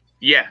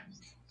 Yeah.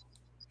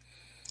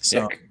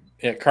 So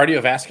yeah,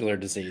 cardiovascular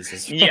disease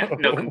is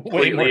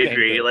completely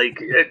agree. Like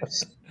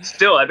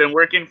still, I've been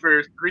working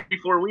for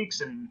 3-4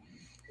 weeks, and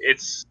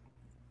it's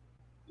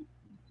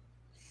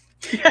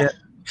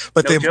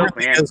But the important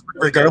thing is,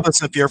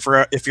 regardless if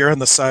you're on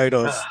the side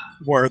of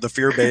more the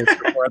fear based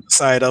or on the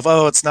side of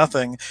it's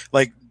nothing,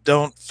 like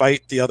don't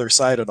fight the other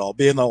side at all.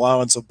 Be in the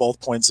allowance of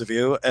both points of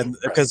view, and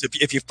because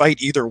if you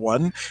fight either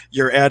one,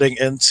 you're adding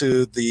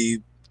into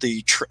the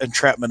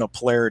entrapment of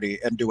polarity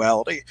and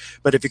duality.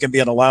 But if you can be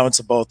an allowance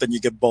of both, then you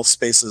give both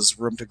spaces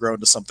room to grow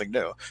into something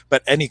new.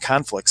 But any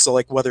conflict, so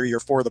like whether you're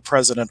for the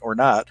president or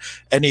not,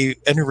 any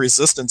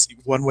resistance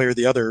one way or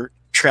the other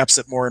traps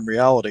it more in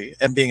reality,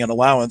 and being an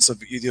allowance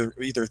of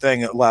either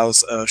thing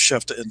allows a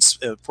shift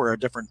for a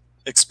different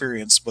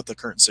experience with the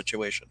current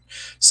situation.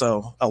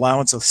 So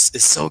allowance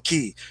is so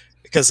key,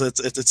 because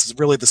it's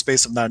really the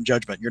space of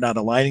non-judgment. You're not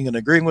aligning and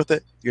agreeing with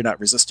it. You're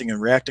not resisting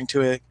and reacting to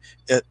it.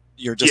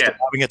 You're just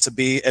allowing it to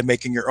be and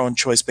making your own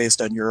choice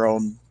based on your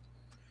own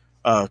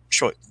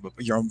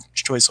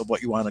choice of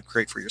what you want to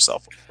create for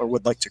yourself or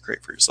would like to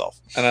create for yourself.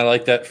 And I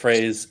like that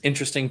phrase,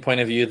 interesting point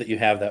of view, that you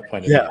have that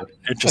point of view.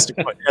 Interesting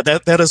point. Yeah,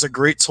 that is a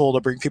great tool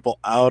to bring people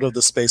out of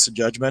the space of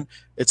judgment.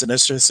 It's an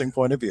interesting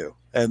point of view,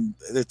 and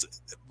it's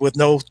with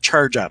no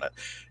charge on it.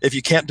 If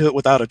you can't do it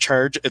without a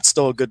charge, it's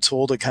still a good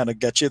tool to kind of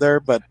get you there.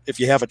 But if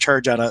you have a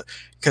charge on it,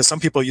 because some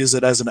people use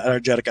it as an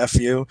energetic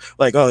FU,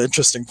 like,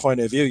 interesting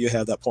point of view, you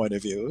have that point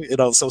of view.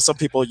 So some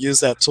people use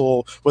that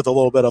tool with a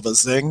little bit of a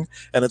zing,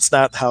 and it's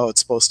not how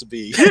it's supposed to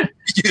be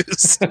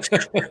used.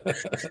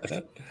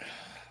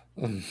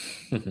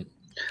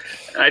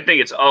 I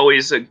think it's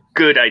always a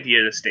good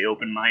idea to stay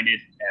open-minded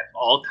at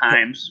all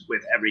times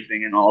with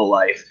everything in all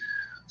life.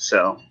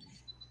 So,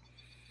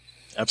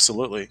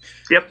 absolutely.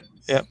 Yep.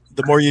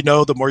 The more you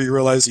know, the more you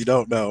realize you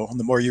don't know, and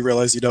the more you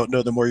realize you don't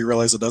know, the more you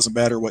realize it doesn't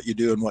matter what you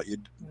do and what you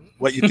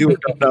do and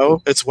don't know.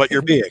 It's what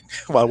you're being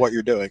while what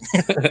you're doing.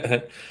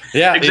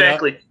 Yeah,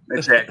 exactly.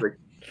 Exactly.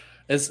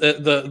 It's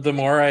the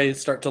more I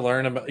start to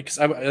learn about, because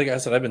like I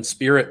said, I've been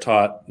spirit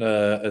taught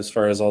as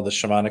far as all the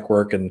shamanic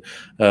work and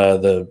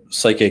the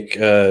psychic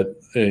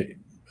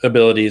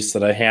abilities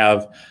that I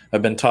have.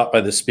 I've been taught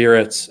by the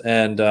spirits,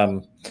 and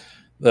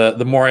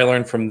the more I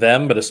learn from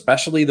them, but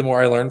especially the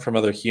more I learn from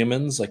other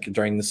humans, like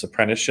during this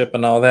apprenticeship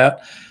and all that,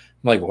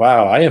 I'm like,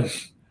 wow, I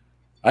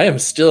am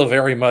still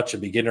very much a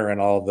beginner in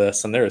all of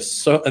this. And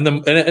there's and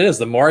it is,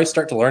 the more I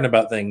start to learn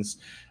about things,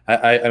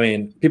 I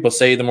mean, people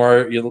say the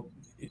more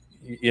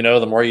you know,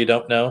 the more you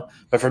don't know.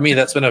 But for me,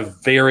 that's been a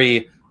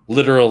very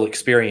literal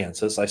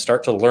experience. As I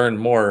start to learn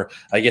more,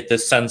 I get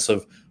this sense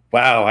of,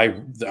 wow, I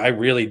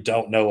really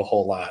don't know a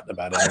whole lot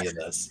about any of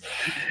this.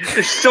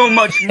 There's so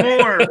much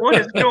more. What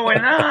is going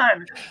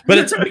on?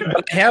 But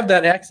I have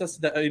that access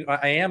to that.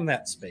 I am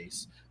that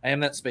space. I am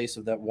that space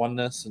of that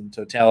oneness and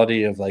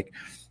totality of, like,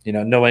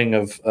 knowing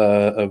of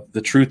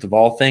the truth of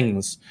all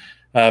things.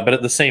 But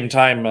at the same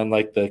time, on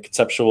like the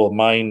conceptual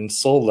mind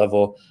soul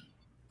level,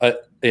 I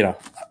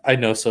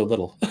know so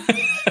little.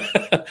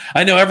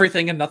 I know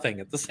everything and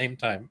nothing at the same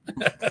time.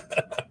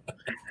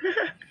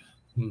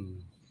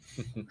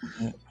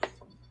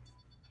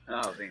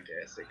 Oh,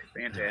 fantastic.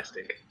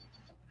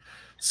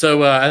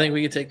 So I think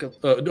we could take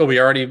we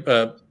already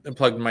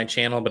plugged my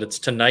channel, but it's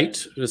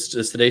tonight. Is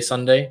today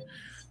Sunday,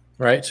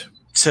 right?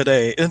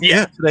 Today.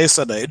 Yeah, today's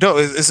Sunday. No,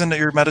 isn't it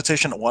your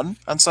meditation at 1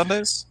 on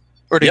Sundays?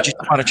 Or did you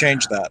want to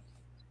change that?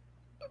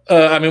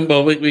 I mean,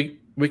 well, we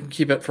can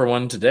keep it for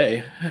 1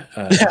 today.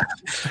 I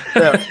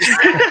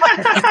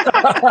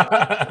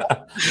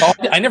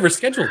never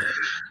scheduled it.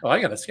 Oh,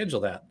 I got to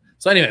schedule that.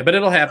 So anyway, but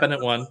it'll happen at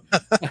 1.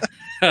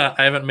 I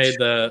haven't made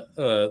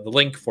the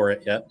link for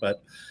it yet,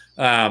 but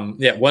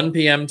 1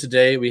 p.m.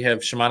 today we have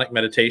shamanic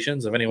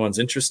meditations. If anyone's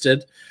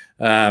interested,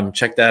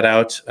 check that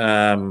out.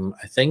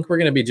 I think we're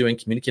going to be doing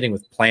communicating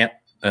with plant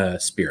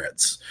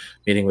spirits,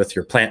 meeting with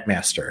your plant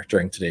master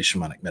during today's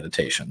shamanic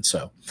meditation.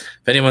 So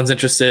if anyone's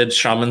interested,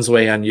 Shaman's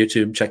Way on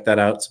YouTube, check that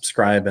out,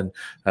 subscribe, and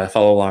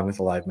follow along with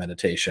the live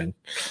meditation.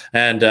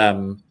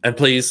 And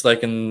please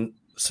like and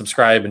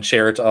subscribe and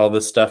share to all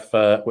this stuff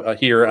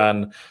here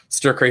on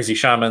Stir Crazy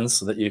Shamans,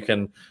 so that you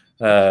can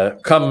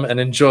come and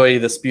enjoy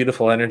this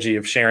beautiful energy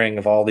of sharing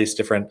of all these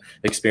different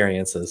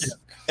experiences. Yeah.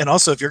 And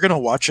also, if you're going to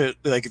watch it,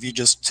 like if you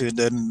just tuned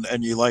in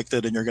and you liked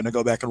it and you're going to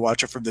go back and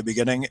watch it from the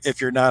beginning, if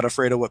you're not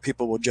afraid of what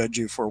people will judge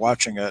you for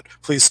watching it,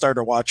 please start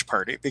a watch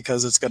party,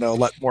 because it's going to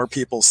let more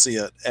people see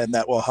it, and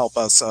that will help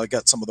us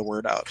get some of the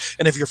word out.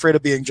 And if you're afraid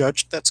of being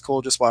judged, that's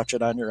cool. Just watch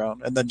it on your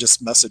own, and then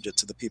just message it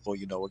to the people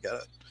you know will get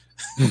it.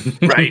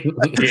 Right.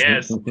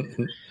 Yes.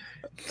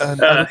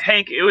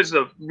 Hank, it was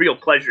a real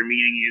pleasure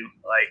meeting you.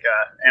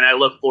 And I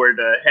look forward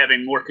to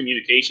having more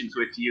communications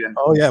with you. And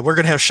oh yeah, we're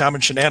gonna have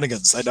shaman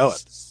shenanigans. I know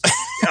it.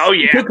 Oh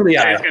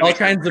yeah, all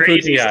kinds of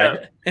crazy stuff.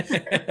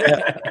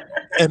 Yeah.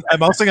 And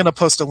I'm also going to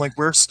post a link.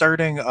 We're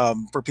starting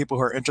for people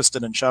who are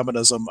interested in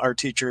shamanism. Our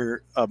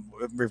teacher,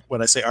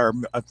 when I say our,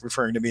 I'm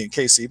referring to me and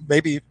Casey,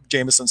 maybe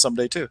Jameson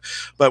someday too.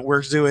 But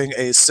we're doing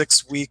a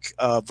 6-week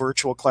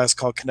virtual class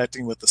called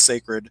Connecting with the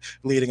Sacred,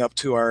 leading up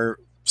to our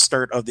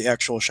start of the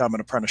actual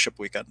shaman apprenticeship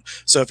weekend.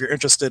 So if you're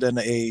interested in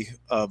a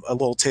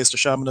little taste of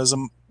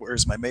shamanism,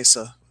 where's my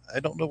mesa? I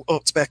don't know. Oh,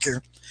 it's back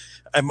here.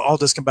 I'm all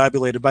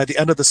discombobulated. By the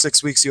end of the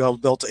 6 weeks, you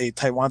have built a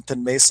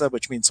Taiwantan mesa,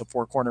 which means a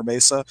 4-corner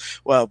mesa,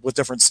 with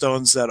different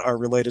stones that are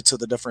related to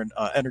the different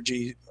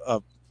energy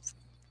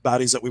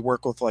bodies that we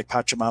work with, like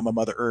Pachamama,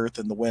 Mother Earth,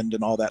 and the wind,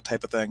 and all that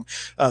type of thing.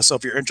 So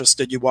if you're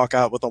interested, you walk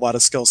out with a lot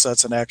of skill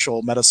sets and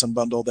actual medicine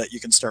bundle that you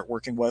can start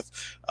working with.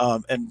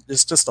 And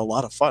it's just a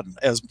lot of fun,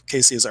 as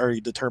Casey has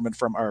already determined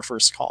from our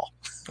first call.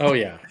 Oh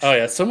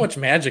yeah. So much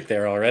magic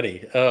there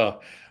already.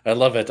 Oh, I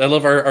love it. I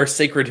love our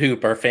sacred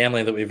hoop, our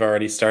family that we've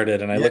already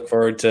started. And I look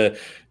forward to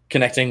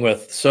connecting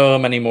with so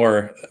many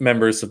more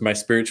members of my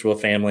spiritual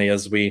family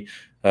as we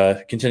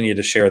continue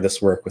to share this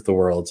work with the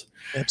world.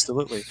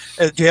 Absolutely.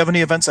 Do you have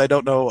any events? I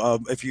don't know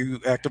if you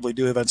actively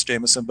do events,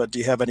 Jameson, but do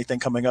you have anything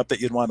coming up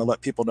that you'd want to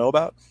let people know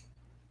about?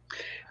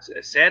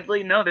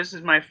 Sadly, no. This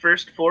is my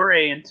first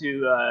foray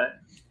into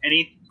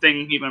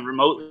anything even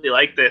remotely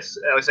like this.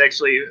 I was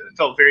actually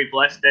felt very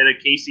blessed that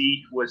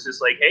Casey was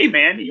just like, "Hey,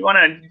 man, you want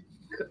to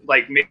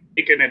like make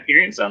an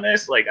appearance on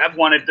this?" Like, I've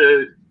wanted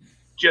to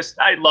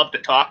I love to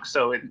talk,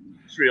 so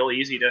it's real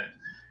easy to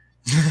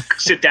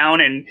sit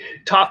down and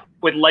talk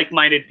with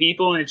like-minded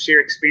people and share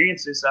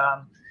experiences.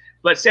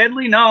 But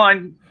sadly, no,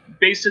 I'm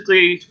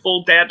basically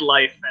full dad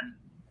life and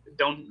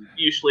don't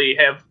usually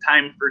have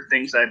time for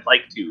things I'd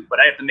like to, but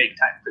I have to make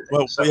time for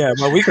things.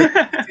 Well, we can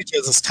teach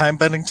you this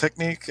time-bending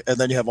technique, and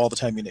then you have all the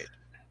time you need.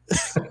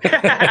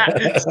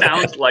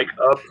 Sounds like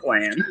a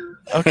plan.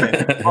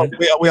 Okay. Well,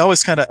 we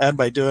always kind of end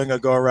by doing a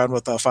go around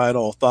with a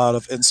final thought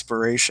of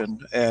inspiration,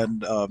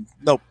 and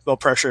no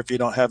pressure if you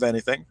don't have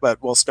anything.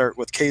 But we'll start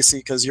with Casey,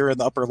 because you're in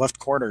the upper left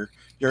corner.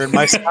 You're in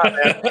my spot,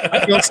 man.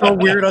 I feel so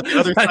weird on the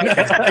other side.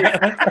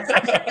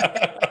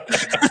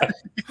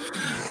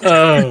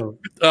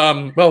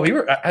 Well,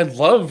 I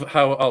love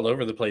how all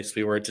over the place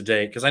we were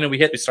today, because I know we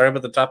started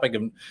with the topic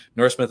of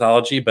Norse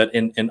mythology, but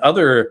in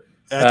other.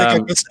 I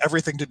think I missed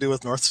everything to do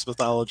with Norse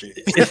mythology.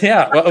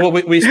 Yeah, well,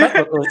 we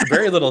spent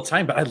very little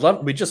time,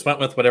 but we just went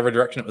with whatever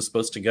direction it was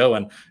supposed to go,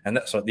 and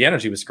so the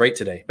energy was great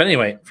today. But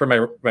anyway, for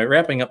my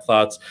wrapping up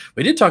thoughts,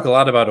 we did talk a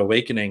lot about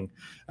awakening,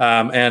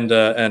 and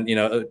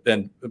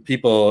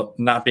people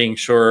not being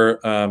sure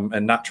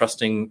and not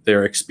trusting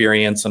their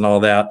experience and all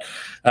that.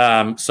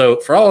 So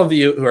for all of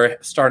you who are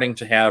starting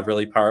to have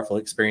really powerful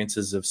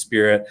experiences of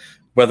spirit,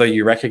 whether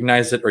you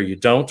recognize it or you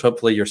don't,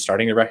 hopefully you're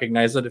starting to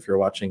recognize it if you're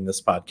watching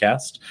this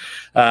podcast.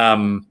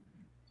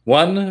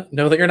 one,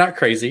 know that you're not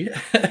crazy,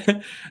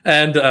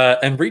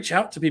 and reach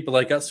out to people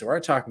like us who are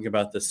talking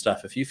about this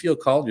stuff. If you feel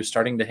called, you're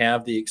starting to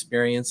have the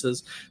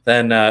experiences,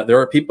 then there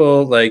are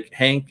people like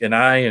Hank and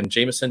I and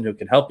Jameson who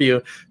can help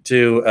you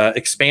to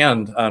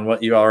expand on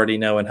what you already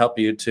know and help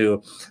you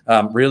to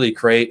really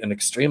create an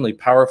extremely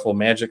powerful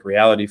magic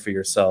reality for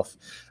yourself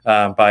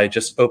by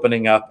just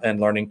opening up and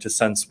learning to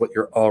sense what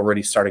you're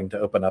already starting to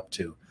open up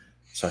to.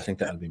 So I think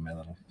that would be my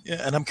little.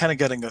 Yeah, and I'm kind of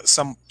getting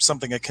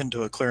something akin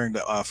to a clearing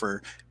to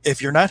offer.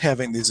 If you're not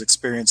having these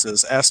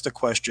experiences, ask the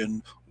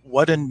question,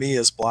 what in me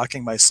is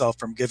blocking myself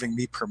from giving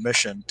me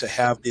permission to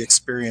have the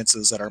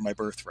experiences that are my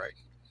birthright?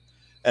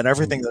 And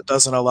everything that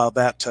doesn't allow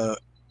that to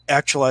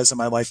actualize in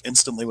my life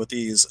instantly with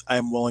ease,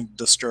 I'm willing to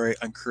destroy,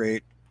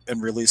 uncreate,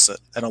 and release it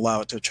and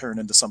allow it to turn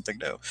into something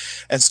new.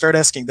 And start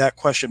asking that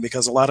question,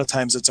 because a lot of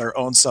times it's our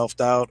own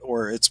self-doubt,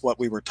 or it's what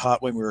we were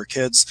taught when we were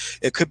kids.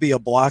 It could be a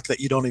block that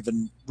you don't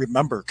even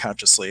remember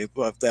consciously,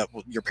 but that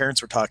your parents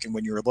were talking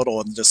when you were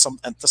little, and just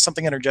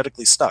something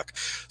energetically stuck.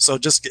 So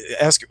just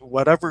ask,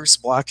 whatever's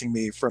blocking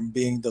me from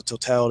being the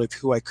totality of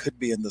who I could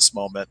be in this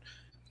moment,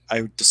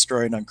 I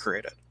destroy and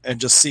uncreate it,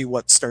 and just see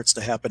what starts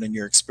to happen in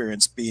your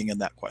experience being in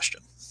that question.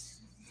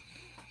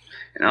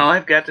 And all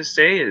I've got to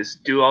say is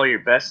do all your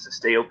best to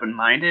stay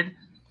open-minded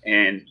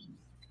and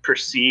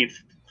perceive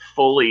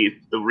fully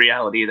the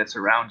reality that's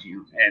around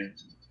you, and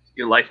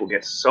your life will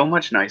get so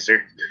much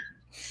nicer.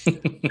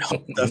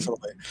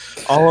 Definitely.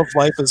 All of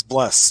life is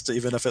blessed,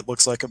 even if it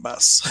looks like a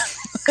mess.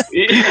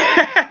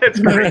 Yeah, that's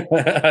great.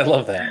 I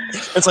love that.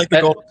 It's like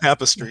the golden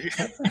tapestry.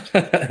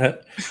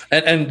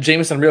 and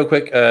Jameson, real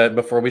quick,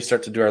 before we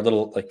start to do our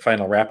little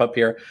final wrap up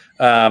here,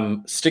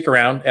 stick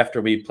around after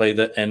we play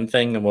the end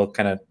thing, and we'll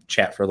kind of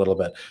chat for a little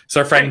bit.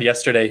 So our friend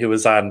yesterday who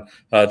was on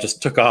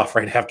just took off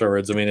right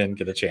afterwards, and we didn't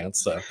get a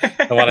chance. So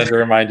I wanted to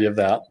remind you of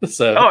that.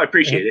 So I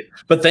appreciate it.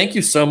 But thank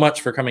you so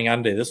much for coming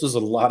on today. This was a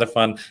lot of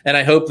fun, and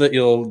I hope that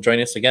you'll join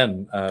us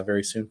again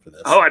very soon for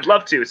this. Oh, I'd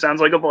love to. It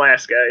sounds like a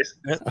blast,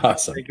 guys.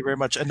 Awesome. Thank you very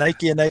much. And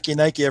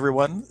Nike,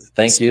 everyone.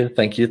 Thank you.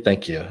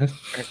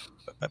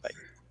 Bye-bye.